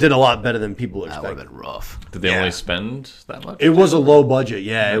 So it did a lot better than people That expected. would have been rough. Did they only spend that much? It was a low budget.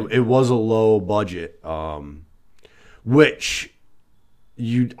 Yeah, it was a low budget, which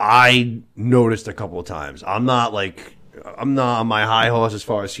I noticed a couple of times. I'm not on my high horse as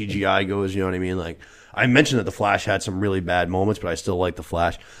far as CGI goes. You know what I mean? Like, I mentioned that The Flash had some really bad moments, but I still like The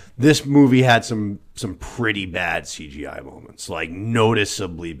Flash. This movie had some pretty bad CGI moments, like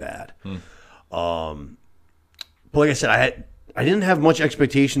noticeably bad. But like I said, I didn't have much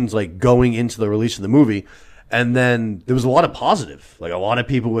expectations like going into the release of the movie, and then there was a lot of positive. Like, a lot of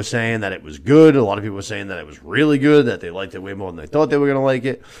people were saying that it was good. A lot of people were saying that it was really good, that they liked it way more than they thought they were going to like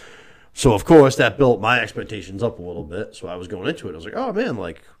it. So of course that built my expectations up a little bit. So I was going into it, I was like, oh man,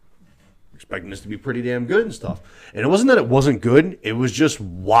 like, expecting this to be pretty damn good and stuff. And it wasn't that it wasn't good. It was just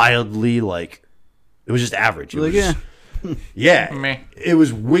wildly, like, it was just average. It was, yeah. Meh. It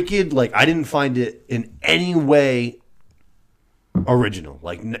was wicked. Like, I didn't find it in any way original.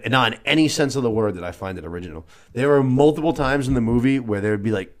 Like, not in any sense of the word did I find it original. There were multiple times in the movie where there'd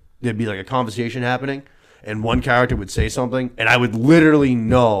be like a conversation happening, and one character would say something, and I would literally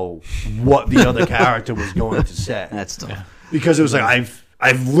know what the other character was going to say. That's tough. Yeah. Because it was like,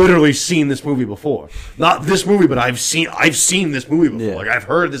 I've literally seen this movie before. Not this movie, but I've seen this movie before. Yeah. Like, I've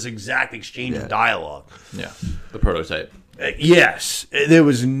heard this exact exchange of dialogue. Yeah. The prototype. Yes. There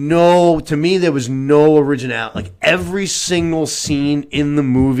was no originality. Like, every single scene in the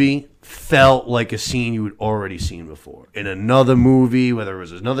movie felt like a scene you had already seen before. In another movie, whether it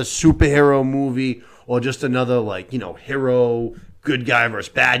was another superhero movie or just another, like, you know, hero, good guy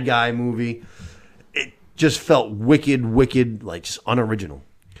versus bad guy movie. Just felt wicked, like, just unoriginal.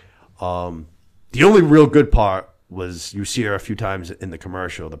 The only real good part was, you see her a few times in the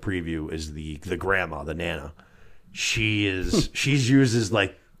commercial, the preview, is the grandma, the Nana. She's used as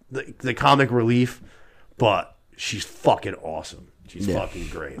like the comic relief, but she's fucking awesome. She's fucking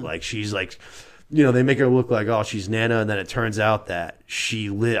great. Like, she's like, you know, they make her look like, oh, she's Nana, and then it turns out that she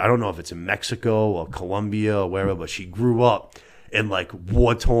I don't know if it's in Mexico or Colombia or wherever, but she grew up in like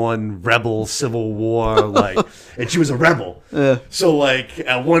war-torn rebel civil war, like, and she was a rebel. So like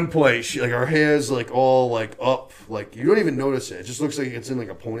at one point, she, like, her hair's like all like up, like, you don't even notice it. It just looks like it's in like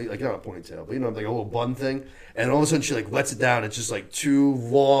a pony, like, not a ponytail, but, you know, like a little bun thing. And all of a sudden she like lets it down. It's just like two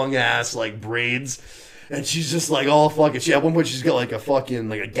long ass like braids. And she's just like all fucking. At one point she's got like a fucking,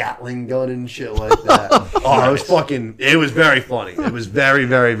 like a Gatling gun and shit like that. It was very funny. It was very,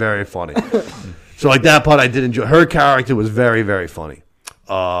 very, very funny. So like that part I did enjoy. Her character was very, very funny.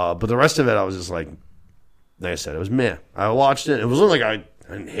 But the rest of it I was just like I said, it was meh. I watched it. It wasn't like I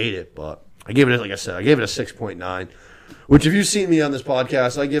didn't hate it, but I gave it, like I said, I gave it a 6.9. Which, if you've seen me on this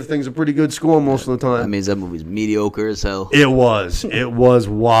podcast, I give things a pretty good score most of the time. That means that movie's mediocre as hell. It was. It was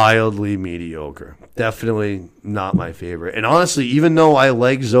wildly mediocre. Definitely not my favorite. And honestly, even though I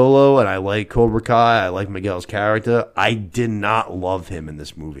like Zolo and I like Cobra Kai, I like Miguel's character, I did not love him in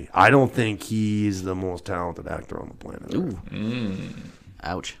this movie. I don't think he's the most talented actor on the planet. Ooh.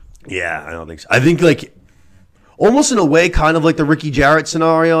 Ouch. Yeah, I don't think so. I think, like, almost in a way, kind of like the Ricky Jarrett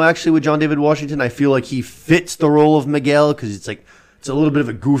scenario, actually, with John David Washington. I feel like he fits the role of Miguel because it's a little bit of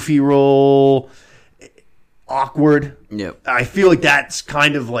a goofy role, awkward. Yep. I feel like that's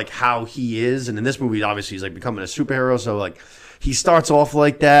kind of like how he is. And in this movie, obviously, he's like becoming a superhero. So like he starts off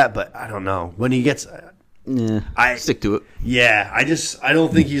like that, but I don't know when he gets. I stick to it. Yeah, I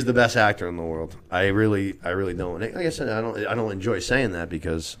don't think he's the best actor in the world. I really don't. Like I said, I don't enjoy saying that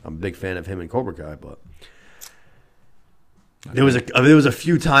because I'm a big fan of him and Cobra Kai, but. There was a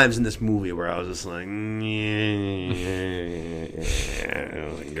few times in this movie where I was just like, it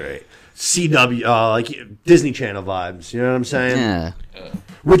wasn't great. CW, like Disney Channel vibes. You know what I'm saying? Yeah.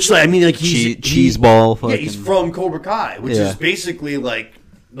 Which, like, I mean, like he's cheeseball. Yeah, he's from Cobra Kai, which is basically like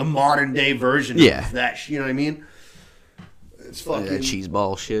the modern day version of that. You know what I mean? It's fucking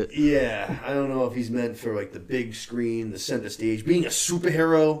cheeseball shit. Yeah, I don't know if he's meant for like the big screen, the center stage, being a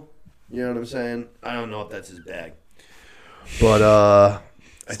superhero. You know what I'm saying? I don't know if that's his bag, but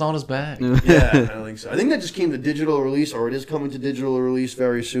it's not his bag. yeah, I don't think so. I think that just came to digital release, or it is coming to digital release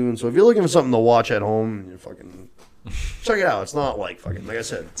very soon. So if you're looking for something to watch at home, you fucking check it out. It's not like fucking like I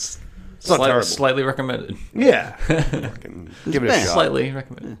said. It's not terrible. Slightly recommended. Yeah. Fucking give it a shot. Slightly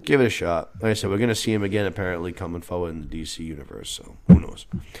recommended. Give it a shot. Like I said, we're going to see him again apparently coming forward in the DC universe, so who knows.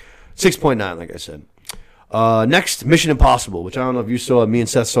 6.9, like I said. Next, Mission Impossible, which I don't know if you saw. Me and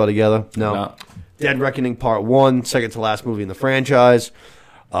Seth saw together. No. Dead Reckoning Part 1, second to last movie in the franchise.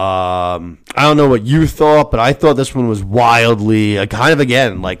 I don't know what you thought, but I thought this one was wildly, kind of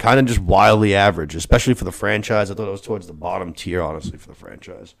just wildly average, especially for the franchise. I thought it was towards the bottom tier, honestly, for the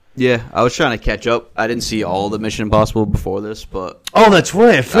franchise. Yeah, I was trying to catch up. I didn't see all the Mission Impossible before this, but oh, that's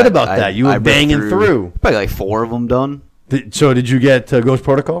right. I forgot about that. You were banging through. Probably like 4 of them done. So did you get Ghost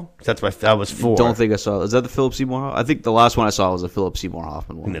Protocol? That was 4. Don't think I saw. Is that the Philip Seymour? I think the last one I saw was the Philip Seymour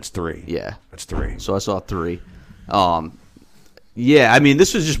Hoffman one. And that's 3. Yeah, that's 3. So I saw 3. Yeah, I mean,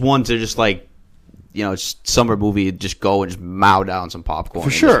 this was just one to just like, just summer movie. Just go and just mow down some popcorn. For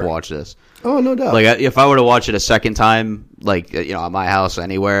sure. Just watch this. Oh, no doubt. Like if I were to watch it a second time, like at my house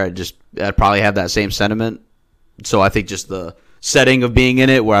anywhere, I'd probably have that same sentiment. So I think just the setting of being in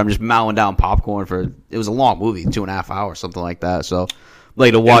it, where I'm just mowing down popcorn it was a long movie, 2.5 hours, something like that. So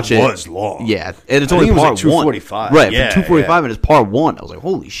like to watch it was long. Yeah, and it's only part 245. Right, yeah, 245, and it's part 1. I was like,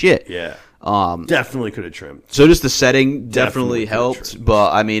 holy shit. Yeah. Definitely could have trimmed. So just the setting definitely helped,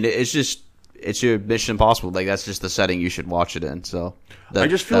 but I mean, it's your Mission Impossible. Like that's just the setting you should watch it in. So I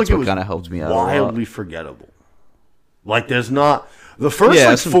just feel like it was kind of helped me out. Wildly forgettable. Like there's not the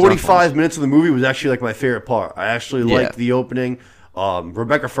first 45 minutes of the movie was actually like my favorite part. I actually liked the opening.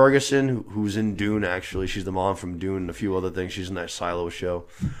 Rebecca Ferguson, who's in Dune, actually, she's the mom from Dune and a few other things. She's in that Silo show.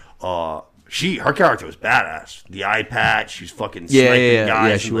 Her character was badass. The eye patch, she's fucking sniping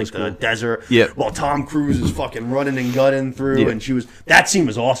guys in like the desert. Yeah. While Tom Cruise is fucking running and gutting through, and that scene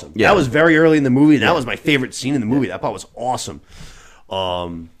was awesome. Yeah. That was very early in the movie. That was my favorite scene in the movie. That part was awesome.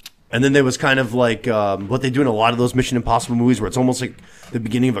 And then there was kind of like what they do in a lot of those Mission Impossible movies, where it's almost like the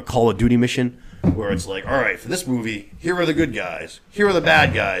beginning of a Call of Duty mission, where it's like, all right, for this movie, here are the good guys, here are the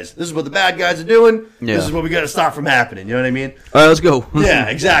bad guys. This is what the bad guys are doing. Yeah. This is what we got to stop from happening. You know what I mean? All right, let's go. Yeah,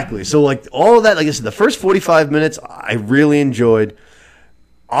 exactly. So like all of that, like I said, the first 45 minutes I really enjoyed.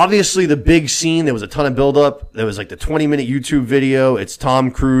 Obviously, the big scene, there was a ton of buildup. There was like the 20-minute YouTube video. It's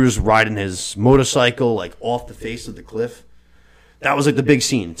Tom Cruise riding his motorcycle like off the face of the cliff. That was like the big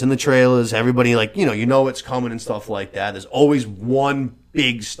scene. It's in the trailers. Everybody like, you know it's coming and stuff like that. There's always one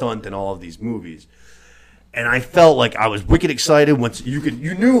big stunt in all of these movies. And I felt like I was wicked excited once you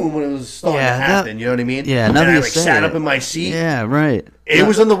knew when it was starting to happen. You know what I mean? Yeah. And I sat up in my seat. Yeah, right. It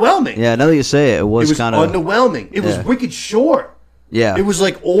was underwhelming. Yeah, now that you say it, it was kind of underwhelming. It was wicked short. Yeah. It was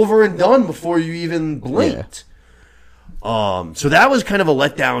like over and done before you even blinked. Yeah. So that was kind of a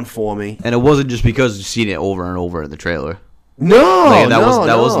letdown for me. And it wasn't just because you've seen it over and over in the trailer. No, that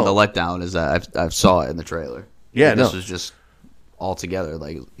wasn't the letdown. Is that I saw it in the trailer. Yeah, this was just all together.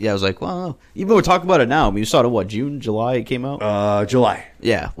 Like, I was like, well, even we're talking about it now. I mean, you saw it what, June, July? It came out. July.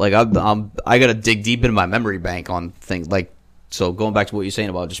 Yeah, like I got to dig deep into my memory bank on things like. So going back to what you're saying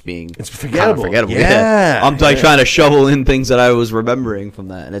about just being it's forgettable. Yeah. I'm like trying to shovel in things that I was remembering from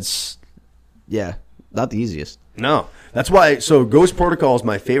that, and it's not the easiest. No. That's why. So Ghost Protocol is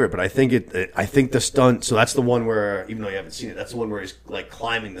my favorite, but I think I think the stunt. So that's the one where, even though you haven't seen it, that's the one where he's like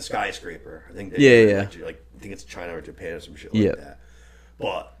climbing the skyscraper. I think. Like I think it's China or Japan or some shit like that.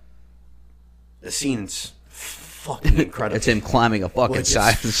 But the scene's fucking incredible. It's him climbing a fucking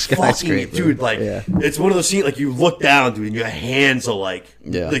skyscraper, dude. Like it's one of those scenes. Like you look down, dude, and your hands are like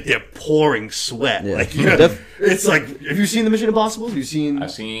they're pouring sweat. Yeah. Like it's like. Have you seen the Mission Impossible? Have you seen?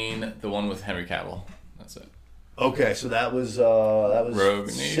 I've seen the one with Henry Cavill. That's it. Okay, so that was Rogue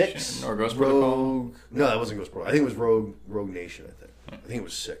Nation 6 or Ghost Protocol. No, that wasn't Ghost Protocol. I think it was Rogue Nation. I think it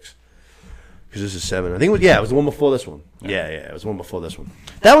was 6. Because this is 7. I think it was the one before this one. Yeah, it was the one before this one.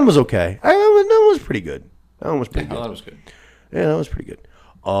 That one was okay. That one was pretty good. That was good. That was good. Yeah, that was pretty good.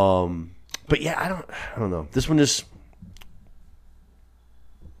 But yeah, I don't know. This one is.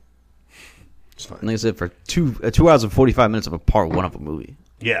 It's fine. Like I said, for 2 hours and 45 minutes of a part 1 of a movie.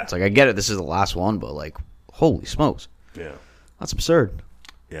 Yeah, it's like I get it. This is the last one, but like, holy smokes. Yeah. That's absurd.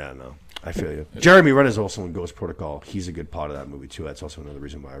 Yeah, no, I feel you. Jeremy Renner is also in Ghost Protocol. He's a good part of that movie too. That's also another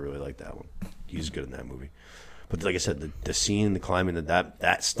reason why I really like that one. He's good in that movie. But like I said, the scene, the climbing,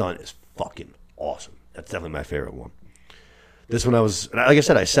 that stunt is fucking awesome. That's definitely my favorite one. This one, like I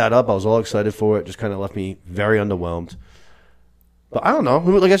said, I sat up. I was all excited for it. Just kind of left me very underwhelmed. But I don't know.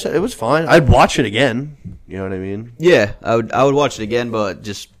 Like I said, it was fine. I'd watch it again. You know what I mean? Yeah, I would watch it again, but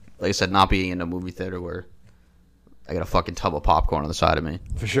just like I said, not being in a movie theater where I got a fucking tub of popcorn on the side of me,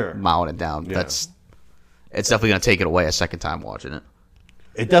 For sure. mowing it down. Yeah. It's definitely gonna take it away a second time watching it.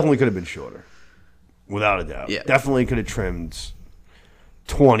 It definitely could have been shorter. Without a doubt. Yeah. Definitely could have trimmed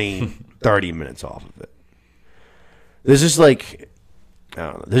 20, 30 minutes off of it. There's just like, I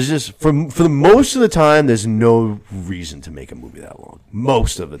don't know. There's just, for the most of the time, there's no reason to make a movie that long.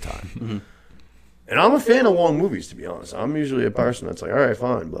 Most of the time. Mm-hmm. And I'm a fan of long movies, to be honest. I'm usually a person that's like, all right,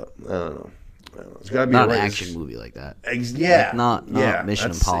 fine, but I don't know. It's got to be Not a an right- action movie like that. Yeah. Like, not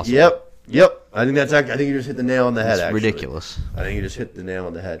Mission that's- Impossible. Yep. I think I think you just hit the nail on the head. It's actually. ridiculous. I think you just hit the nail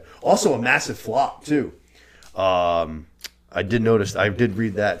on the head. Also, a massive flop too. I did notice. I did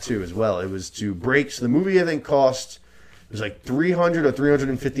read that too as well. It was to break. So the movie I think cost it was like 300 or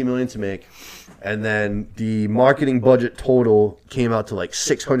 350 million to make, and then the marketing budget total came out to like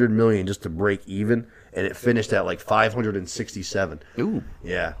 600 million just to break even, and it finished at like 567. Ooh.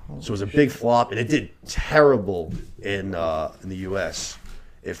 Yeah, so it was a big flop, and it did terrible in the U.S.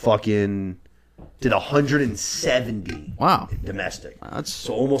 It fucking did 170 Wow. domestic. That's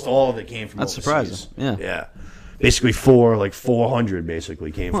So almost all of it came from That's overseas. surprising. Yeah. Basically 400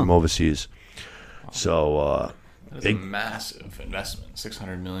 basically came from overseas. So That's a massive investment.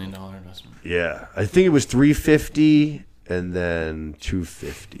 $600 million investment. yeah, I think it was 350 and then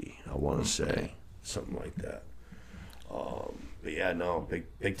 250. I want to say something like that. But yeah, no,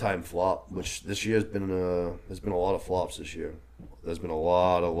 big time flop. Which this year there's been a lot of flops this year. There's been a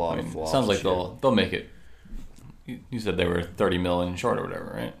lot of flops. Sounds like this year. they'll make it. You said they were 30 million short or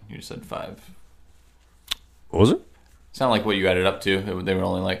whatever, right? You just said 5. What was it? Sound like what you added up to. They were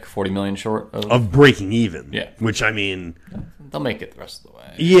only like 40 million short Of breaking even. Yeah. Which I mean, They'll make it the rest of the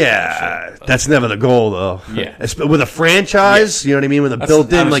way. yeah, Sure, but that's never the goal though. Yeah. With a franchise, you know what I mean, with a that's,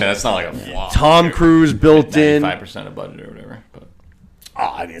 built I in understand, like that's not like a flop. Tom Cruise built in. 95% of budget or whatever. But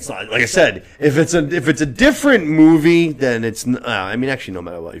I mean, it's not like I said. If it's a different movie, then it's. I mean, actually, no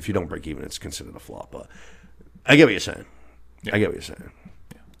matter what, if you don't break even, it's considered a flop. But I get what you're saying. Yeah. I get what you're saying.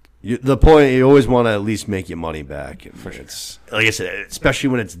 The point, you always want to at least make your money back. And it's like I said, especially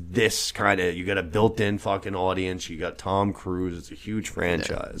when it's this kind of. You got a built-in fucking audience. You got Tom Cruise. It's a huge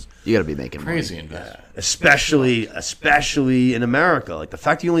franchise. You got to be making crazy money. investment. Especially in America. Like the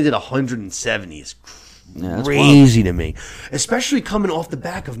fact you only did 170 is Yeah, that's crazy to me. Especially coming off the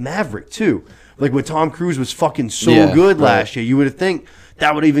back of Maverick too. Like when Tom Cruise was fucking so Yeah, good right. last year, you would think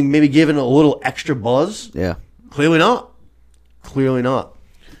that would even maybe given a little extra buzz. Yeah. Clearly not. Clearly not.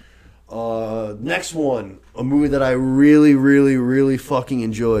 Next one, a movie that I really, really, really fucking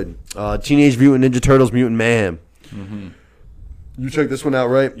enjoyed. Teenage Mutant Ninja Turtles: Mutant Mayhem. Mm-hmm. You checked this one out,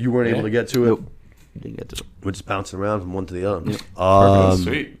 right? You weren't Yeah. able to get to it. Nope. Didn't get to it. We're just bouncing around from one to the other.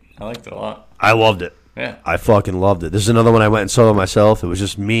 Sweet. I liked it a lot. I loved it. Yeah. I fucking loved it. This is another one I went and saw myself. It was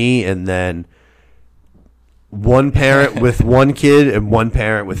just me and then one parent with one kid and one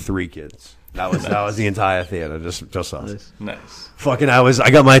parent with 3 kids. That was the entire theater. Just us. Nice. Fucking I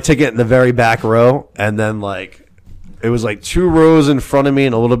got my ticket in the very back row, and then like it was like 2 rows in front of me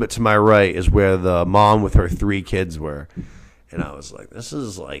and a little bit to my right is where the mom with her 3 kids were. And I was like, this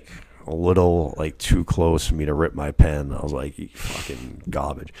is like a little like too close for me to rip my pen. I was like, you fucking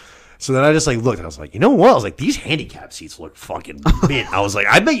garbage. So then I just like looked and I was like, you know what? I was like, these handicap seats look fucking mint. I was like,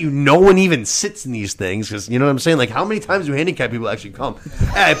 I bet you no one even sits in these things because you know what I'm saying? Like, how many times do handicap people actually come? And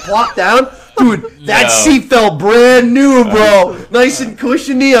I plopped down, dude. That No. seat felt brand new, bro. Nice and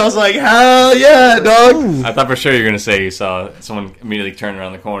cushiony. I was like, hell yeah, dog. I thought for sure you were going to say you saw someone immediately turn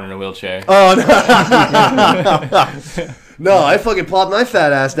around the corner in a wheelchair. Oh no. No, I fucking plopped my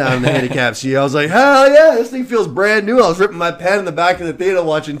fat ass down in the handicap seat. I was like, hell yeah, this thing feels brand new. I was ripping my pen in the back of the theater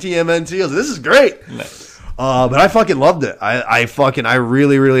watching TMNT. I was like, this is great. Nice. But I fucking loved it. I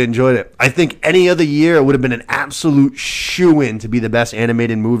really, really enjoyed it. I think any other year it would have been an absolute shoo-in to be the best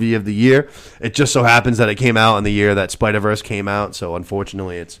animated movie of the year. It just so happens that it came out in the year that Spider-Verse came out, so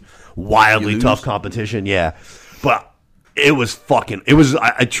unfortunately it's wildly tough competition. Yeah. But it was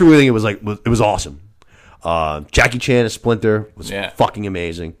I truly think it was awesome. Jackie Chan as Splinter was fucking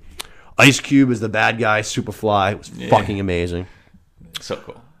amazing. Ice Cube as the bad guy, Superfly, was fucking amazing. So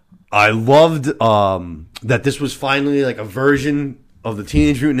cool. I loved that this was finally like a version of the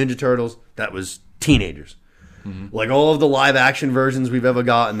Teenage Mutant Ninja Turtles that was teenagers. Like all of the live action versions we've ever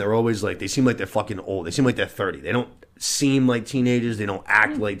gotten, they're always like they seem like they're fucking old. They seem like they're 30. They don't seem like teenagers. They don't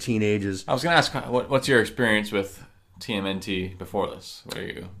act like teenagers. I was gonna ask, what's your experience with TMNT before this? What are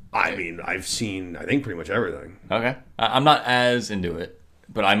you? I mean, I've seen I think pretty much everything. Okay, I'm not as into it,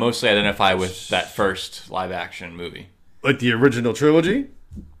 but I mostly identify with that first live action movie. Like the original trilogy.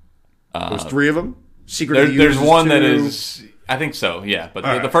 There's 3 of them. Secret of the Use. There's one 2. that is, I think so, yeah.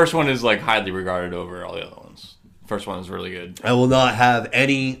 But the first one is like highly regarded over all the other ones. First one is really good. I will not have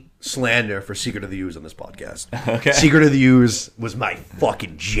any slander for Secret of the Use on this podcast. Okay. Secret of the Use was my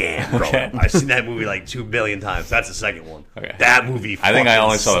fucking jam, bro. Okay. I've seen that movie like 2 billion times. That's the second one. Okay. That movie I think I fucking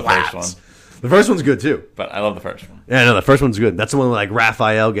only saw the first slaps. one. The first one's good too. But I love the first one. Yeah, no, the first one's good. That's the one where like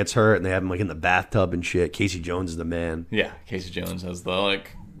Raphael gets hurt and they have him like in the bathtub and shit. Casey Jones is the man. Yeah, Casey Jones has the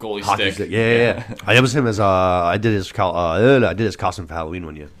like goalie Hockey stick. Yeah. That was him as I did his costume for Halloween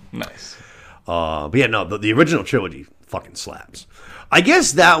one year. Nice. But yeah, no, the original trilogy fucking slaps. I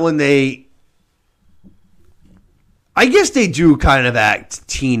guess that one they do kind of act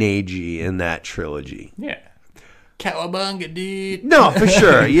teenagey in that trilogy. Yeah. Cowabunga, dude. No, for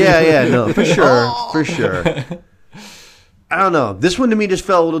sure. Yeah, no, for sure. I don't know. This one to me just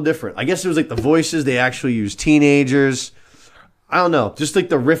felt a little different. I guess it was like the voices, they actually used teenagers. I don't know. Just like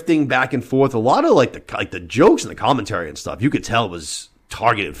the rifting back and forth. A lot of like the jokes and the commentary and stuff, you could tell was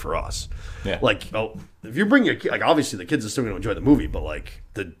targeted for us. Yeah. Like, if you bring your kid, like obviously the kids are still going to enjoy the movie, but like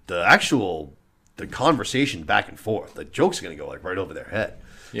the conversation back and forth, the jokes are going to go like right over their head.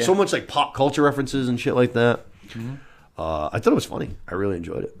 Yeah. So much like pop culture references and shit like that. I thought it was funny. I really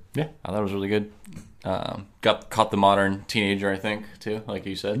enjoyed it. Yeah, I thought it was really good. Caught the modern teenager, I think, too, like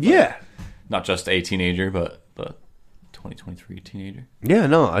you said. Yeah. Not just a teenager, but the 2023 teenager. Yeah,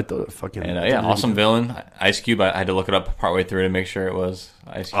 no, I thought it fucking... And awesome villain. Ice Cube, I had to look it up partway through to make sure it was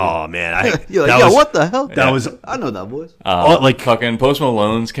Ice Cube. Oh, man. What the hell? I know that voice. Fucking Post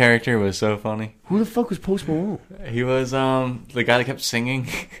Malone's character was so funny. Who the fuck was Post Malone? He was the guy that kept singing.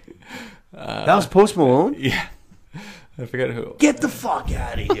 That was Post Malone? Yeah. I forget who. Get the fuck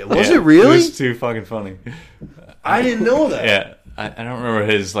out of here. Was it really? It was too fucking funny. I didn't know that. Yeah. I don't remember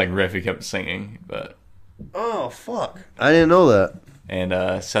his like riff he kept singing, but... Oh, fuck. I didn't know that.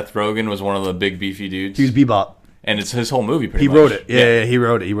 And Seth Rogen was one of the big beefy dudes. He was Bebop. And it's his whole movie pretty He much. wrote it. Yeah, he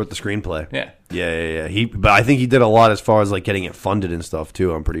wrote it. He wrote the screenplay. Yeah. Yeah. But I think he did a lot as far as like getting it funded and stuff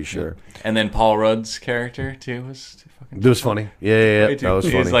too, I'm pretty sure. And then Paul Rudd's character too was too fucking... It was funny. Yeah. That was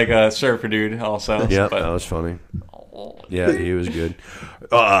funny. He's like a surfer dude also. Yeah, that was funny. Yeah, he was good.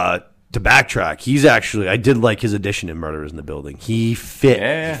 To backtrack, he's actually, I did like his addition in Murderers in the Building. He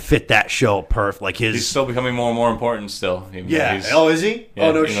fit that show perfect. Like he's still becoming more and more important still. Yeah. Oh, is he? Yeah,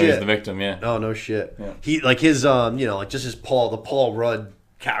 oh, no shit. He's the victim, yeah. Oh, no shit. Yeah. He, like his, like just his the Paul Rudd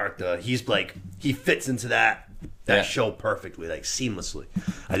character, he's like, he fits into that show perfectly, like seamlessly.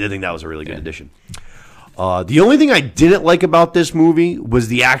 I did think that was a really good addition. The only thing I didn't like about this movie was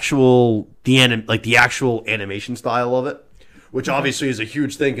the actual animation style of it, which obviously is a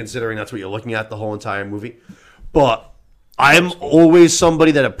huge thing considering that's what you're looking at the whole entire movie. But I'm always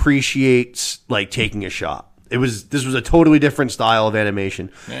somebody that appreciates like taking a shot. This was a totally different style of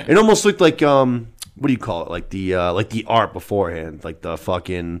animation. Yeah. It almost looked like what do you call it? Like the art beforehand, like the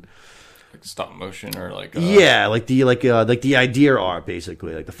fucking like stop motion or like like the idea art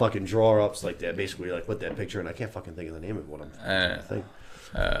basically, like the fucking draw ups, like that basically like put that picture, and I can't fucking think of the name of what I'm thinking.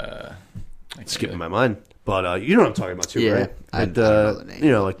 It's skipping my mind, but you know what I'm talking about too, right? I don't know the name.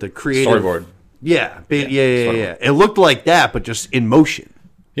 You know, like the creative storyboard. Yeah. It looked like that, but just in motion.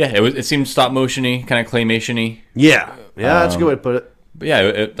 Yeah, it seemed stop motion-y, kind of claymation-y. Yeah, that's a good way to put it. But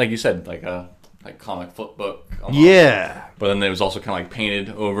yeah, like you said, like a comic flip book. Almost. Yeah. But then it was also kind of like painted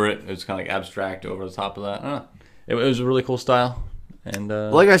over it. It was kind of like abstract over the top of that. I don't know. It was a really cool style. And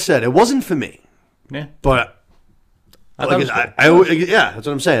like I said, it wasn't for me. Yeah. But yeah, that's what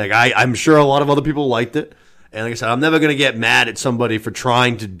I'm saying. Like I'm sure a lot of other people liked it. And like I said, I'm never going to get mad at somebody for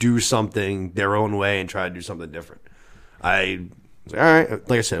trying to do something their own way and try to do something different. I was like, all right.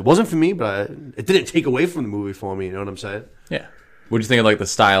 Like I said, it wasn't for me, but it didn't take away from the movie for me. You know what I'm saying? Yeah. What do you think of like the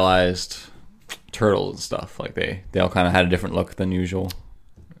stylized turtles and stuff? Like they all kind of had a different look than usual.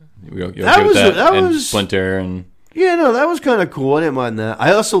 That was Splinter and yeah, no, that was kind of cool. I didn't mind that.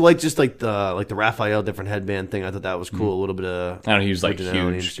 I also like just like the Raphael different headband thing. I thought that was cool. A little bit of I don't know. He was like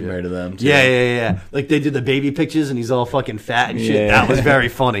huge compared to them. Too. Yeah. Like they did the baby pictures and he's all fucking fat and shit. Yeah. That was very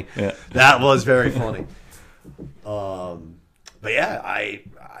funny. Yeah. That was very funny. But yeah, I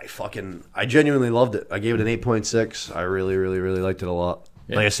genuinely loved it. I gave it an 8.6. I really, really, really liked it a lot.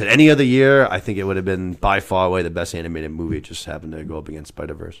 Yeah. Like I said, any other year, I think it would have been by far away the best animated movie. It just happened to go up against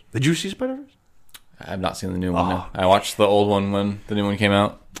Spider-Verse. Did you see Spider-Verse? I have not seen the new one. No. I watched the old one when the new one came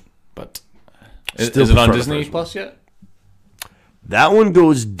out, but is Still it on prefer the Disney first one. Plus yet? That one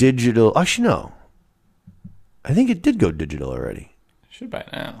goes digital. Actually, no. I think it did go digital already. Should by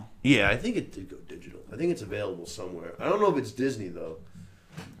now. Yeah, I think it did go digital. I think it's available somewhere. I don't know if it's Disney though,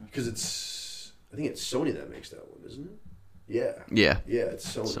 because I think it's Sony that makes that one, isn't it? Yeah. Yeah. Yeah, it's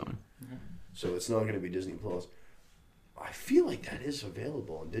Sony. Sony. So it's not going to be Disney Plus. I feel like that is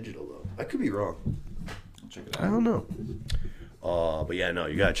available on digital though. I could be wrong. I'll check it out. I don't know. But yeah, no,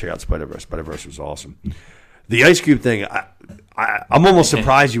 you gotta check out Spider-Verse. Spider-Verse was awesome. The Ice Cube thing, I'm almost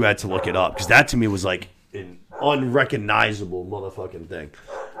surprised you had to look it up because that to me was like an unrecognizable motherfucking thing.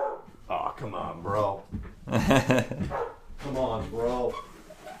 Oh, come on, bro. Come on, bro.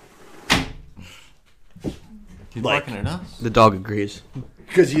 He's Like- barking at us. The dog agrees.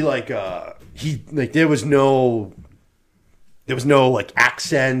 Because he there was no like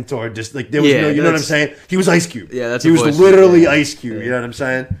accent or just like there was Yeah, no, you know what I'm that's- saying? He was Ice Cube. Yeah, that's he a was voice. literally Yeah. Ice Cube. You know what I'm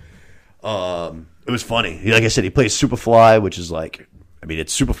saying? It was funny. Like I said, he plays Superfly, which is like, I mean,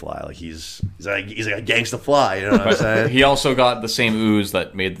 it's Superfly. Like he's like a gangsta fly. You know what I'm saying? He also got the same ooze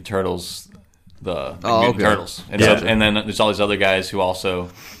that made the Turtles the Oh, Mutant okay. Turtles. And, Yeah. so, and then there's all these other guys who also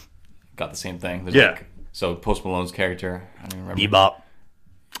got the same thing. There's Yeah. So Post Malone's character, I don't even remember. Bebop.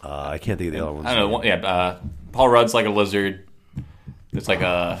 I can't think of the other ones. I don't know. Yeah, Paul Rudd's like a lizard. There's like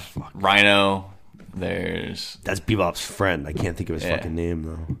a rhino. There's That's Bebop's friend. I can't think of his Yeah. fucking name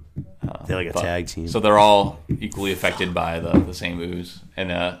though. They're like a but- tag team. So they're all equally affected by the same ooze, and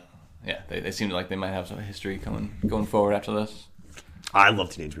yeah, they seem like they might have some history going forward after this. I love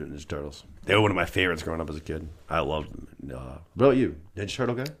Teenage Mutant Ninja Turtles. They were one of my favorites growing up as a kid. I loved them. What about you? Ninja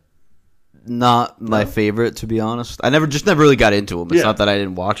Turtle guy? Not my favorite, to be honest. I never really got into them. It's Yeah. not that I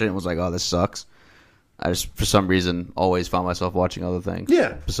didn't watch it and was like, oh, this sucks. I just, for some reason, always found myself watching other things.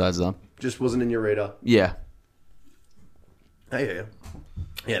 Yeah. Besides them. Just wasn't in your radar. Yeah. I hear you.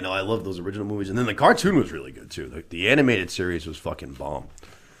 Yeah, no, I love those original movies. And then the cartoon was really good, too. The animated series was fucking bomb.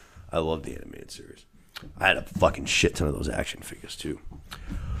 I loved the animated series. I had a fucking shit ton of those action figures, too.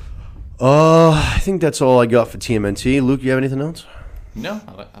 I think that's all I got for TMNT. Luke, you have anything else? No,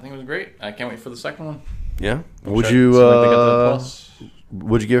 I think it was great. I can't wait for the second one. Yeah? Seems Would like you, they got the plus.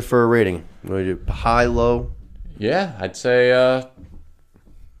 what'd you give for a rating? Would you high, low? Yeah, I'd say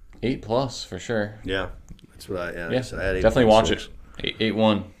 8+ for sure. Yeah. That's what I, Yeah, so I had definitely watch 8.6. it.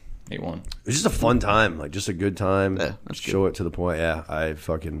 8-1. 8-1. It was just a fun time, like just a good time. Yeah, that's Show it to the point. Yeah, I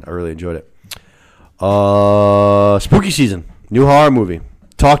really enjoyed it. Spooky season, new horror movie.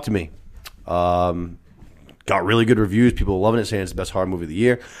 Talk to me. Got really good reviews. People loving it, saying it's the best horror movie of the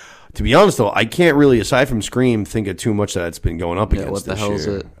year. To be honest, though, I can't really, aside from Scream, think of too much that it's been going up Yeah, against what the this hell is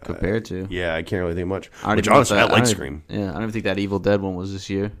year. it compared to? Yeah, I can't really think much. I don't Which even know honestly, if I that- like don't Scream. even- Yeah, I don't even think that Evil Dead one was this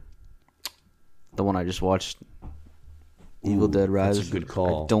year. The one I just watched, Evil Dead Rise. that's a good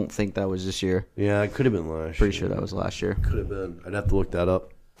call. I don't think that was this year. Yeah, it could have been last. Pretty year. sure that was last year. Could have been. I'd have to look that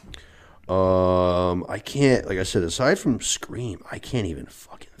up. I can't, like I said, aside from Scream, I can't even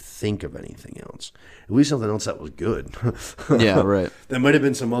fucking think of anything else. At least something else that was good. Yeah, right. There might have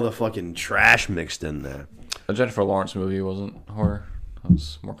been some other fucking trash mixed in there. The Jennifer Lawrence movie wasn't horror. It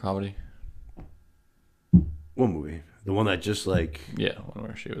was more comedy. What movie? The one that just like. Yeah, one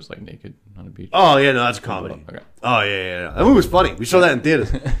where she was like naked on a beach. Oh yeah, no, that's a comedy. Okay. Oh yeah. That movie was funny. We saw that in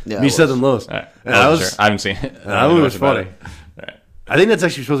theaters. Yeah, Me it said was. and Lowe's. All right. Yeah, that was. I haven't seen it. That movie was Much about funny. it. All right. I think that's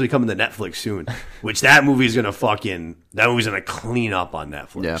actually supposed to be coming to Netflix soon. Which that movie's gonna clean up on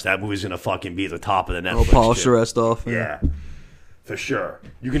Netflix. Yeah. That movie's gonna fucking be at the top of the Netflix. I'll polish shit. the rest off. Yeah, for sure.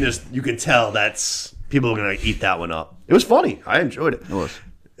 You can tell that's people are gonna eat that one up. It was funny. I enjoyed it. It was.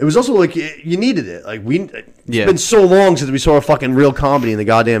 It was also like you needed it. Like it's Yeah. been so long since we saw a fucking real comedy in the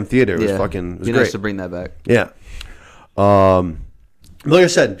goddamn theater. It was Yeah. fucking. It was Be great. nice to bring that back. Yeah. Like I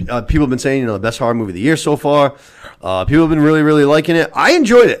said, people have been saying, the best horror movie of the year so far. People have been really, really liking it. I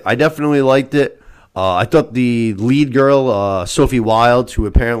enjoyed it. I definitely liked it. I thought the lead girl, Sophie Wilde, who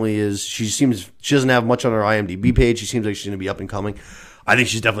apparently she doesn't have much on her IMDb page. She seems like she's going to be up and coming. I think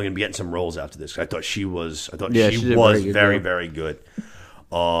she's definitely going to be getting some roles after this. I thought she was Yeah, she she did was very good, very, yeah. very good.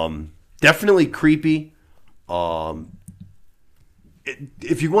 Definitely creepy.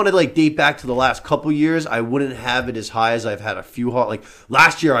 If you want to date back to the last couple years, I wouldn't have it as high as I've had a few horror. Like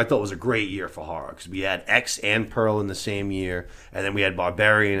last year, I thought was a great year for horror because we had X and Pearl in the same year, and then we had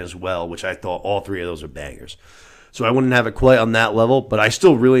Barbarian as well, which I thought all three of those are bangers. So I wouldn't have it quite on that level, but I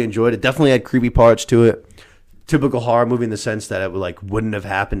still really enjoyed it. Definitely had creepy parts to it. typical horror movie in the sense that it wouldn't have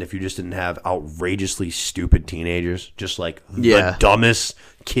happened if you just didn't have outrageously stupid teenagers, just like the dumbest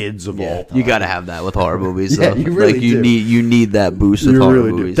kids of all time. You got to have that with horror movies. Yeah, though. you really do. You need that boost with You horror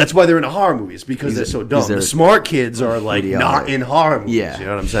really do. movies. That's why they're in horror movies, because they're so dumb. The smart kids are like not in horror movies. Yeah. You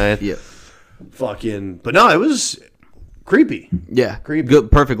know what I'm saying? Yeah. Fucking. But no, it was creepy. Yeah, Creepy.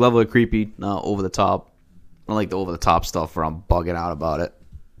 Good, perfect level of creepy. Over the top. I like the over the top stuff where I'm bugging out about it.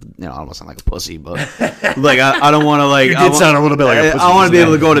 I don't want to sound like a pussy, but like I don't want to like. You did sound a little bit like a pussy. I want to be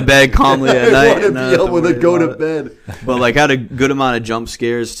able to go to bed calmly at night. I want to be able to go to bed. But like had a good amount of jump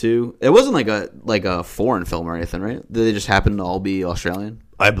scares too. It wasn't like a foreign film or anything, right? Did they just happen to all be Australian?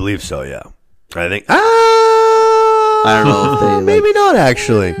 I believe so. Yeah, I think. I don't know if they maybe not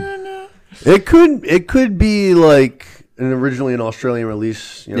actually. It could be like an originally an Australian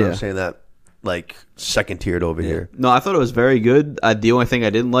release. You know what I'm saying? That like second tiered over here. No, I thought it was very good. The only thing I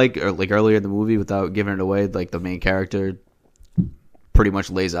didn't like, or like earlier in the movie, without giving it away, like the main character pretty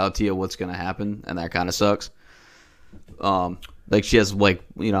much lays out to you what's going to happen, and that kind of sucks. Like she has like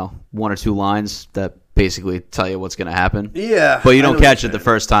one or two lines that basically tell you what's going to happen. Yeah, but you don't catch it the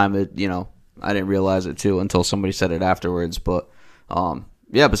first time. I didn't realize it too until somebody said it afterwards. But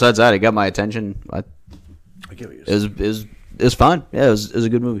yeah, besides that, it got my attention. I get what you're saying. It was fine. Yeah, it was a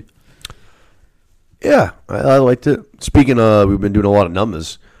good movie. Yeah, I liked it. Speaking of, we've been doing a lot of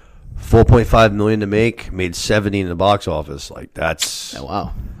numbers. $4.5 million to make, made 70 in the box office. Like that's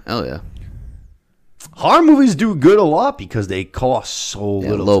wow, hell yeah. Horror movies do good a lot because they cost so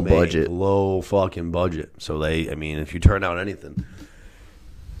little. Low to make. budget, low fucking budget. So if you turn out anything,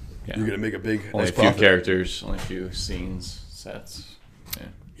 you're gonna make a big. Only nice a few profit. characters, only a few scenes, sets.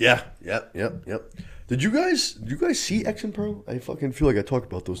 Yeah. Yep. Did you guys see X and Pearl? I fucking feel like I talk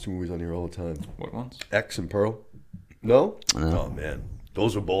about those two movies on here all the time. What ones? X and Pearl. No? No. Oh man,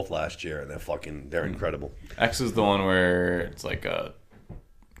 those were both last year, and they're incredible. X is the one where it's like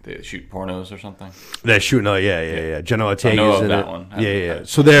they shoot pornos or something. They're shooting. Oh yeah. Jenna Ortega's I know of in that it. one. Yeah.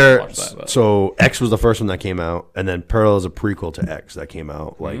 That, So X was the first one that came out, and then Pearl is a prequel to X that came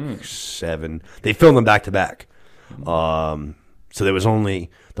out like 7. They filmed them back to back. So there was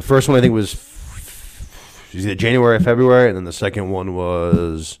only the first one I think was either January or February, and then the second one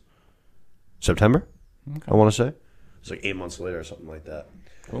was September. Okay. I want to say it's like 8 months later or something like that.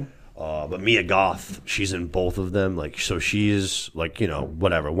 Cool. But Mia Goth, she's in both of them. Like, so she's like,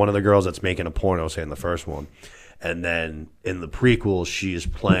 whatever. One of the girls that's making a porno, say in the first one, and then in the prequel, she's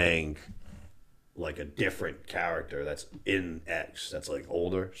playing like a different character that's in X. That's like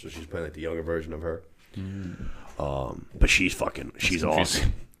older, so she's playing like the younger version of her. But she's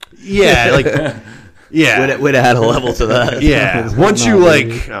awesome. Yeah, like. Yeah, would have had a level to that. Yeah, once you I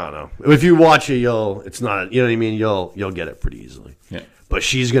don't know. If you watch it, it's not. You know what I mean? You'll get it pretty easily. Yeah. But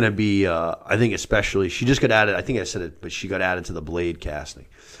she's gonna be. I think especially she just got added. I think I said it, but she got added to the Blade casting.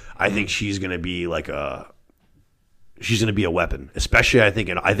 I think she's gonna be like she's gonna be a weapon. Especially I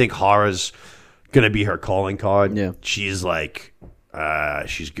think horror's gonna be her calling card. Yeah. She's like,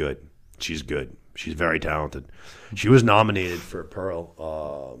 she's good. She's good. She's very talented. She was nominated for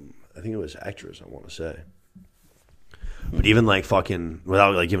Pearl. I think it was actress, I want to say. But even like fucking,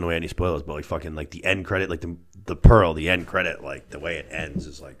 without like giving away any spoilers, but like fucking like the end credit, like the Pearl, the end credit, like the way it ends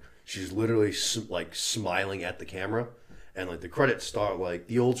is like she's literally like smiling at the camera, and like the credits start like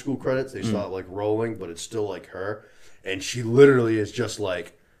the old school credits, they start like rolling, but it's still like her, and she literally is just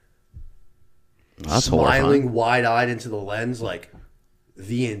like smiling wide eyed into the lens, like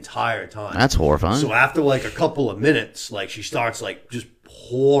the entire time. That's horrifying. So after like a couple of minutes, like she starts like just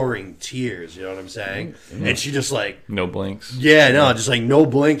pouring tears, you know what I'm saying? And she just like no blinks. Yeah, no, just like no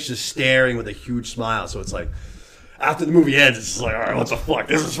blinks, just staring with a huge smile. So it's like after the movie ends, it's just like, all right, what the fuck?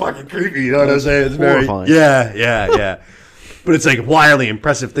 This is fucking creepy, you know what I'm saying? It's very yeah. But it's like a wildly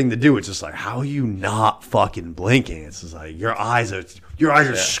impressive thing to do. It's just like, how are you not fucking blinking? It's just like your eyes are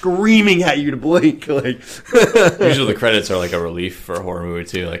screaming at you to blink. Like usually the credits are like a relief for a horror movie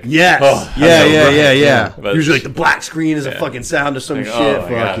too. Like yeah. Usually like the black screen is a fucking sound of some like, shit. Oh my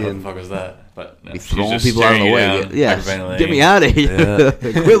God, fucking. what the fuck was that? But no, throwing people out of the way. Hyperventilating. Get me out of here.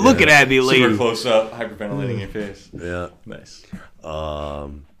 Quit looking at me, lady. Super close up, hyperventilating your face. Yeah, nice.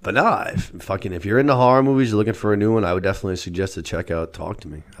 But no, if you're into horror movies, you're looking for a new one, I would definitely suggest to check out Talk to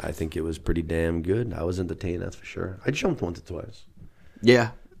Me. I think it was pretty damn good. I was entertained, that's for sure. I jumped once or twice. Yeah,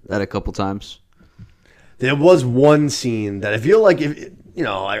 that a couple times. There was one scene that I feel like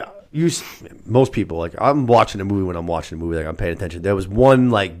most people, like I'm watching a movie when I'm watching a movie, like I'm paying attention. There was one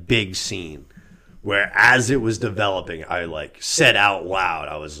like big scene where as it was developing, I like said out loud,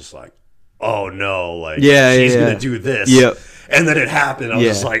 I was just like, oh no, like Yeah, she's yeah. gonna do this. Yep. And then it happened. I was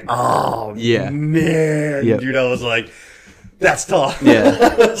just like, oh Yeah. man, Yep. dude. I was like, that's tough. Yeah.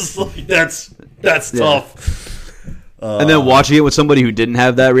 I was like, that's tough. And then watching it with somebody who didn't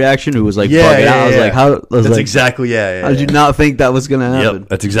have that reaction, who was like Yeah, bugging out, I was yeah. like, how? I was That's like, exactly yeah. how did you not think that was gonna happen? Yep,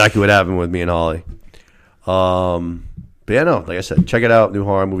 that's exactly what happened with me and Holly. But yeah, no, like I said, check it out. New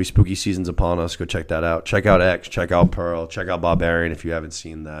horror movie, Spooky Season's upon us. Go check that out. Check out X. Check out Pearl. Check out Barbarian if you haven't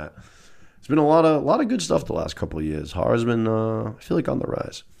seen that. There's been a lot of good stuff the last couple of years. Horror's been, I feel like, on the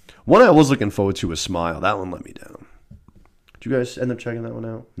rise. One I was looking forward to was Smile. That one let me down. Did you guys end up checking that one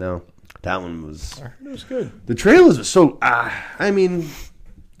out? No, that one was. I heard it was good. The trailers were so. I mean,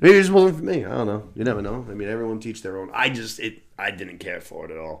 maybe it just wasn't for me. I don't know. You never know. I mean, everyone teach their own. I didn't care for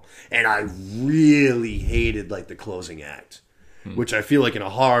it at all, and I really hated like the closing act, which I feel like in a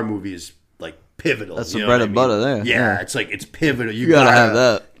horror movie is like pivotal. That's you the know bread what and I butter mean? there. Yeah, Yeah. it's like it's pivotal. You gotta have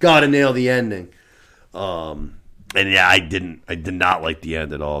that. Gotta nail the ending. And yeah, I did not like the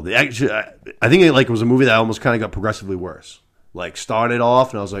end at all. Actually, I think it was a movie that almost kind of got progressively worse. Like started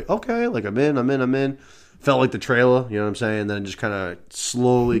off, and I was like, okay, like I'm in. Felt like the trailer, you know what I'm saying? And then it just kind of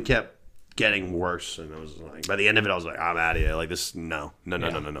slowly kept getting worse, and I was like, by the end of it, I was like, I'm out of here. Like this, no.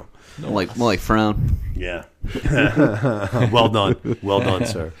 More like frown. Yeah. Well done,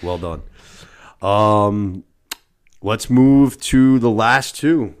 sir. Well done. Let's move to the last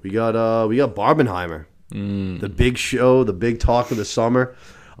two. We got Barbenheimer, the big show, the big talk of the summer.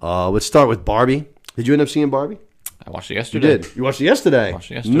 Let's start with Barbie. Did you end up seeing Barbie? I watched it You yesterday. did. You watched it yesterday.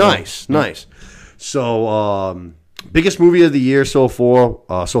 Watched it yesterday. Nice. So, biggest movie of the year so far.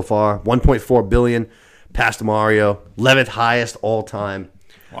 1.4 billion, past Mario, 11th highest all time.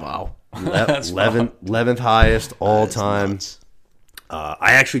 Wow. 11th highest all That's time. nuts.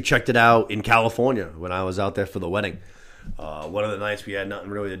 I actually checked it out in California when I was out there for the wedding. One of the nights we had nothing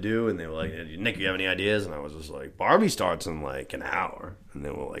really to do, and they were like, Nick, you have any ideas? And I was just like, Barbie starts in like an hour. And they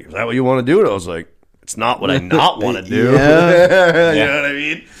were like, is that what you want to do? And I was like, it's not what I not want to do. Yeah. You know what I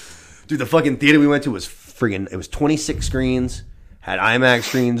mean? Dude, the fucking theater we went to was it was 26 screens, had IMAX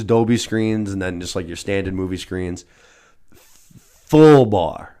screens, Dolby screens, and then just like your standard movie screens. Full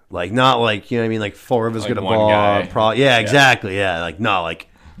bar. Like, not like, you know what I mean? Like, Four Rivers Like got a one bar. guy. Yeah, exactly. Yeah. Like, no, like,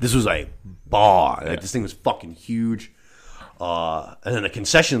 this was a bar. Like, this thing was fucking huge. And then the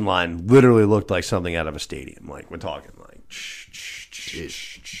concession line literally looked like something out of a stadium. Like, we're talking like,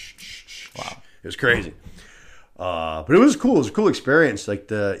 wow. It was crazy. But it was cool. It was a cool experience.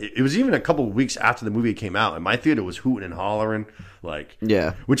 Like it was even a couple of weeks after the movie came out, and my theater was hooting and hollering, like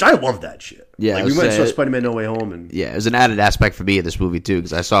Yeah. which I love that shit. Yeah, like I we was went and saw saying- Spider-Man: No Way Home, and Yeah, it was an added aspect for me of this movie too,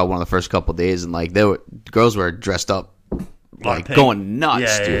 because I saw it one of the first couple of days, and like girls were dressed up, like pink. going nuts,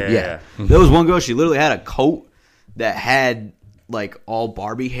 Yeah, dude. yeah. There was one girl; she literally had a coat that had like all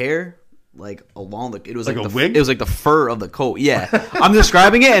Barbie hair, like along the. It was Like like a the, wig? It was like the fur of the coat. Yeah, I'm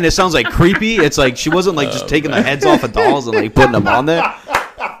describing it, and it sounds like creepy. It's like she wasn't like just taking the heads off of dolls and like putting them on there,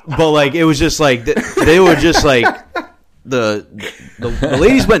 but like it was just like they were just like. The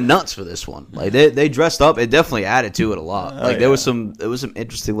ladies went nuts for this one. Like they dressed up. It definitely added to it a lot. Like there was some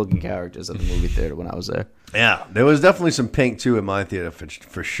interesting looking characters at the movie theater when I was there. yeah, there was definitely some pink too in my theater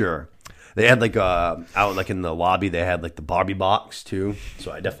for sure. They had like out like in the lobby, they had like the Barbie box too.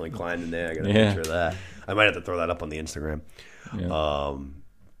 So I definitely climbed in there. I got a picture of that. I might have to throw that up on the Instagram. Yeah.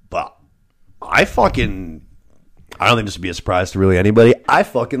 But I don't think this would be a surprise to really anybody. I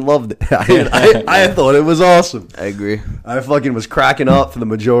fucking loved it. I thought it was awesome. I agree. I fucking was cracking up for the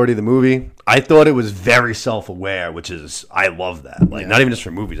majority of the movie. I thought it was very self-aware, which is, I love that. Like, not even just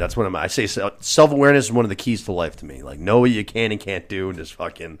for movies. That's one of my, I say self-awareness is one of the keys to life to me. Like, know what you can and can't do and just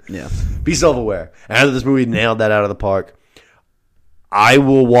fucking be self-aware. And I thought this movie nailed that out of the park. I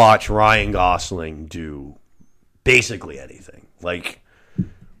will watch Ryan Gosling do basically anything. Like,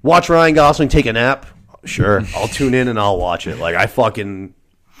 watch Ryan Gosling take a nap. Sure, I'll tune in and I'll watch it. Like,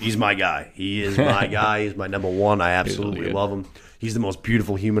 he's my guy. He is my guy. He's my number one. I absolutely love him. He's the most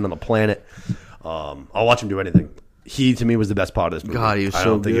beautiful human on the planet. I'll watch him do anything. He, to me, was the best part of this movie. God, he was I so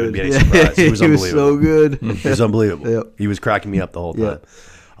don't think it would good. be any surprise. He was He was unbelievable. so good. He was unbelievable. Yep. He was cracking me up the whole time.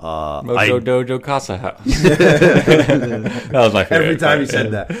 Mojo Dojo Casa House. That was my favorite. Every time he said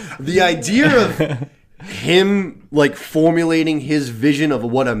that. The idea of him like formulating his vision of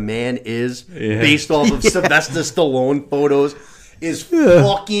what a man is based off of Sylvester Stallone photos is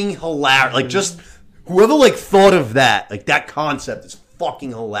fucking hilarious. Like, just whoever like thought of that, like that concept is fucking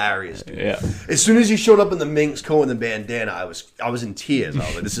hilarious, dude. Yeah. As soon as he showed up in the Minx coat and the bandana, I was in tears. I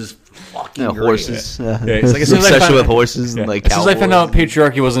was like, this is fucking great. Horses. it's like as soon as I Obsession found- with horses and like As soon as I found out cowboys.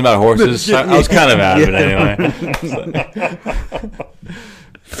 patriarchy wasn't about horses, I was kind of out of it anyway.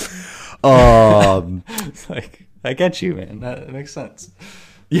 It's like, I get you, man. That makes sense.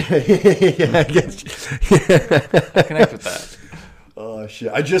 Yeah, I guess. I connect with that. Oh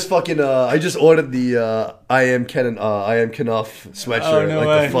shit! I just ordered the I am Knuff sweatshirt, Oh, no like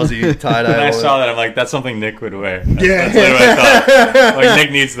way. the fuzzy tie When dye. I saw that, I'm like, that's something Nick would wear. That's, Yeah. that's literally what I thought. Like,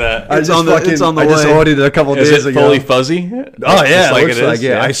 Nick needs that. I It's just on the- it's on the I just way. ordered it a couple Is days it ago. fully fuzzy? Oh yeah, Just like looks it is? like,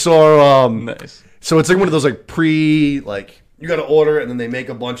 yeah. I saw Nice. So it's like one of those like you got to order it and then they make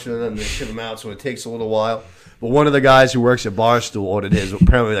a bunch of them and they ship them out, so it takes a little while. But one of the guys who works at Barstool ordered his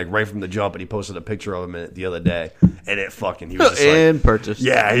apparently like right from the jump, and he posted a picture of him the other day, and he was just like, And purchased.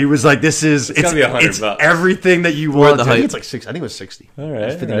 yeah, he was like, this is gotta be $100. everything that you Worth want. the I think hype. it's like six. I think it was 60. All right.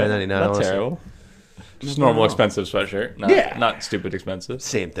 It's $59.99. Not honestly. terrible. Just normal expensive sweatshirt. Not, Yeah. Not stupid expensive.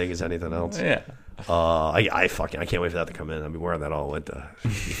 Same thing as anything else. Yeah. I can't wait for that to come in. I'll be wearing that all winter. It'll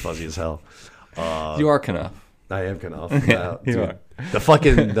be fuzzy as hell. You are Knuff. I am Knuff. Yeah, you are. The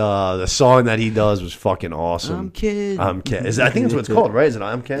fucking the song that he does was fucking awesome. I'm Ken. I'm Ken. I think that's what it's called, right? Is it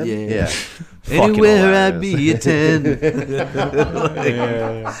I'm Ken? Yeah. Fucking Anywhere I hilarious. be a 10.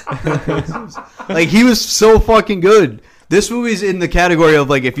 Like, he was so fucking good. This movie's in the category of,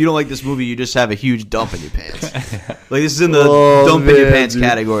 like, if you don't like this movie, you just have a huge dump in your pants. Like, this is in the dump in your man, pants dude.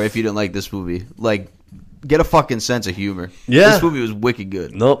 category if you didn't like this movie. Like, get a fucking sense of humor. Yeah. This movie was wicked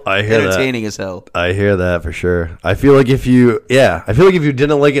good. Nope, I hear that. Entertaining as hell. I hear that for sure. I feel like if you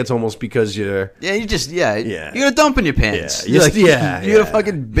didn't like it, it's almost because you're. Yeah, you Yeah. got a dump in your pants. You got you got a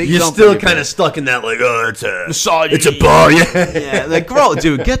fucking big You're dump still in your kind of pants. stuck in that, like, oh, it's a Misogyny. it's a bar, yeah. Yeah, like, bro,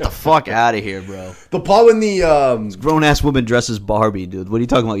 dude, get the fuck out of here, bro. The part when the Grown ass woman dresses Barbie, dude. What are you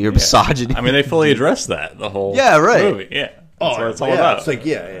talking about? Your misogyny. I mean, they fully addressed that the whole Yeah, right. movie. Yeah. That's what it's all yeah, about. it's like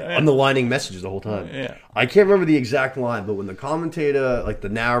underlining messages the whole time. Yeah. I can't remember the exact line, but when the commentator, like the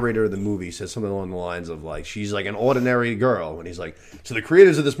narrator of the movie, says something along the lines of like, she's like an ordinary girl, and he's like, so the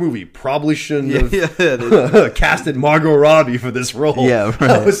creators of this movie probably shouldn't have casted Margot Robbie for this role. Yeah, right.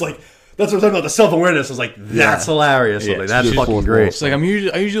 I was like, that's what I'm talking about, the self awareness. I was like, that's hilarious. I was Yeah, like, that's she's fucking full great. It's like I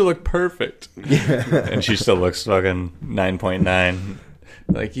usually look perfect. And she still looks fucking 9.9.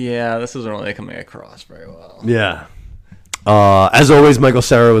 Like, yeah, this isn't really coming across very well. Yeah. As always, Michael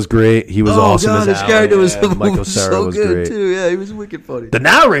Cera was great. He was awesome as his Alan. character was, Yeah, Michael was Cera so was good great. too. Yeah, he was wicked funny. The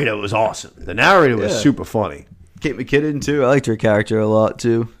narrator was awesome. The narrator was Yeah. super funny. Kate McKinnon too. I liked her character a lot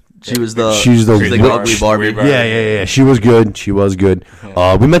too. She was the She's the like witch. the ugly Barbie. Weird Barbie. Yeah. She was good. She was good.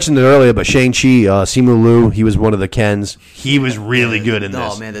 We mentioned it earlier, but Shang-Chi, Simu Liu, he was one of the Kens. He was really good in Oh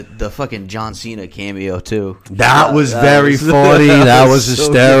this. man, the fucking John Cena cameo too. That was That very was- funny. That was so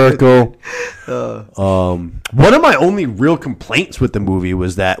hysterical. One of my only real complaints with the movie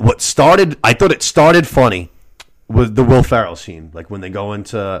was that I thought it started funny with the Will Ferrell scene, like when they go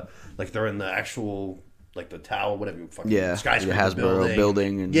into, like they're in the actual, like the tower, whatever you fucking Yeah, skyscraper the Hasbro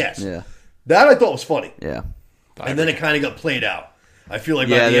building and yes, yeah. that I thought was funny. Yeah. And then it kind of got played out. I feel like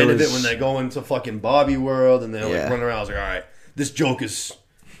Yeah, by the there end of it, was- when they go into fucking Bobby World and they're like Yeah. running around, I was like, all right, this joke is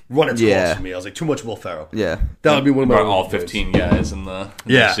running too Yeah. close to me. I was like, too much Will Ferrell. Yeah. That would be one of my Brought all only complaints. 15 guys in the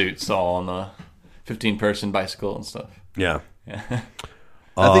Yeah. suits, all on the 15-person bicycle and stuff. Yeah. Yeah.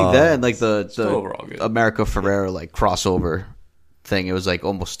 I think that and like the overall good. America Ferrera like crossover thing, it was like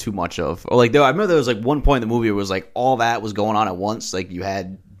almost too much of. Or like I remember there was like one point in the movie where it was like all that was going on at once. Like you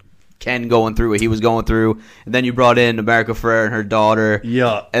had Ken going through what he was going through, and then you brought in America Ferrera and her daughter.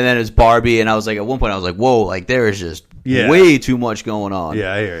 Yeah. And then it's Barbie, and I was like at one point I was like, whoa, like there is just way too much going on.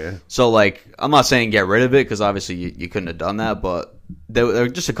 Yeah, I hear you. So, like, I'm not saying get rid of it because obviously you couldn't have done that, but there were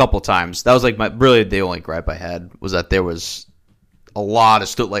just a couple times. That was like really the only gripe I had was that there was a lot of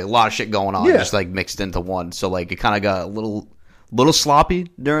shit going on, just like mixed into one. So, like, it kind of got a little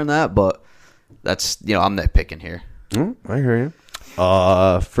sloppy during that, but that's I'm nitpicking here. I hear you.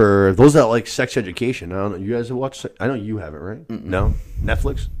 For those that like Sex Education, I don't know. You guys have watched? I know you haven't, right? No,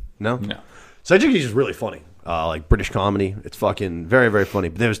 Netflix. No. Sex Education is really funny. Like British comedy. It's fucking very, very funny.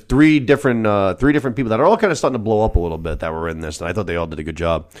 But there's three different people that are all kind of starting to blow up a little bit that were in this, and I thought they all did a good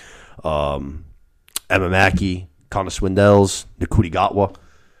job. Emma Mackey, Connor Swindells, Nkuti Gatwa.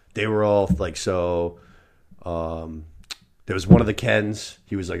 They were all like so. There was one of the Kens.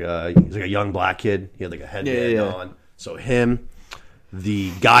 He was like a young black kid. He had like a headband on. So him.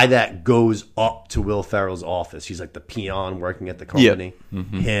 The guy that goes up to Will Ferrell's office, he's like the peon working at the company.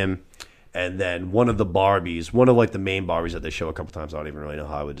 Him, and then one of the Barbies, one of like the main Barbies that they show a couple times. I don't even really know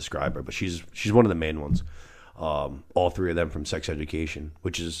how I would describe her, but she's one of the main ones. All three of them from Sex Education,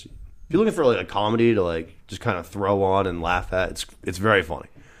 which is if you're looking for like a comedy to like just kind of throw on and laugh at, it's very funny.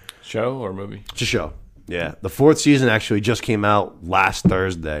 Show or movie? It's a show. Yeah, the fourth season actually just came out last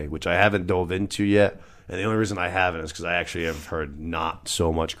Thursday, which I haven't dove into yet. And the only reason I haven't is because I actually have heard not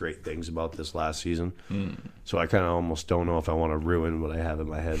so much great things about this last season. So I kind of almost don't know if I want to ruin what I have in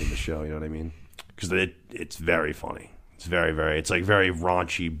my head in the show. You know what I mean? Because it's very funny. It's it's like very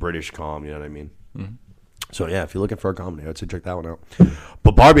raunchy British calm. You know what I mean? So yeah, if you're looking for a comedy, I'd say check that one out.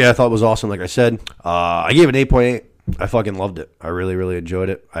 But Barbie, I thought was awesome. Like I said, I gave it an 8.8. I fucking loved it. I really, really enjoyed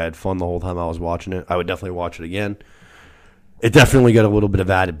it. I had fun the whole time I was watching it. I would definitely watch it again. It definitely got a little bit of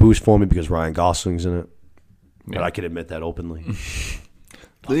added boost for me because Ryan Gosling's in it. But I can admit that openly.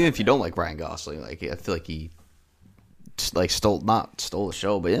 Even if you don't like Ryan Gosling, like I feel like he stole the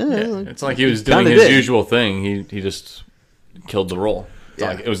show, but it's like he was doing his usual thing. He just killed the role.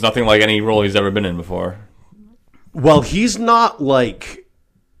 Like, it was nothing like any role he's ever been in before. Well, he's not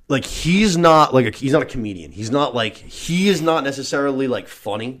he's not a comedian. He is not necessarily like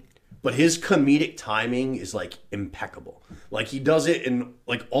funny, but his comedic timing is like impeccable. Like he does it in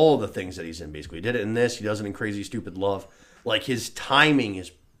like all the things that he's in. Basically, he did it in this. He does it in Crazy Stupid Love. Like his timing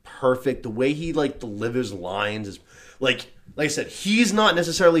is perfect. The way he like delivers lines is like I said, he's not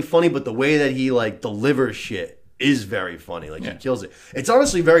necessarily funny, but the way that he like delivers shit is very funny. Like he kills it. It's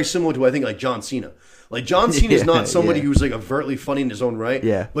honestly very similar to I think like John Cena. Like John Cena is not somebody who's like overtly funny in his own right.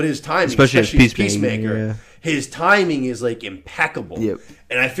 Yeah. But his timing, especially as Peacemaker, his timing is like impeccable. Yep.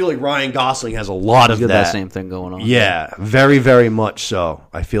 And I feel like Ryan Gosling has a lot of that same thing going on. Yeah, very, very much so.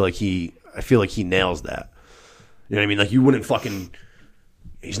 I feel like he nails that. You know what I mean? Like you wouldn't fucking.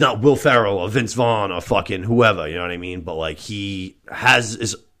 He's not Will Ferrell or Vince Vaughn or fucking whoever. You know what I mean? But like he has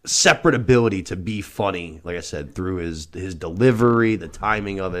his separate ability to be funny. Like I said, through his delivery, the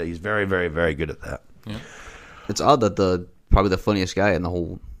timing of it. He's very, very, very good at that. Yeah. It's odd that probably the funniest guy in the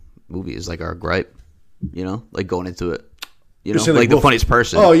whole movie is like our gripe, you know, like going into it, you know, like the funniest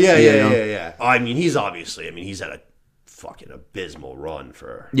person. Oh yeah. I mean, he's had a fucking abysmal run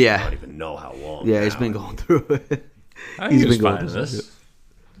for I don't even know how long. Yeah, he's been going through it. He's been going through this.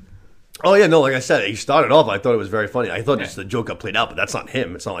 Oh yeah, no, like I said, he started off. I thought it was very funny. I thought just the joke got played out, but that's not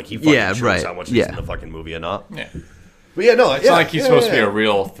him. It's not like he fucking shows how much he's in the fucking movie or not. Yeah. But yeah, no, it's not like he's supposed to be a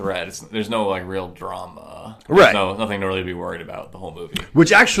real threat. There's no like real drama. There's nothing to really be worried about the whole movie.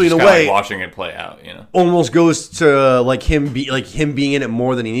 Which actually, in a like way, watching it play out, you know, almost goes to like him being in it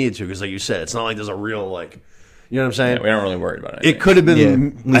more than he needed to. Because, like you said, it's not like there's a real like, you know what I'm saying? Yeah, we aren't really worried about it. It could have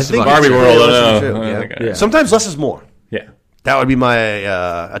been. I think Barbie World. Sometimes less is more. Yeah. That would be my.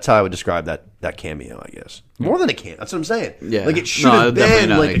 That's how I would describe that cameo. I guess more than a cameo. That's what I'm saying. Yeah, like it should have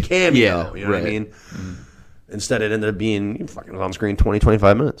been like a cameo. Yeah, you know what I mean? Instead, it ended up being fucking on screen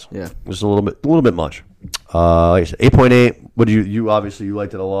 20-25 minutes. Yeah, just a little bit much. Like I said, 8.8. What do you obviously you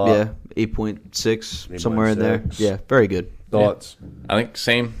liked it a lot? Yeah, 8.6 somewhere in there. Yeah, very good. Thoughts? Yeah. I think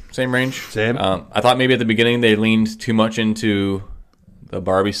same range. Same. I thought maybe at the beginning they leaned too much into the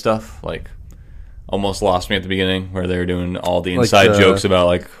Barbie stuff, like. Almost lost me at the beginning where they were doing all the inside jokes about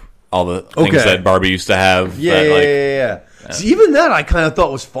like all the things that Barbie used to have. Yeah. See, even that I kind of thought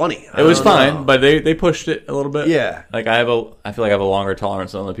was funny. It was fine, but they pushed it a little bit. Yeah. Like I feel like I have a longer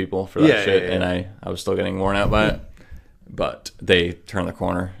tolerance than other people for that shit, and I was still getting worn out by it. But they turned the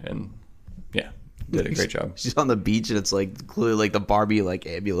corner and did a great job. She's on the beach and it's like clearly like the Barbie like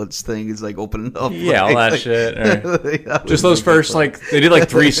ambulance thing is like opening up. Yeah, all that shit. Or just those first like they did like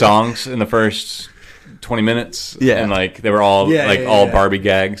 3 songs in the first 20 minutes. Yeah. And like they were all all Barbie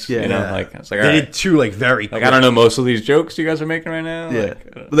gags. Yeah. You know, like it's like they did 2 like very like I don't know most of these jokes you guys are making right now. Yeah.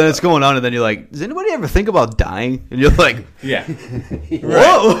 Like, but then it's going on and then you're like, does anybody ever think about dying? And you're like, yeah.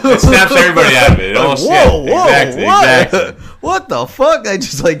 Whoa. It snaps everybody out of it. Exactly. What the fuck? That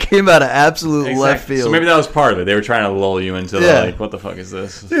just like came out of absolute left field. So maybe that was part of it. They were trying to lull you into like, what the fuck is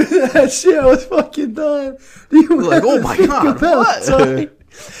this? Dude, that shit was fucking dying. You were like, oh my god, what?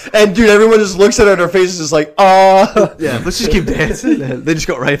 And dude, everyone just looks at her and her face is just like, oh. Yeah, let's just keep dancing. They just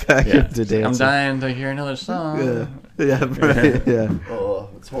go right back into dancing. I'm dying to hear another song. Yeah, right. Yeah. Oh,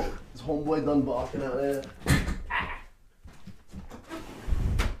 it's homeboy done balking out there.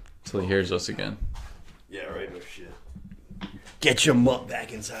 Until he hears us again. Yeah, right. No shit. Get your mutt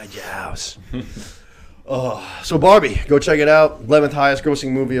back inside your house. So Barbie, go check it out. 11th highest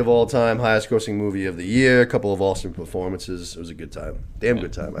grossing movie of all time, highest grossing movie of the year. A couple of awesome performances. It was a good time. Damn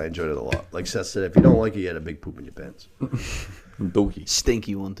good time. I enjoyed it a lot. Like Seth said, if you don't like it, you had a big poop in your pants.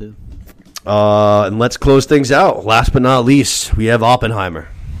 Stinky one too. And let's close things out. Last but not least, we have Oppenheimer.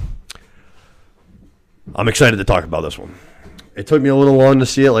 I'm excited to talk about this one. It took me a little long to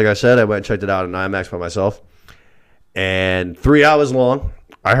see it. Like I said, I went and checked it out in IMAX by myself. And 3 hours long.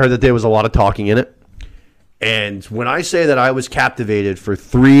 I heard that there was a lot of talking in it. And when I say that I was captivated for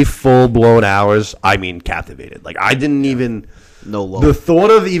 3 full-blown hours, I mean captivated. Like, I didn't even... No lull. The thought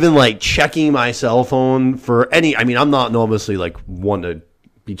of even like checking my cell phone for any, I mean, I'm not obviously like one to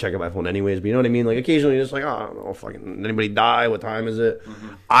be checking my phone anyways, but you know what I mean? Like occasionally you're just like, oh, I don't know, fucking, anybody die? What time is it?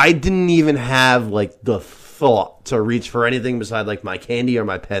 I didn't even have like the thought to reach for anything beside like my candy or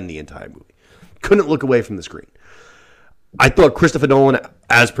my pen the entire movie. Couldn't look away from the screen. I thought Christopher Nolan,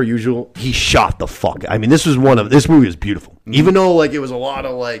 as per usual, he shot the fuck. I mean, this movie is beautiful. Even though like it was a lot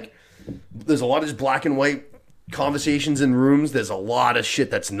of like, there's a lot of just black and white conversations in rooms. There's a lot of shit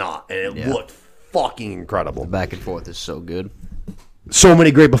that's not, and it looked fucking incredible. Back and forth is so good. So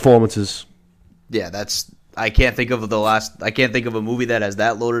many great performances. Yeah, I can't think of a movie that has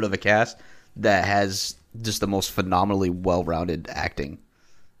that loaded of a cast that has just the most phenomenally well-rounded acting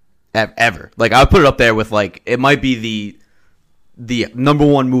ever. Like, I would put it up there with like, it might be the number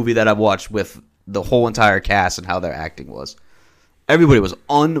one movie that I've watched with the whole entire cast and how their acting was. Everybody was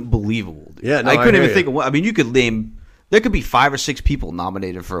unbelievable. Dude. Yeah, no, I couldn't even you. think of what. I mean, you could name. There could be 5 or 6 people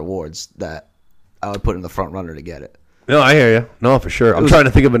nominated for awards that I would put in the front runner to get it. No, I hear you. No, for sure. I'm trying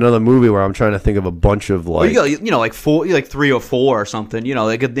to think of another movie where I'm trying to think of a bunch of like. Well, you got, like 3 or 4 or something. You know,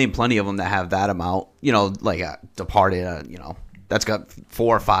 they could name plenty of them that have that amount. You know, like Departed. You know, that's got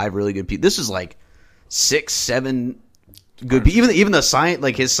 4 or 5 really good people. This is like 6, 7 good people. Even the science,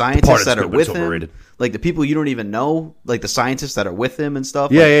 like his scientists Departed's that are good, but with it's him, overrated. like the people you don't even know, like the scientists that are with him and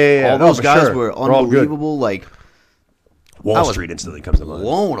stuff. Yeah, like, yeah. All No, those for guys sure. were They're all good. unbelievable. Like Wall I was Street instantly comes to mind.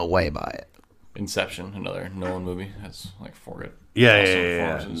 blown away by it. Inception, another Nolan movie, has like 4 good. Yeah, awesome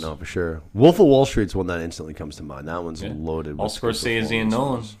yeah. performances. No, for sure. Wolf of Wall Street's one that instantly comes to mind. That one's loaded. All with good Scorsese and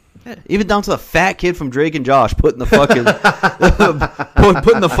Nolan. performances. Yeah, even down to the fat kid from Drake and Josh putting the fucking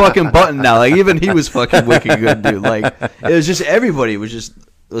putting the fucking button down. Like even he was fucking wicked good, dude. Like it was just everybody was just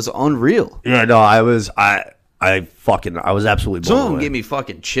it was unreal. Yeah, no, I was absolutely blown Some of them away. gave me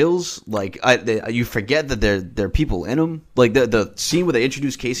fucking chills. Like you forget that there are people in them. Like the scene where they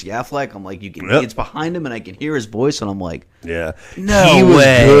introduced Casey Affleck, I'm like, you can it's behind him and I can hear his voice, and I'm like, Yeah, No he was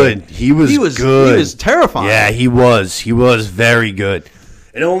way. good. He was good. He was terrifying. Yeah, he was very good.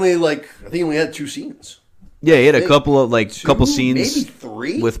 And only like I think he only had 2 scenes. Yeah, he had a couple of couple 2, scenes, maybe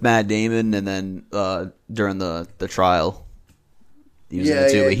 3 with Matt Damon, and then during the trial, he was in Yeah,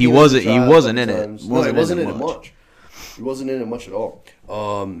 it too. yeah, but he he was in wasn't the in trial a it. couple times. No, he wasn't in it much. He wasn't in it much at all.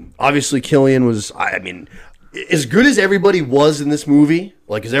 Obviously, Killian was. I mean, as good as everybody was in this movie,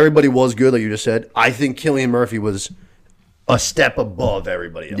 like as everybody was good, like you just said. I think Cillian Murphy was a step above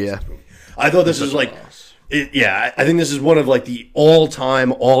everybody else. Yeah. in this movie. I thought this was like. I think this is one of like the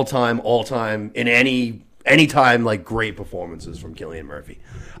all-time in any time like great performances from Cillian Murphy.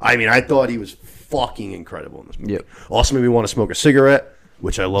 I mean, I thought he was fucking incredible in this movie. Yep. Also made me want to smoke a cigarette,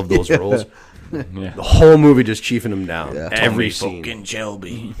 which I love those roles. Yeah. The whole movie just chiefing him down. Yeah. Every scene. fucking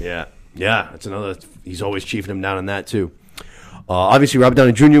Shelby. Yeah. That's another. He's always chiefing him down in that too. Obviously, Robert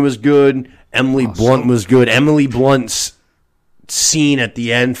Downey Jr. was good. Emily Blunt was good. Emily Blunt's scene at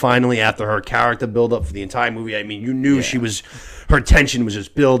the end, finally, after her character build up for the entire movie. I mean, you knew she was. Her tension was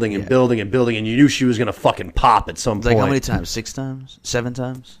just building and building and building, and you knew she was gonna fucking pop at some point. Like how many times? 6 times? 7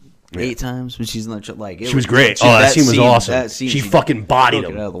 times? 8 times when she's in the like. She was great. That scene was awesome. That scene, she fucking bodied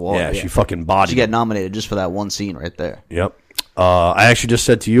took him. it out of the water, yeah, she fucking bodied She him. got nominated just for that one scene right there. Yep. I actually just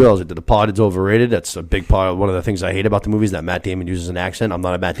said to you, I was like, The Departed's overrated. That's a big part of one of the things I hate about the movie is that Matt Damon uses an accent. I'm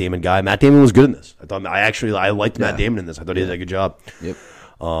not a Matt Damon guy. Matt Damon was good in this. I liked Matt Damon in this. I thought he did a good job. Yep.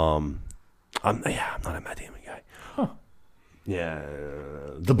 I'm not a Matt Damon guy. Huh. Yeah.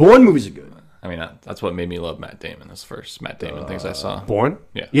 The Bourne movies are good. I mean, that's what made me love Matt Damon. That's the first Matt Damon things I saw. Bourne?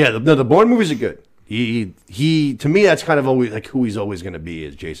 Yeah. Yeah, the Bourne movies are good. He to me that's kind of always like who he's always going to be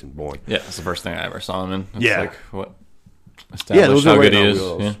is Jason Bourne. Yeah, that's the first thing I ever saw him in. It's Yeah. like what Yeah, those established how are good right he on is.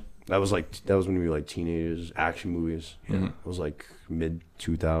 wheels. Yeah. That was when we were like teenagers, action movies. Yeah, it was like mid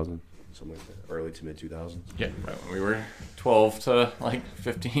 2000, something like that, early to mid 2000s. Yeah, right when we were 12 to like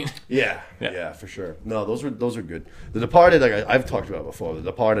 15. Yeah, Yeah. yeah, for sure. No, those are good. The Departed, like I've talked about before, The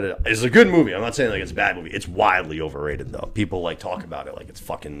Departed is a good movie. I'm not saying like it's a bad movie. It's wildly overrated though. People like talk about it like it's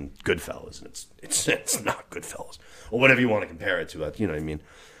fucking Goodfellas, and it's not Goodfellas or whatever you want to compare it to. You know what I mean?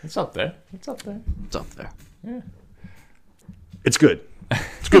 It's up there. It's up there. It's up there. Yeah. It's good.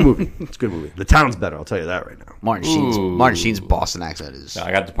 It's a good movie. It's a good movie. The town's better. I'll tell you that right now. Martin Sheen's Boston accent is No,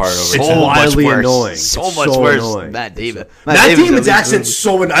 I got Departed over. It's so much wildly worse. annoying. So It's much so worse annoying. than Matt Damon. Matt Damon's at least accent's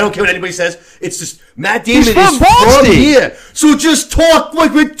so. I don't care what anybody says. It's just Matt Damon He's is from Boston. from here. So just talk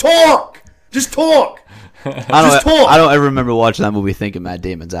like we talk. Just talk. Just talk. I don't ever remember watching that movie thinking Matt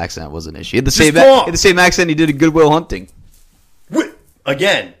Damon's accent was an issue. He had the Just same talk. he had the same accent he did in Good Will Hunting.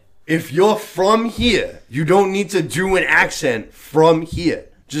 Again, if you're from here, you don't need to do an accent from here.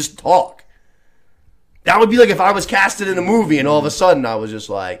 Just talk. That would be like if I was casted in a movie and all of a sudden I was just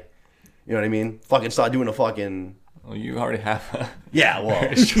like, you know what I mean? Fucking start doing a fucking... Well, you already have a Yeah, well...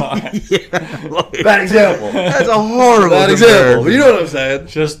 very strong Bad example. That's a horrible Bad example. You know what I'm saying?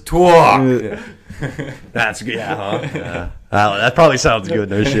 Just talk. That's good. Yeah, huh? Yeah. That probably sounds good.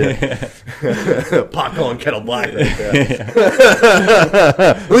 No shit. Popcorn kettle black right there.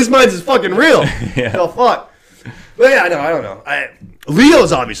 At least mine's is fucking real. Hell, fuck. But yeah, I don't know.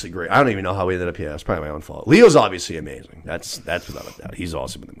 Leo's obviously great. I don't even know how we ended up here. It's probably my own fault. Leo's obviously amazing. That's without a doubt. He's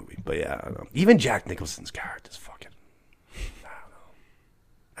awesome in the movie. But yeah, I don't know. Even Jack Nicholson's character's fucking...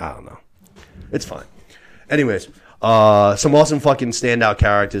 I don't know. It's fine. Anyways, some awesome fucking standout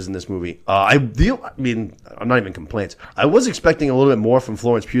characters in this movie. I mean, I'm not even complaints. I was expecting a little bit more from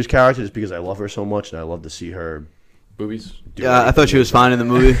Florence Pugh's character just because I love her so much and I love to see her. Boobies. Yeah, I thought she was fine in the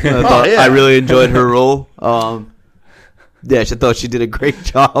movie. I really enjoyed her role. Yeah, I thought she did a great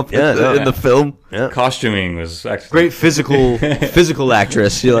job in the film. Yeah. Costuming was actually Great physical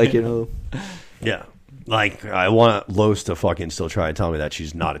actress. Yeah. Like, I want Los to fucking still try and tell me that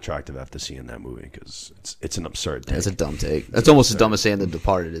she's not attractive after seeing that movie because it's an absurd take. That's a dumb take. That's almost as dumb as saying The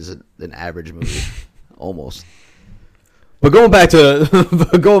Departed is an average movie. Almost. But going back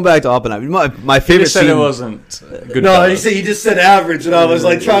to Oppenheimer, my favorite said scene. it wasn't good. No, he just said average, and I was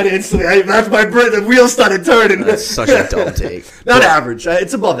like trying to instantly. That's my brain. The wheels started turning. That's such a dumb take. Not average.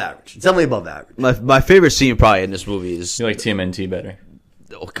 It's above average. It's definitely above average. My favorite scene probably in this movie is. You like TMNT better?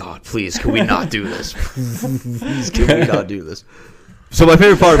 Oh God, please, can we not do this? Please, can we not do this? So my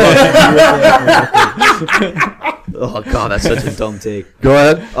favorite part about oh God, that's such a dumb take. Go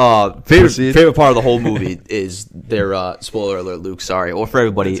ahead. Favorite part of the whole movie is their spoiler alert, Luke. Sorry, or for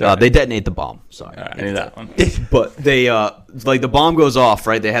everybody, they detonate the bomb. Sorry, I knew that one. But they like the bomb goes off.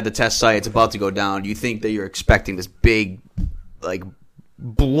 Right, they had the test site. It's about to go down. You think that you're expecting this big like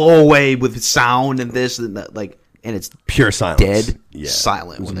blow away with sound and this and that, like. And it's pure silence. Dead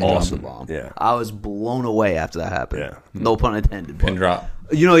silent when they awesome. drop the bomb. Yeah. I was blown away after that happened. Yeah. No pun intended. Pin drop.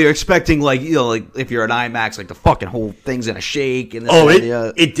 You're expecting like if you're an IMAX, like the fucking whole thing's gonna shake and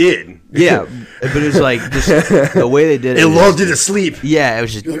this it did. Yeah, but it's like just the way they did it. It lulled you to sleep. Yeah, it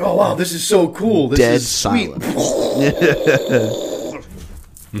was just You're like, oh wow, this is so cool. This dead is sweet. silent.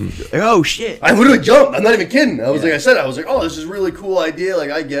 Oh shit! I literally jumped. I'm not even kidding. I was like, oh, this is a really cool idea.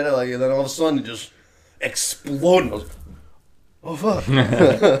 Like I get it. Like, and then all of a sudden it just exploded. I was, oh fuck!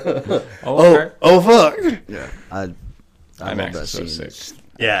 oh fuck! Yeah, I love IMAX that is so scene. sick.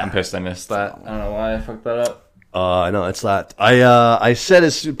 Yeah, I'm pissed I missed that. I don't know why I fucked that up. No, it's that. I said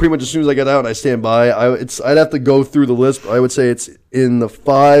as pretty much as soon as I got out, and I stand by. I'd have to go through the list, but I would say it's in the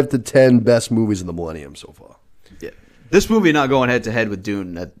 5 to 10 best movies of the millennium so far. Yeah. This movie not going head to head with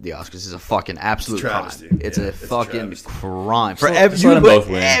Dune at the Oscars is a fucking absolute crime. travesty. It's Yeah, a it's a fucking travesty. crime for Just let them both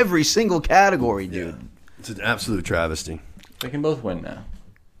win. every single category, dude. Yeah. It's an absolute travesty. They can both win now.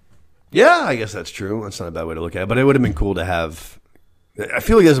 Yeah, I guess that's true. That's not a bad way to look at it. But it would have been cool to have. I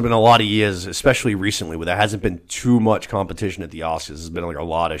feel like there's been a lot of years, especially recently, where there hasn't been too much competition at the Oscars. There's been like a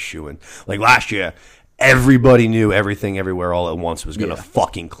lot of shooing. Like last year, everybody knew Everything Everywhere All at Once was going to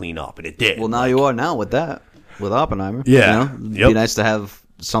fucking clean up, and it did. Well, now you are now with that, with Oppenheimer. Yeah. It'd Yep. be nice to have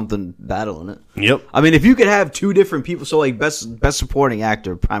something battling it. Yep. I mean, if you could have two different people, so like best supporting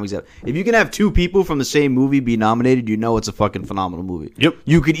actor, prime example. If you can have two people from the same movie be nominated, you know it's a fucking phenomenal movie. Yep.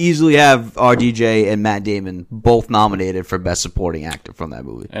 You could easily have RDJ and Matt Damon both nominated for best supporting actor from that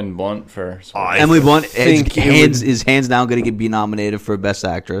movie. And Blunt for... Emily Blunt think is hands down going to be nominated for best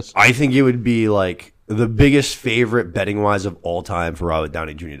actress. I think it would be like the biggest favorite betting wise of all time for Robert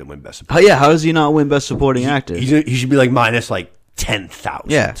Downey Jr. to win best supporting. Yeah, how does he not win best supporting actor? He should be like minus like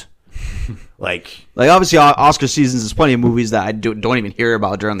 10,000. Yeah. Like obviously Oscar seasons, there's plenty of movies that I don't even hear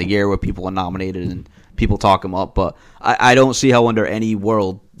about during the year where people are nominated and people talk them up, but I don't see how under any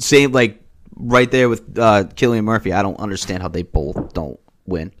world, same like right there with Cillian Murphy, I don't understand how they both don't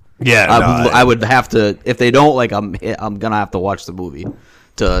win. Yeah, I would have to, if they don't, like I'm gonna have to watch the movie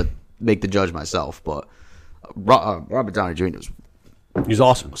to make the judge myself. But Robert Downey Jr. was he's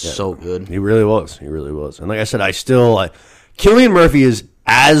awesome. so good. He really was. He really was. And like I said, Cillian Murphy is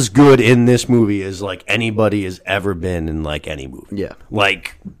as good in this movie as like anybody has ever been in like any movie. Yeah.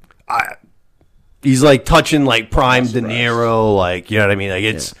 Like he's like touching like prime De Niro, like you know what I mean? Like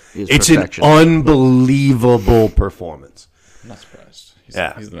it's an perfection. unbelievable performance. I'm not surprised.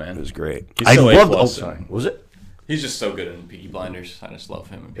 He's the man. It was great. He's I so loved. A+, Oh, sorry. Was it? He's just so good in Peaky Blinders. I just love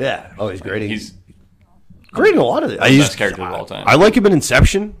him. Yeah. Oh, he's great. He's great in a lot of it. the best character of all time. I like him in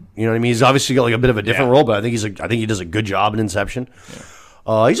Inception. You know what I mean? He's obviously got like a bit of a different role, but I think he does a good job in Inception.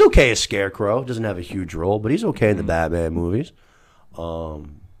 He's okay as Scarecrow. Doesn't have a huge role, but he's okay in the Batman movies.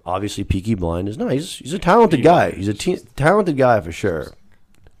 obviously Peaky Blinders. No, he's a talented guy. He's a talented guy for sure.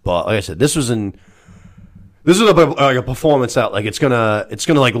 But like I said, this was a performance that like it's gonna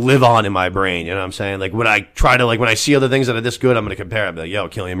like live on in my brain. You know what I'm saying? Like when I see other things that are this good, I'm gonna compare it. Like, yo,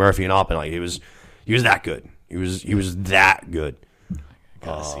 Cillian Murphy and Oppenheimer, like he was that good. He was that good.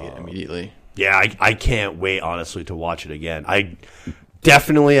 Gotta see it immediately. Yeah, I can't wait, honestly, to watch it again. I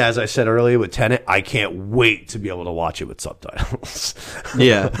definitely, as I said earlier with Tenet, I can't wait to be able to watch it with subtitles.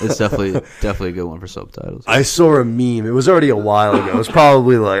 Yeah, it's definitely a good one for subtitles. I saw a meme. It was already a while ago. It was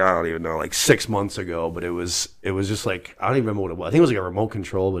probably like, I don't even know, like 6 months ago. But it was just like, I don't even remember what it was. I think it was like a remote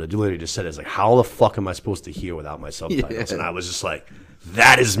control, but it literally just said, it's like, how the fuck am I supposed to hear without my subtitles? Yeah. And I was just like,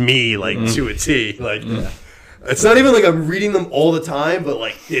 that is me, like to a T. Like, it's not even like I'm reading them all the time, but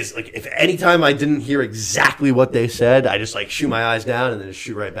like this, like if any time I didn't hear exactly what they said, I just like shoot my eyes down and then just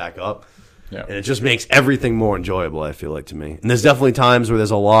shoot right back up. Yeah. And it just makes everything more enjoyable, I feel like, to me. And there's definitely times where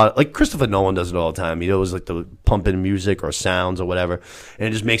there's a lot, like Christopher Nolan does it all the time. He always like to pump in music or sounds or whatever, and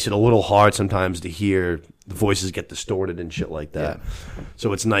it just makes it a little hard sometimes to hear the voices get distorted and shit like that. Yeah.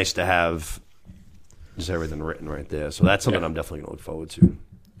 So it's nice to have just everything written right there. So that's something I'm definitely going to look forward to.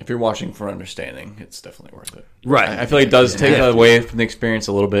 If you're watching for understanding, it's definitely worth it. Right. I feel like it does take away from the experience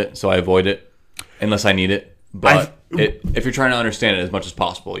a little bit, so I avoid it unless I need it. But if you're trying to understand it as much as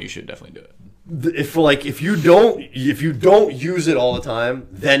possible, you should definitely do it. If you don't use it all the time,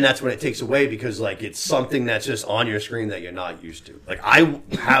 then that's when it takes away, because like it's something that's just on your screen that you're not used to. Like I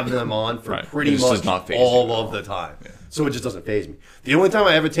have them on for Right. pretty It just much does not faze all you at of the time, so it just doesn't faze me. The only time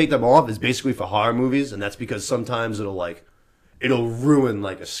I ever take them off is basically for horror movies, and that's because sometimes it'll ruin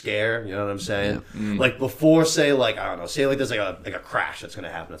like a scare. You know what I'm saying? Yeah. Like before, say like I don't know, say like there's like a crash that's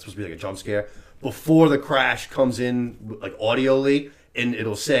gonna happen. It's supposed to be like a jump scare. Before the crash comes in, like audioly, and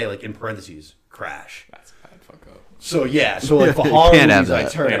it'll say like in parentheses, crash. That's a bad fuck up. So yeah, so like for horror Can't have movies, I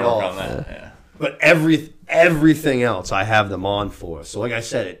that. turn it Gotta work off. on that. Yeah. But everything else, I have them on for. So like I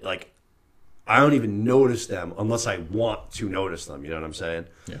said, it like I don't even notice them unless I want to notice them. You know what I'm saying?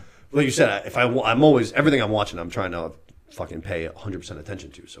 Yeah. Like you said, if I'm always everything I'm watching, I'm trying to fucking pay 100%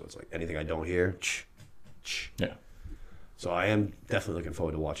 attention to. So it's like anything I don't hear, Yeah. So I am definitely looking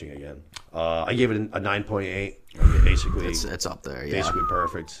forward to watching it again. I gave it a 9.8. Basically, It's up there. Yeah. basically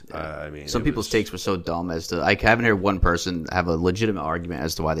perfect. I mean, Some it people's was- takes were so dumb as to I haven't heard one person have a legitimate argument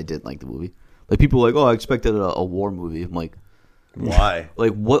as to why they didn't like the movie. Like people were like, oh, I expected a war movie. I'm like, Why?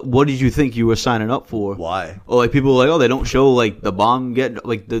 like what did you think you were signing up for? Why? Or like people were like, oh, they don't show like the bomb get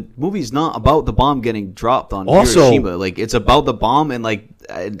like the movie's not about the bomb getting dropped on Also- Hiroshima. Like it's about the bomb and like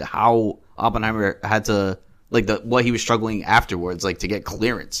and how Oppenheimer had to like what he was struggling afterwards, like to get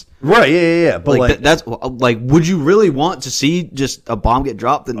clearance. Right? Yeah. But Like, like, that's like, would you really want to see just a bomb get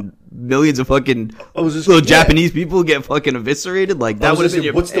dropped and millions of fucking little Japanese people get fucking eviscerated? Like that would have been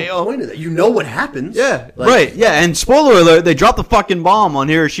your what's the payoff. point of that? You know what happens? Yeah, Like- right. Yeah, and spoiler alert: they dropped the fucking bomb on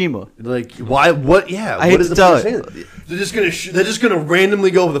Hiroshima. Like why? What? Yeah. I hate what is to the tell point of it. saying that? They're just gonna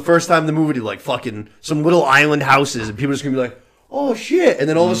randomly go for the first time in the movie to like fucking some little island houses, and people are just gonna be like, oh shit, and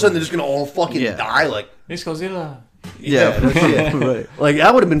then all of a sudden they're just gonna all fucking Yeah. die. Like It's Godzilla. yeah, no shit. Right. Like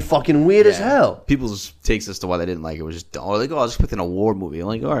that would have been fucking weird as hell. People's takes as to why they didn't like it was just dumb. Or like, oh, I was expecting a war movie. I'm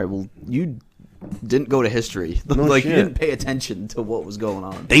like, all right, well, you didn't go to history. Like you shit. didn't pay attention to what was going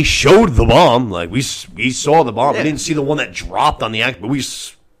on. They showed the bomb. Like we saw the bomb. Yeah. We didn't see the one that dropped on the act, but we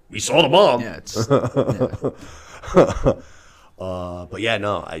saw the bomb. Yeah, it's yeah. But yeah,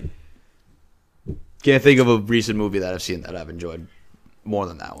 no, I Can't think of a recent movie that I've seen that I've enjoyed more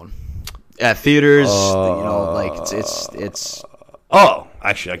than that one. At theaters, like it's oh,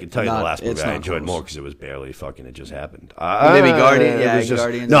 actually, I can tell you the Not- last movie it's I not enjoyed close. more because it was barely fucking. It just happened. Maybe Guardian- it yeah, was just-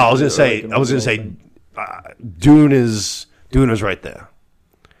 Guardians No, I of was gonna the- say. like, I was gonna the say. whole thing. Dune is right there.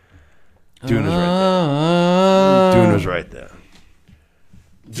 Dune is right there. Dune was right there.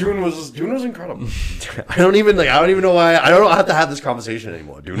 Dune was incredible. I don't even know why. I don't have to have this conversation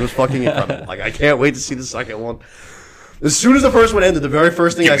anymore. Dune was fucking incredible. Like I can't wait to see the second one. As soon as the first one ended, the very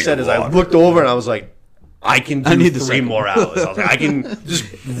first thing I said is I looked over and I was like, I can do need the 3 second more hours. I was like, I can just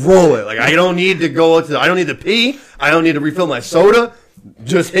roll it. Like I don't need to go to. I don't need to pee. I don't need to refill my soda.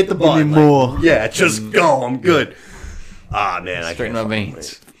 Just hit the button. me more. Yeah, just go. I'm good. Ah man, I Straighten can't my fucking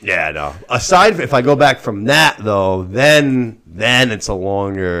veins. wait. Yeah, no. Aside, if I go back from that though, then it's a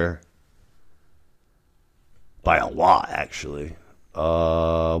longer. By a lot, actually.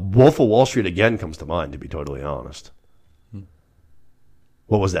 Wolf of Wall Street again comes to mind, to be totally honest.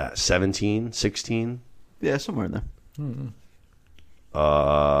 What was that? 17? 16? Yeah, somewhere in there.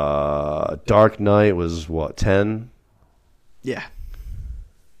 Dark Knight was what, 10? Yeah.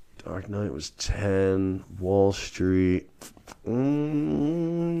 Dark Knight was 10. Wall Street. I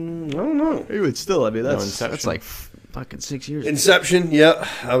don't know. Even still, I mean, that's Inception. like fucking 6 years. Inception, yeah.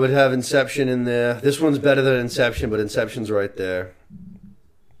 I would have Inception in there. This one's better than Inception, but Inception's right there.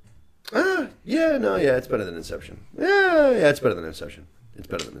 It's better than Inception. Yeah, it's better than Inception. It's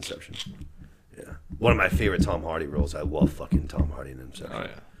better than Inception. Yeah. One of my favorite Tom Hardy roles. I love fucking Tom Hardy in Inception. Oh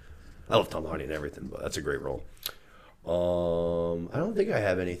yeah. I love Tom Hardy in everything, but that's a great role. I don't think I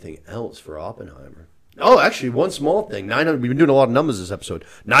have anything else for Oppenheimer. Oh, actually, one small thing. 900. We've been doing a lot of numbers this episode.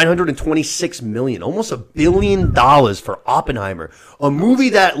 $926 million, almost $1 billion for Oppenheimer, a movie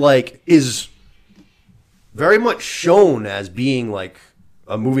that like is very much shown as being like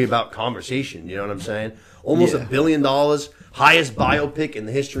a movie about conversation. You know what I'm saying? Almost $1 billion, highest biopic in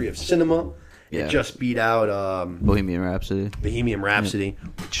the history of cinema. Yeah. It just beat out Bohemian Rhapsody.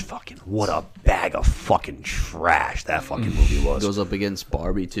 Which fucking, what a bag of fucking trash that fucking movie was. Goes up against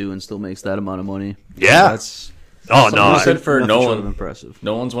Barbie too, and still makes that amount of money. Yeah. That's You said for nothing short of Nolan, impressive.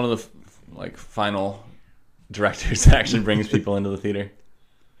 Nolan's one of the final directors that actually brings people into the theater.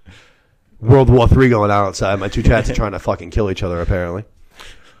 World War III going on outside. My two chats are trying to fucking kill each other, apparently.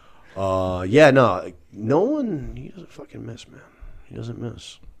 Nolan, he doesn't fucking miss, man. He doesn't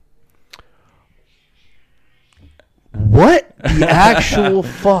miss. What the actual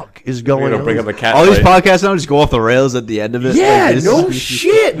fuck is We're going gonna on? bring up a cat. All these fight. podcasts now just go off the rails at the end of it. Yeah, Like, this no is-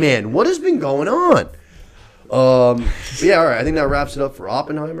 shit, man. What has been going on? Yeah, all right. I think that wraps it up for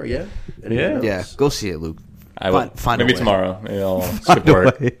Oppenheimer. Yeah. Anything else? Yeah, go see it, Luke. I will, Find a maybe way. tomorrow. Maybe I'll skip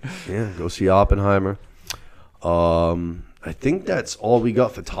work. Yeah, go see Oppenheimer. I think that's all we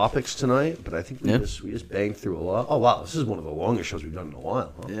got for topics tonight. But I think we just banged through a lot. Oh wow, this is one of the longest shows we've done in a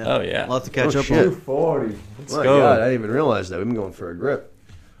while. Huh? Yeah. Oh, yeah. A lot to catch Oh, up shit. on. 40. Let's My go. God, I didn't even realize that. We've been going for a grip.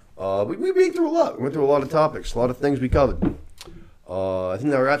 We banged through a lot. We went through a lot of topics, a lot of things we covered. I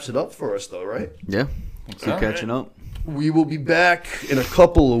think that wraps it up for us, though, right? Yeah, keep so. catching up. We will be back in a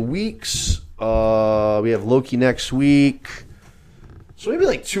couple of weeks. We have Loki next week. So maybe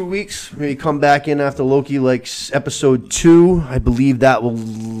like 2 weeks. Maybe come back in after Loki, like episode 2. I believe that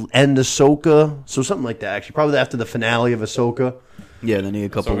will end Ahsoka. So something like that, actually. Probably after the finale of Ahsoka. Yeah, then you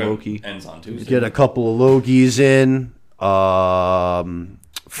get a couple So Loki. ends on Tuesday. Get a couple of Lokis in.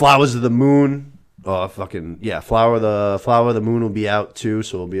 Flowers of the Moon. Flower of the Moon will be out too,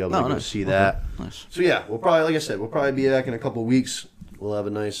 so we'll be able to go see that. Nice. So yeah, we'll probably, like I said, we'll probably be back in a couple of weeks. We'll have a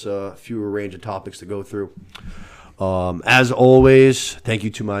nice fewer range of topics to go through. As always, thank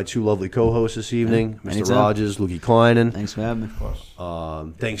you to my two lovely co-hosts this evening, Mr. Anytime. Rogers, Lukey Kleinen. Thanks for having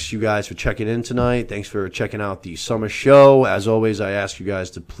me. Thanks you guys for checking in tonight. Thanks for checking out the summer show. As always, I ask you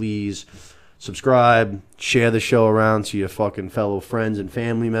guys to please subscribe, share the show around to your fucking fellow friends and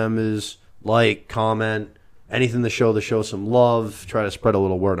family members. Like, comment, anything to show the show some love. Try to spread a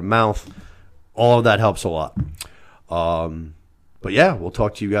little word of mouth. All of that helps a lot. But yeah, we'll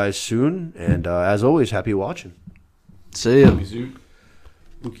talk to you guys soon. And as always, happy watching. See ya.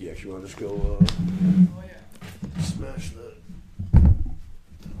 Lukey, actually want to just go smash the...